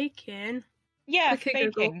 Bacon? Yeah, Okay,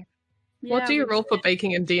 baking. Google. What do you roll for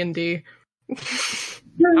baking in D&D?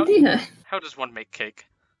 How does one make cake?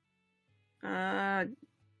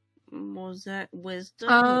 Was that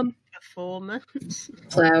wisdom? Performance?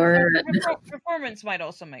 Flour. Performance might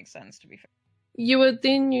also make sense, to be fair. You would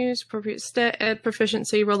then use appropriate stat, add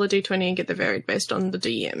proficiency, roll a d20, and get the varied based on the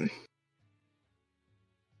DM.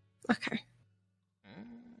 Okay.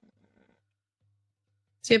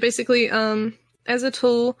 So yeah, basically, as a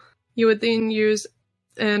tool, you would then use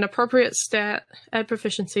an appropriate stat, add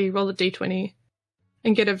proficiency, roll a d20,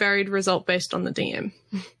 and get a varied result based on the DM.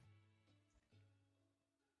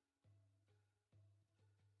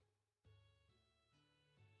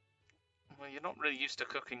 Well, you're not really used to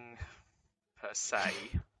cooking per se.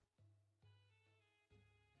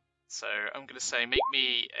 So I'm going to say make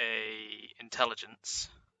me a intelligence.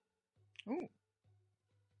 Ooh.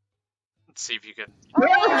 Let's see if you can...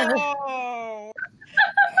 Oh!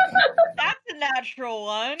 That's a natural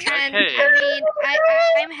one. And, Okay. I mean,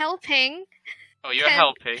 I'm helping. Oh, you're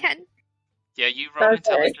helping. Can... Yeah, you roll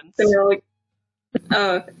intelligence. So you're like,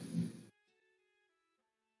 oh,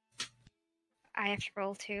 I have to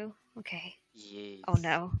roll too. Okay. Yes. Oh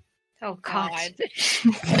no. Oh god.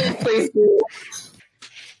 please do.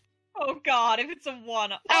 Oh god, if it's a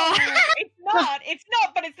 1. Oh, it's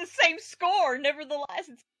not, but it's the same score. Nevertheless,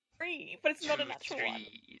 it's 3, but it's not a natural 1.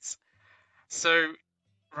 So,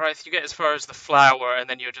 Ryth, you get as far as the flour, and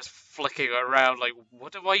then you're just flicking around like,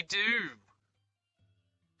 what do I do?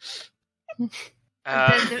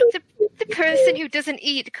 The person who doesn't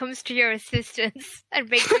eat comes to your assistance and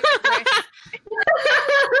makes it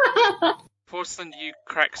worse. Porcelain, you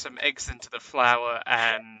crack some eggs into the flour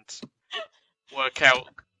and work out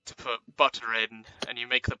to put butter in, and you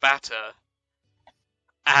make the batter,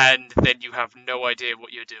 and then you have no idea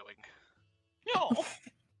what you're doing. No.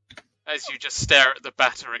 As you just stare at the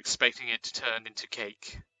batter, expecting it to turn into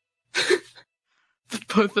cake.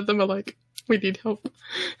 Both of them are like, we need help.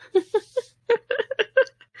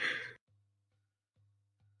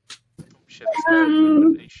 Shit,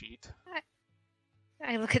 this sheet.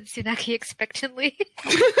 I look at Tsunaki expectantly.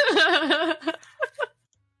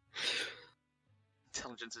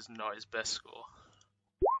 Intelligence is not his best score.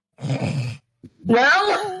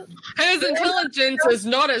 Well, his intelligence is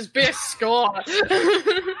not his best score.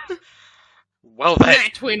 Well then.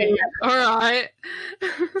 Nat 20. Alright.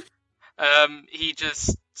 He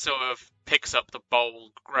just sort of picks up the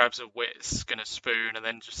bowl, grabs a whisk and a spoon, and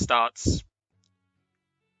then just starts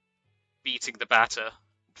beating the batter,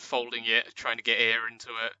 folding it, trying to get air into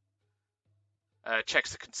it.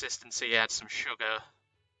 Checks the consistency, adds some sugar,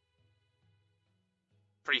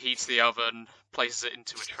 preheats the oven, places it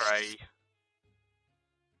into a tray.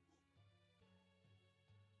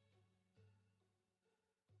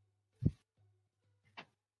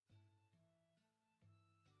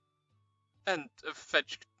 And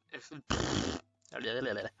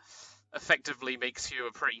effectively makes you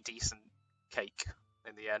a pretty decent cake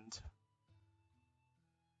in the end.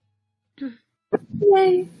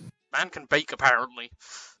 yay. Man can bake, apparently.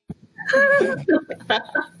 Good.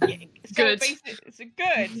 It's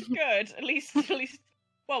good. At least.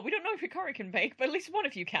 Well, we don't know if Hikari can bake, but at least one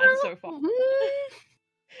of you can so far.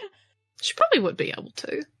 She probably would be able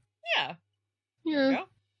to. Yeah. Yeah.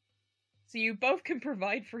 So you both can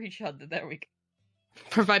provide for each other. There we go.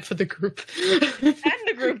 Provide for the group. And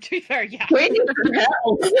the group, to be fair, yeah. Waiting for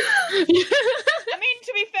help. I mean,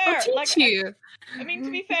 to be fair, I'll teach you. I mean,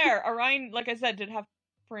 to be fair, Orion, like I said, did have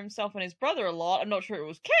for himself and his brother a lot. I'm not sure it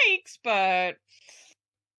was cakes, but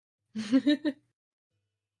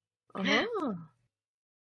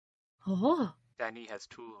Oh. Danny has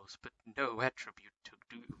tools, but no attribute to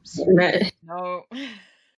do's. no.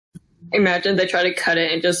 Imagine they try to cut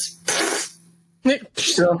it and just to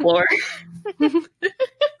the floor.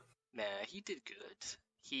 Nah, he did good.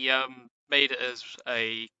 He made it as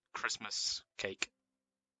a Christmas cake.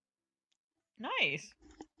 Nice.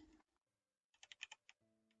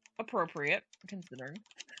 Appropriate, considering.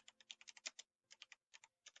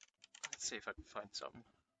 Let's see if I can find something.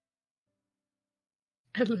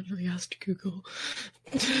 I literally asked Google.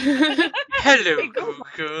 Hello,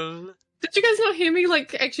 Google. Did you guys not hear me,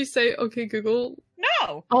 like, actually say, okay, Google?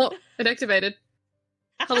 No! Oh, it activated.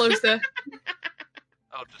 Hello, sir.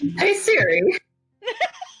 I'll just... Hey, Siri.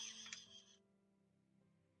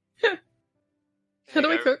 How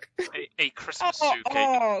do I cook? A Christmas soup cake.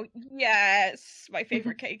 Oh, yes! My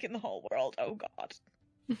favorite cake in the whole world. Oh, God.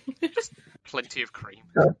 Just plenty of cream.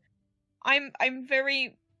 I'm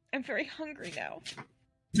very hungry now.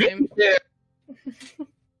 Same.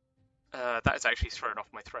 That is actually thrown off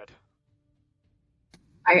my thread.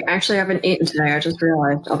 I actually haven't eaten today. I just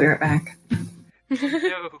realized. I'll be right back.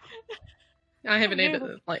 No. I haven't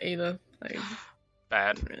eaten like either. Like,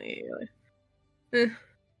 Bad. Really.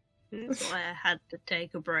 That's why I had to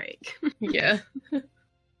take a break. Yeah.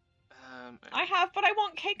 I have, but I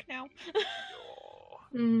want cake now.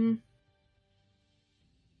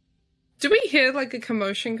 Do we hear like a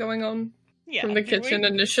commotion going on from the kitchen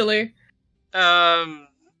initially?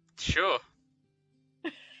 Sure.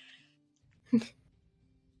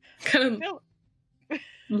 Kind of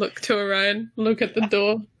look to Orion, look at the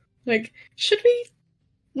door. Like, should we?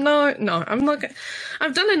 No, I'm not gonna.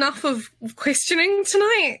 I've done enough of questioning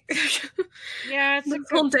tonight. Yeah, it's the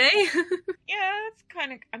whole day. Yeah, it's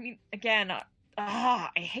kind of. I mean, again, I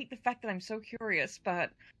hate the fact that I'm so curious,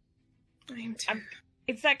 but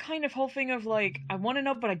it's that kind of whole thing of like, I want to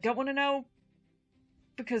know, but I don't want to know,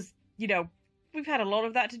 because we've had a lot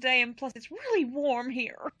of that today, and plus it's really warm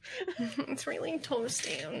here. It's really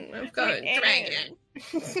toasty, and I've got a dragon.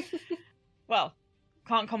 Well,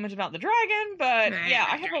 can't comment about the dragon, but yeah,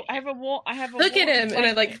 I have a Look at him, and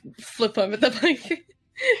I like flip over the blanket.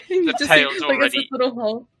 The just tail's like, already this little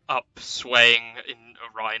hole. up, swaying in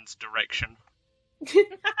Orion's direction.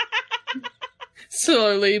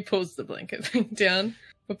 Slowly pulls the blanket back down,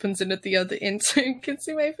 opens it at the other end so you can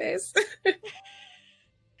see my face.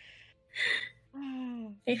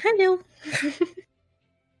 Hey, hello.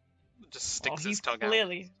 Just sticks his tongue out.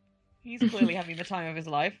 He's clearly having the time of his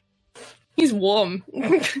life. He's warm.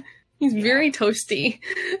 He's very toasty.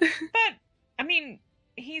 But I mean,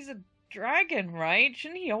 he's a dragon, right?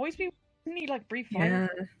 Shouldn't he always be? Shouldn't he like breathe fire?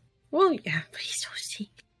 Yeah. Well, yeah, but he's toasty.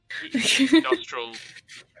 His nostril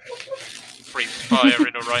breathes fire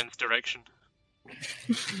in Orion's direction.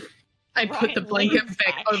 I put the blanket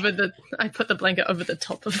back over the. I put the blanket over the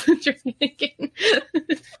top of the dragon again.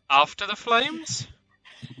 After the flames?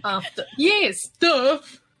 After, yes, duh.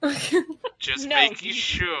 Just making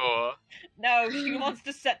sure. No, she wants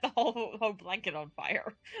to set the whole blanket on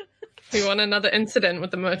fire. We want another incident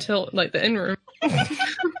with the motel, like the inn room.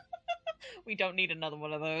 We don't need another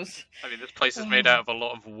one of those. I mean, this place is made out of a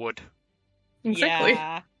lot of wood. Exactly.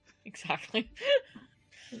 Yeah, exactly.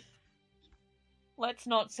 Let's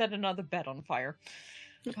not set another bed on fire.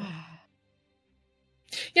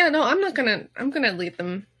 Yeah, no, I'm gonna leave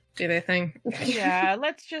them do their thing. Yeah,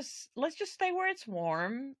 let's just stay where it's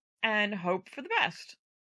warm and hope for the best.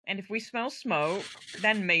 And if we smell smoke,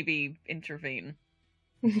 then maybe intervene.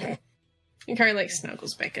 He kind of like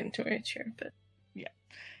snuggles back into her chair, but yeah,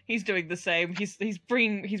 he's doing the same. He's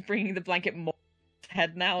bringing the blanket more to his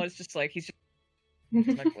head now. It's just like he's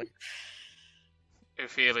just like, what?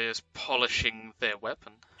 Ophelia's polishing their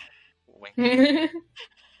weapon. Wink.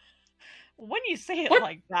 When you say it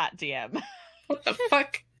like that, DM. What the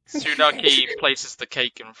fuck? Tsunaki places the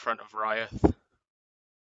cake in front of Ryoth.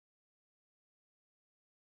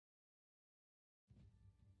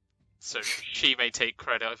 So she may take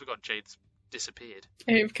credit. I forgot Jade's disappeared.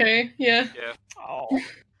 AFK, yeah. Yeah. Oh.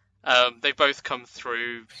 They both come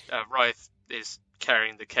through. Ryoth is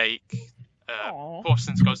carrying the cake.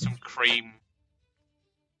 Porcelain's got some cream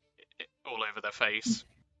all over their face.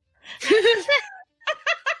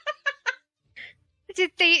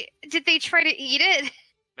 Did they try to eat it?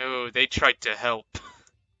 No, they tried to help.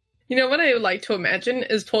 You know what I would like to imagine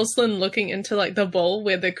is Porcelain looking into like the bowl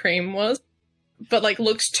where the cream was, but like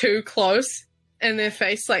looks too close, and their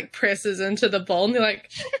face like presses into the bowl, and they're like,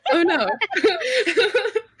 "Oh no!"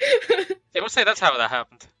 Yeah, we'll say that's how that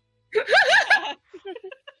happened.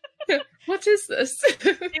 What is this?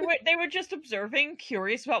 They were just observing,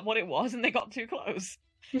 curious about what it was, and they got too close.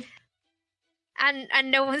 And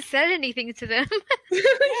no one said anything to them.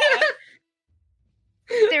 Yeah.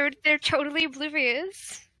 They're totally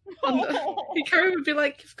oblivious. Hikaru would be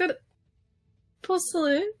like, "You've got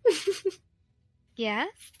Porcelain." Yes.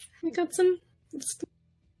 You got some.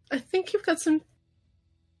 I think you've got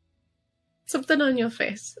something on your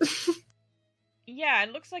face. Yeah,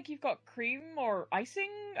 it looks like you've got cream or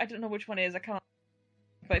icing. I don't know which one it is. I can't.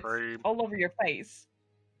 But it's all over your face.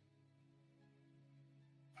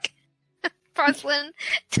 Porcelain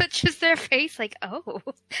touches their face like, oh.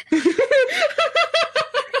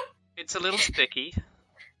 It's a little sticky.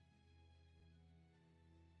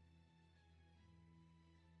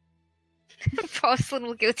 Porcelain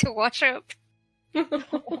will go to wash up.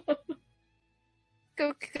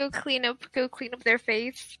 Go clean up their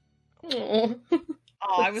face. Oh,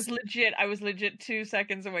 I was legit 2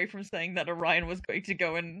 seconds away from saying that Orion was going to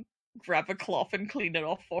go and grab a cloth and clean it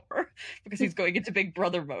off for her because he's going into Big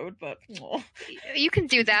Brother mode. But you can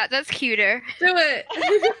do that. That's cuter. Do it.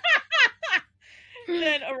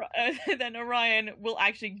 Then Orion will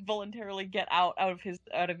actually voluntarily get out of his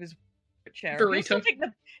chair. Burrito. He'll still take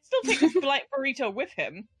this burrito with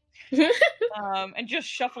him. And just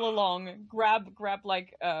shuffle along, grab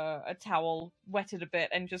like a towel, wet it a bit,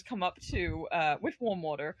 and just come up to with warm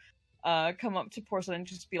water, come up to Porcelain and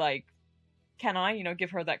just be like, "Can I,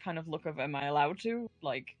 give her that kind of look of, am I allowed to?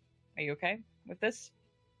 Like, are you okay with this?"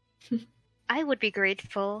 I would be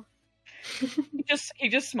grateful. He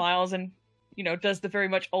just smiles and, you know, does the very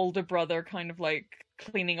much older brother kind of like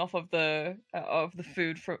cleaning off of the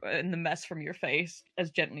food in the mess from your face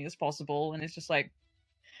as gently as possible, and it's just like,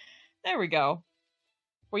 there we go.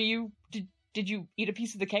 Were you did you eat a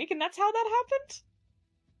piece of the cake and that's how that happened?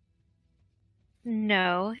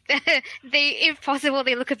 No. If possible,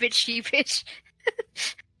 they look a bit sheepish.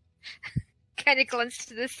 Kind of glance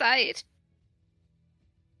to the side.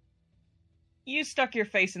 You stuck your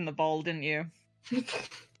face in the bowl, didn't you?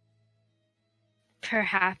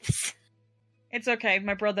 Perhaps. It's okay,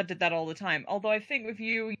 my brother did that all the time. Although I think with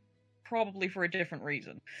you, probably for a different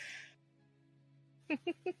reason.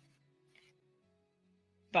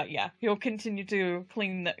 But yeah, he'll continue to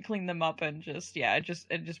clean them up and just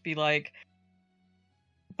be like,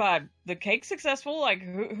 but the cake's successful, like,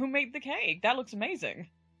 who made the cake? That looks amazing.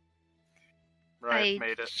 Right,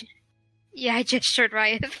 made it. Yeah, I gestured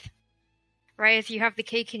Ryeth. Ryeth, you have the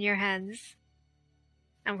cake in your hands.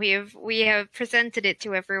 And we have presented it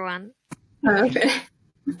to everyone. Okay.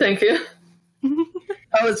 Thank you.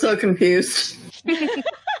 I was so confused.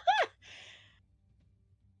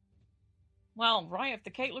 Well, Ryeth,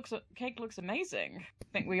 the cake looks amazing. I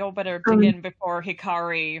think we all better begin before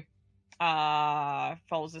Hikari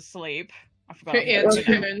falls asleep. I forgot. Her ear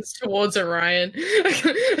turns towards Orion.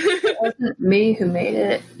 It wasn't me who made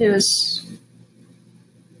it. It was...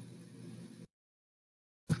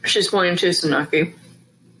 She's pointing to Tsunaki.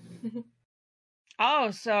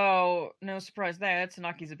 Oh, so no surprise there.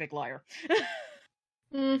 Tsunaki's a big liar.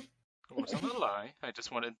 It wasn't a lie. I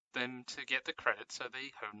just wanted them to get the credit so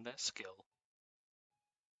they honed their skill.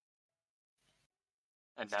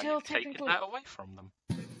 And now Still you've taken technically- that away from them.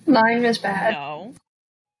 Lying is bad. No.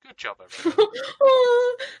 Good job, everyone.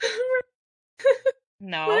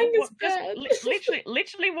 No. Lying is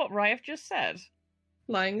Literally what Ryef just said.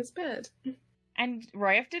 Lying is bad. And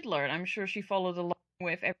Ryef did learn. I'm sure she followed along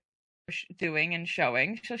with everything doing and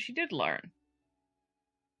showing, so she did learn.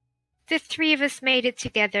 The three of us made it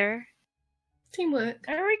together. Teamwork.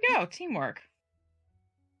 There we go, teamwork.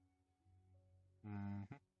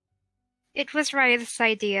 It was Ryeth's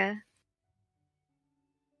idea.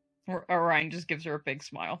 Orion just gives her a big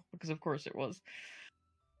smile, because of course it was.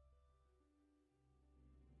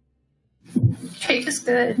 Cake is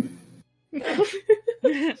good.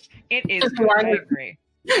 It is good, I agree.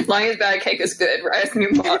 Lying is bad, cake is good, right?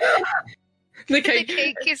 New motto. The The cake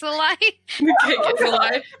cake is a lie. The cake is a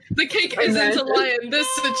lie. The cake isn't a lie in this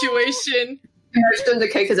situation. Imagine the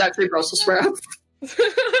cake is actually Brussels sprouts.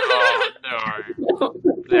 Oh, no.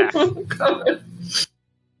 Yeah. Oh, God.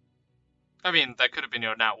 I mean, that could have been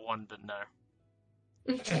your nat 1, but no.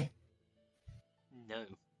 No.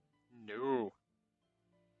 No.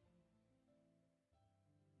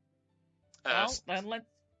 Well, then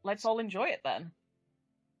let's all enjoy it then.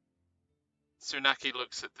 Tsunaki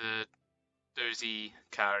looks at the dozy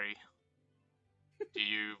Kari. Do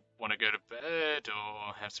you want to go to bed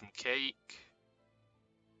or have some cake?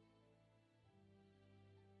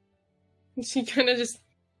 She kind of just,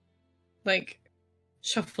 like,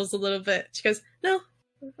 shuffles a little bit. She goes, "No,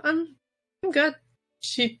 I'm good."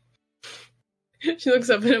 She looks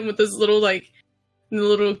up at him with this little, like,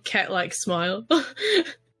 little cat-like smile.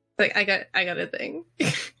 Like, I got a thing.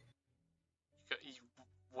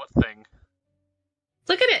 What thing?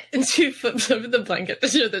 Look at it! And she flips over the blanket to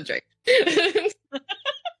show the dragon.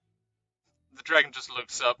 The dragon just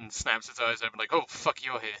looks up and snaps its eyes open like, oh, fuck,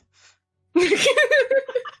 you're here.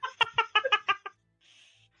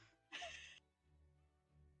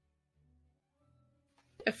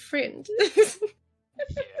 A friend.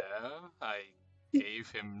 Yeah, I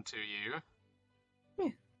gave him to you.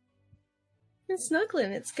 It's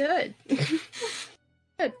snuggling, it's good.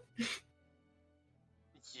 Good.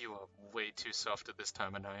 You are way too soft at this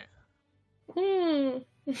time of night.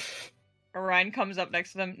 Orion comes up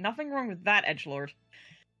next to them. Nothing wrong with that, edgelord.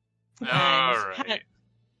 Alright.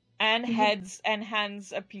 And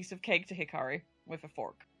hands a piece of cake to Hikari with a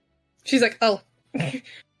fork. She's like, oh.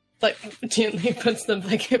 Like, gently puts the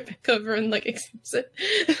blanket back over and, like, accepts it.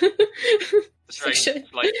 The dragon,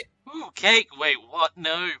 like, ooh, cake, wait, what?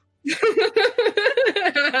 No. The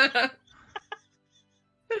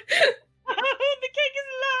cake is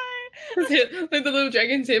alive! Like, the little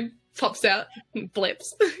dragon's head pops out and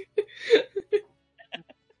blips.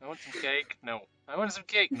 I want some cake? No. I want some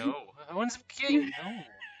cake? No. I want some cake? No.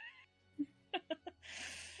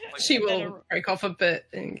 Like, She will break off a bit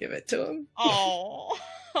and give it to him. Oh,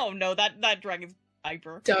 oh no, that dragon's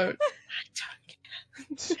hyper. Don't.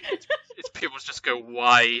 Its pupils just go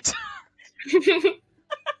wide.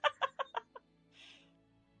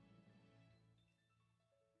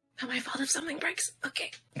 Not my fault if something breaks.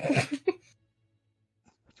 Okay.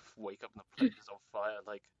 Wake up and the plate is on fire,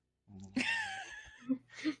 like...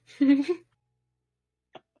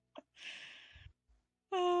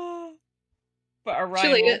 But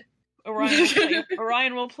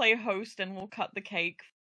Orion will play host and will cut the cake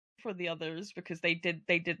for the others because they did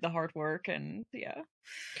the hard work, and yeah.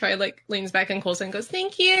 Kai like leans back and calls and goes,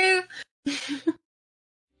 "Thank you.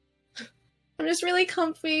 I'm just really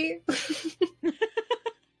comfy."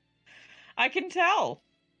 I can tell.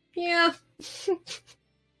 Yeah. He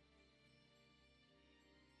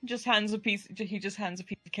just hands a piece of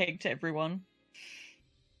cake to everyone.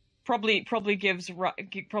 Probably gives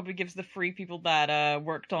the three people that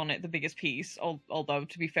worked on it the biggest piece. Although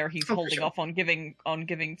to be fair, he's holding off on giving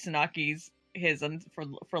Tsunaki's his and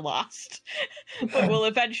for last. But we'll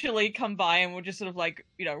eventually come by and we'll just sort of like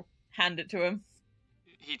hand it to him.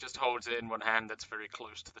 He just holds it in one hand that's very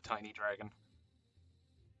close to the tiny dragon.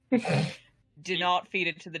 Do not feed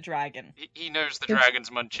it to the dragon. He knows the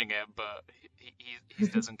dragon's munching it, but he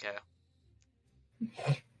doesn't care.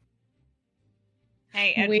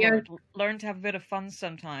 Hey, Edward, learn to have a bit of fun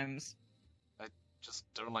sometimes. I just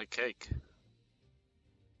don't like cake.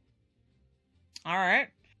 Alright.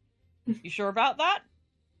 You sure about that?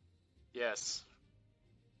 Yes.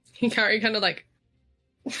 Hikari kind of like,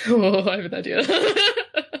 oh, I have an idea.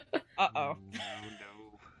 Uh-oh.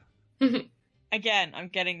 No. Again, I'm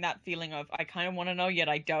getting that feeling of, I kind of want to know, yet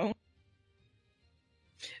I don't.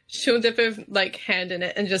 She'll dip her, like, hand in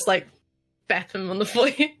it and just, like, bap him on the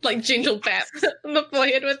forehead. Like, gentle bap on the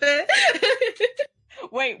forehead with it.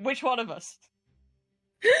 Wait, which one of us?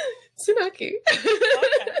 Tsunaki.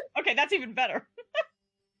 Okay, that's even better.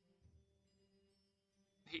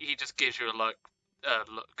 He just gives you a look,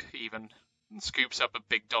 even. Scoops up a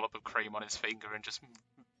big dollop of cream on his finger and just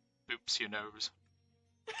boops your nose.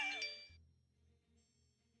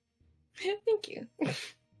 Thank you.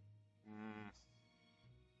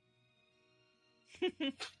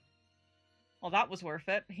 Well, that was worth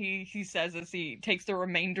it. He says as he takes the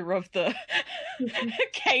remainder of the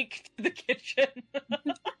cake to the kitchen.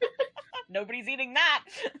 Nobody's eating that.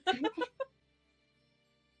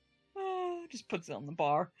 Just puts it on the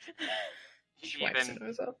bar. She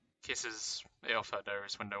even kisses it off her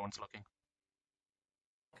nose when no one's looking.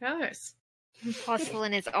 Nice.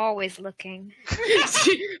 Porcelain is always looking.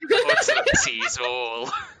 Porcelain sees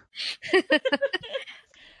all.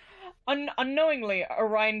 Unknowingly,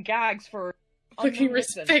 Orion gags for looking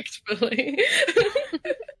respectfully.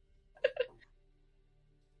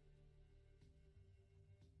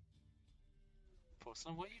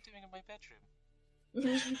 Porcelain, what are you doing in my bedroom?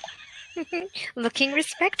 Looking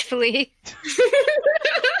respectfully.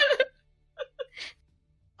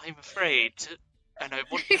 I'm afraid, and I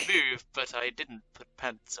want to move, but I didn't put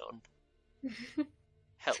pants on.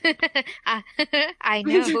 Help. I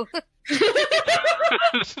know.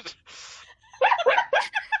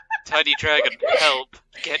 Tiny dragon, help!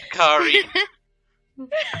 Get Kari! The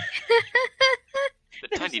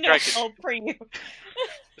tiny dragon. Help for you.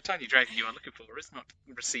 The tiny dragon you are looking for is not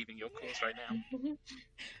receiving your calls right now.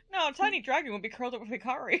 No, tiny dragon would be curled up with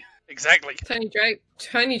Hikari. Exactly. Tiny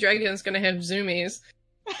dragon's gonna have zoomies.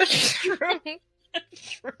 True.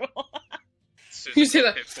 True. You see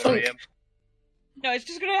that? No, it's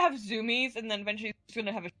just gonna have zoomies, and then eventually it's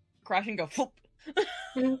gonna have a crash and go floop.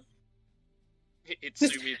 It's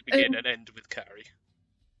zoomies begin and end with Kari.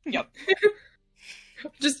 Yep.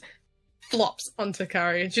 Just flops onto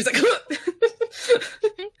Kari, and she's like,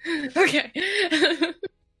 okay.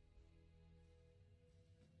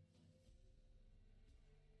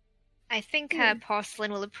 I think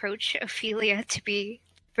Porcelain will approach Ophelia to be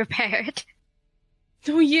prepared.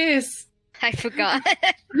 Oh yes, I forgot.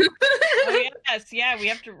 Oh yes, yeah, we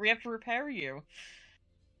have to repair you.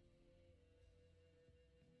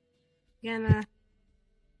 Gonna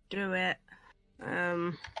do it.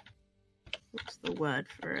 What's the word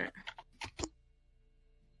for it?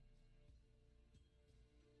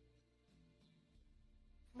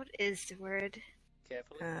 What is the word?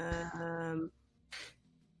 Carefully.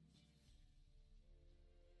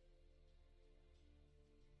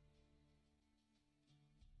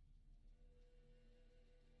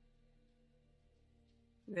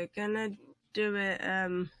 We're gonna do it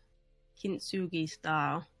Kintsugi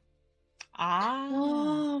style.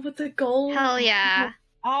 Oh, with the gold. Hell yeah.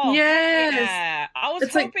 Oh, yes. Yeah. I was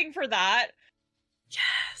hoping for that.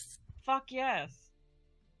 Yes. Fuck yes.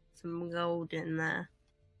 Some gold in there.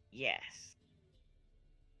 Yes.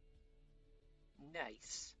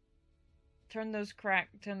 Nice. Turn those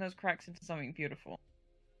cracks into something beautiful.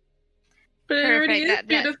 But it already is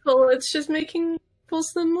beautiful. It's just making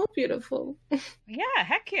porcelain more beautiful. Yeah,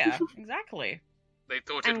 heck yeah, exactly. They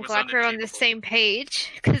thought it I'm was glad we're on the unachievable. same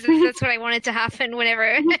page, because that's what I wanted to happen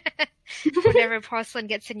whenever porcelain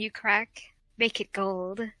gets a new crack. Make it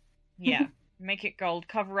gold. Yeah, make it gold.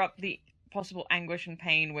 Cover up the possible anguish and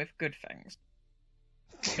pain with good things.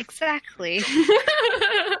 Exactly.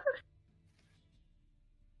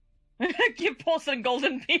 Give porcelain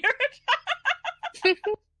golden beard.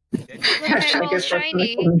 I'm all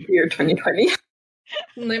shiny. Year 2020.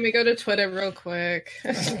 Let me go to Twitter real quick.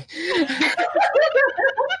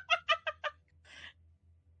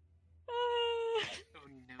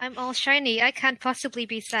 I'm all shiny. I can't possibly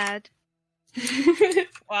be sad.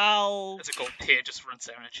 Well, There's a gold tear just runs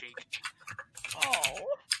down her cheek. oh,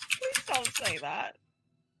 please don't say that.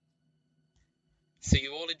 So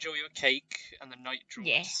you all enjoy your cake, and the night draws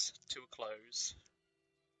Yeah. to a close.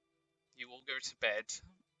 You all go to bed.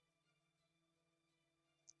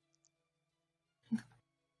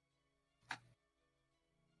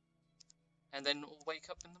 And then all wake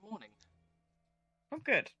up in the morning. Oh,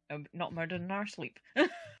 good. Not murdered in our sleep.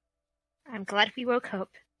 I'm glad we woke up.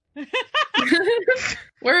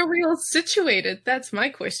 Where are we all situated? That's my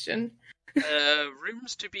question.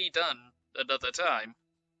 Rooms to be done another time.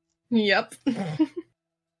 Yep.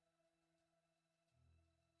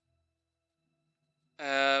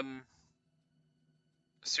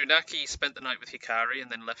 Tsunaki spent the night with Hikari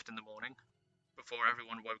and then left in the morning, before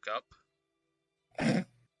everyone woke up.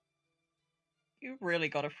 You really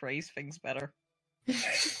gotta phrase things better.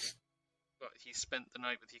 But he spent the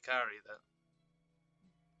night with Hikari then.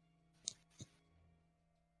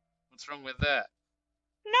 What's wrong with that?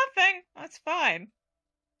 Nothing. That's fine.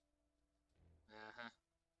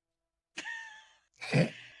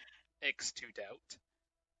 X to doubt.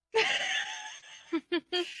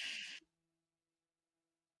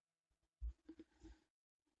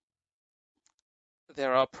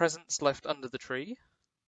 There are presents left under the tree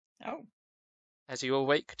Oh. as you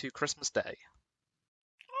awake to Christmas Day.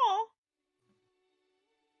 Oh.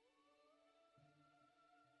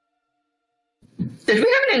 Did we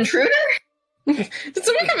have an intruder? Did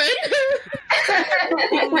someone come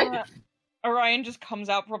in? Orion just comes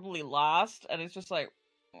out probably last, and it's just like,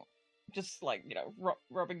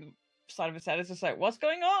 rubbing the side of his head. It's just like, what's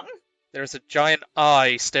going on? There is a giant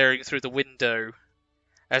eye staring through the window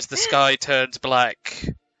as the sky turns black,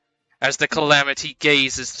 as the Calamity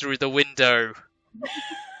gazes through the window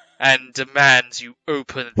and demands you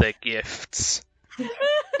open the gifts.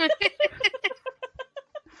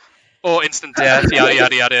 Or instant death, yada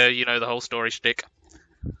yada yada, you know the whole story shtick.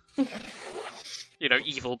 You know,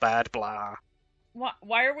 evil, bad, blah.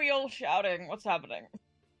 Why are we all shouting? What's happening?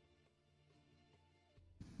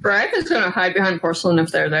 Brad is going to hide behind porcelain if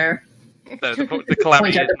they're there. No, the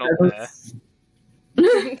Calamity is not there.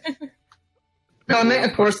 No, I meant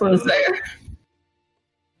if porcelain's there.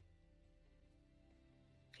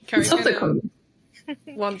 Carrie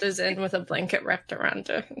wanders in with a blanket wrapped around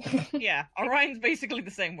her. Yeah, Orion's basically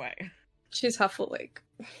the same way. She's half awake.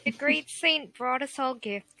 The great saint brought us all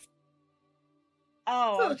gifts.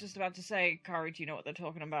 Oh, I was just about to say, Kari, do you know what they're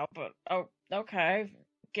talking about? But, oh, okay.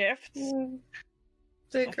 Gifts? The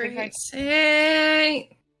Okay, great thanks.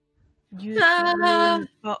 saint!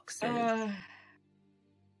 Boxes.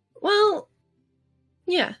 Well,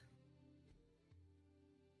 yeah.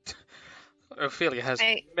 Ophelia has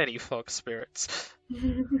I- many fox spirits.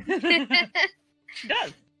 She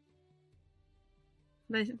does.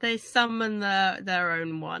 They summon their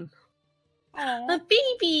own one. A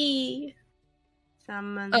baby!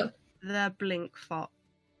 Summon Oh. the blink fox.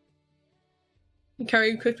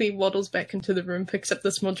 Carrie quickly waddles back into the room, picks up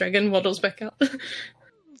the small dragon, waddles back out.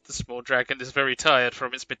 The small dragon is very tired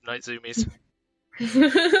from its midnight zoomies.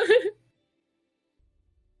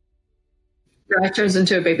 Brad turns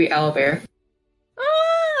into a baby owlbear.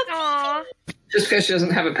 Aww. Just because she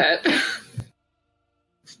doesn't have a pet.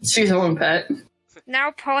 She's her own pet.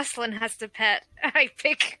 Now porcelain has the pet. I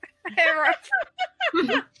pick her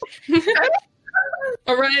up.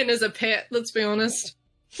 Orion is a pet, let's be honest.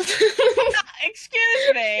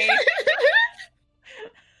 Excuse me.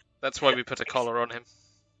 That's why we put a collar on him.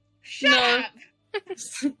 Shut No.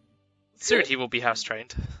 up. Soon he will be house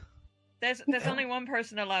trained. There's only one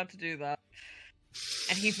person allowed to do that.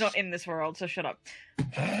 And he's not in this world, so shut up.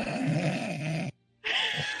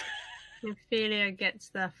 Ophelia gets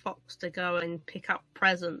their fox to go and pick up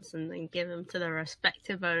presents and then give them to their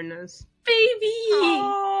respective owners. Baby!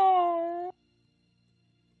 Oh.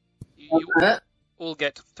 You all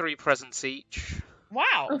get 3 presents each.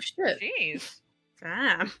 Wow. Oh shit. Jeez.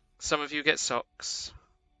 Damn. Some of you get socks.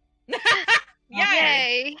 Yay.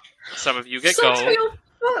 Yay. Some of you get Socks gold. for your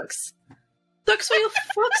fox! Sucks for your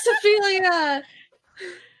fox, Ophelia!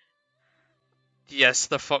 Yes,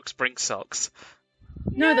 the fox brings socks.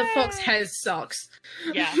 No, the fox has socks.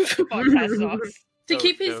 Yeah, the fox has socks. To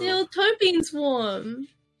keep his little toe beans warm.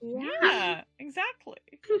 Yeah, exactly.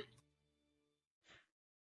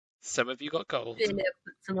 Some of you got gold. Then it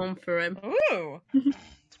puts them on for him. Ooh.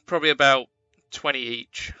 Probably about 20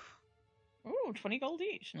 each. Ooh, 20 gold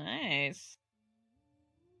each. Nice.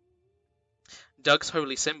 Doug's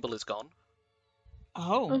holy symbol is gone.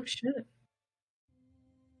 Oh, shit.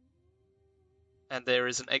 And there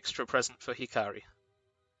is an extra present for Hikari.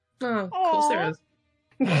 Oh, of course there is.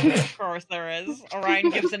 Of course there is.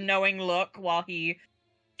 Orion gives a knowing look while he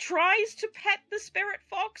tries to pet the spirit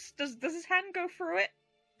fox. Does his hand go through it?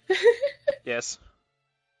 Yes.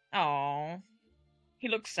 Oh, he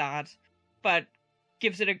looks sad, but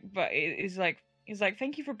gives it a. But he's like,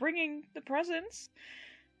 thank you for bringing the presents.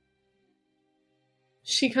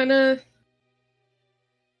 She kind of,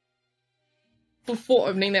 before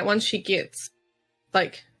opening that one, she gets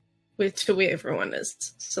like where everyone is,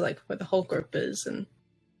 so like where the whole group is and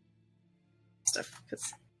stuff,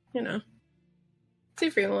 because it's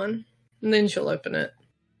everyone, and then she'll open it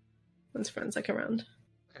once friends like around.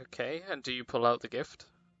 Okay, and do you pull out the gift?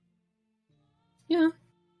 Yeah.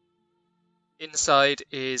 Inside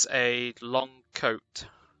is a long coat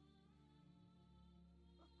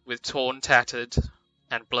with torn, tattered,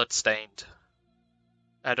 and blood-stained.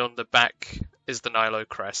 And on the back is the Nilo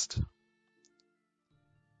crest.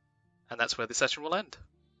 And that's where the session will end.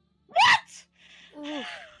 What?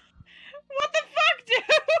 What the fuck, dude?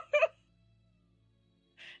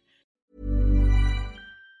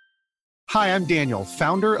 Hi, I'm Daniel,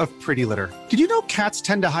 founder of Pretty Litter. Did you know cats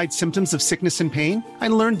tend to hide symptoms of sickness and pain? I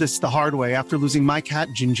learned this the hard way after losing my cat,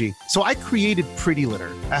 Gingy. So I created Pretty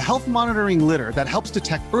Litter, a health monitoring litter that helps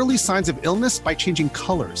detect early signs of illness by changing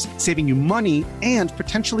colors, saving you money and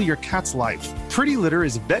potentially your cat's life. Pretty Litter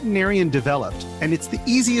is veterinarian developed, and it's the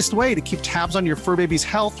easiest way to keep tabs on your fur baby's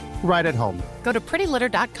health right at home. Go to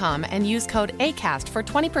prettylitter.com and use code ACAST for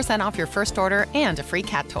 20% off your first order and a free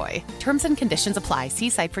cat toy. Terms and conditions apply. See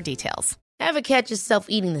site for details. Ever catch yourself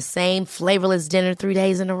eating the same flavorless dinner 3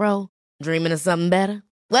 days in a row? Dreaming of something better?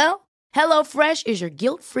 Well, HelloFresh is your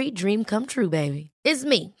guilt-free dream come true, baby. It's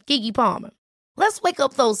me, Keke Palmer. Let's wake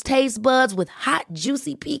up those taste buds with hot,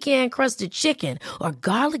 juicy pecan-crusted chicken or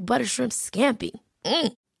garlic butter shrimp scampi.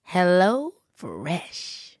 Hello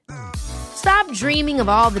Fresh. Stop dreaming of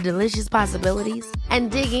all the delicious possibilities and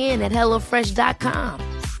dig in at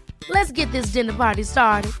HelloFresh.com. Let's get this dinner party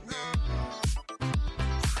started.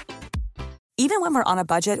 Even when we're on a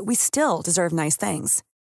budget, we still deserve nice things.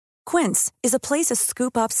 Quince is a place to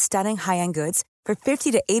scoop up stunning high-end goods for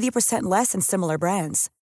 50 to 80% less than similar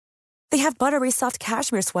brands. They have buttery soft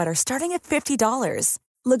cashmere sweaters starting at $50,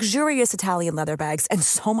 luxurious Italian leather bags, and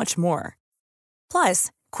so much more.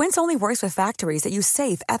 Plus, Quince only works with factories that use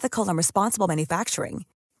safe, ethical, and responsible manufacturing.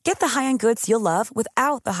 Get the high-end goods you'll love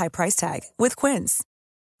without the high price tag with Quince.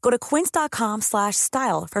 Go to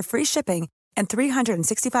quince.com/style for free shipping and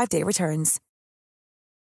 365-day returns.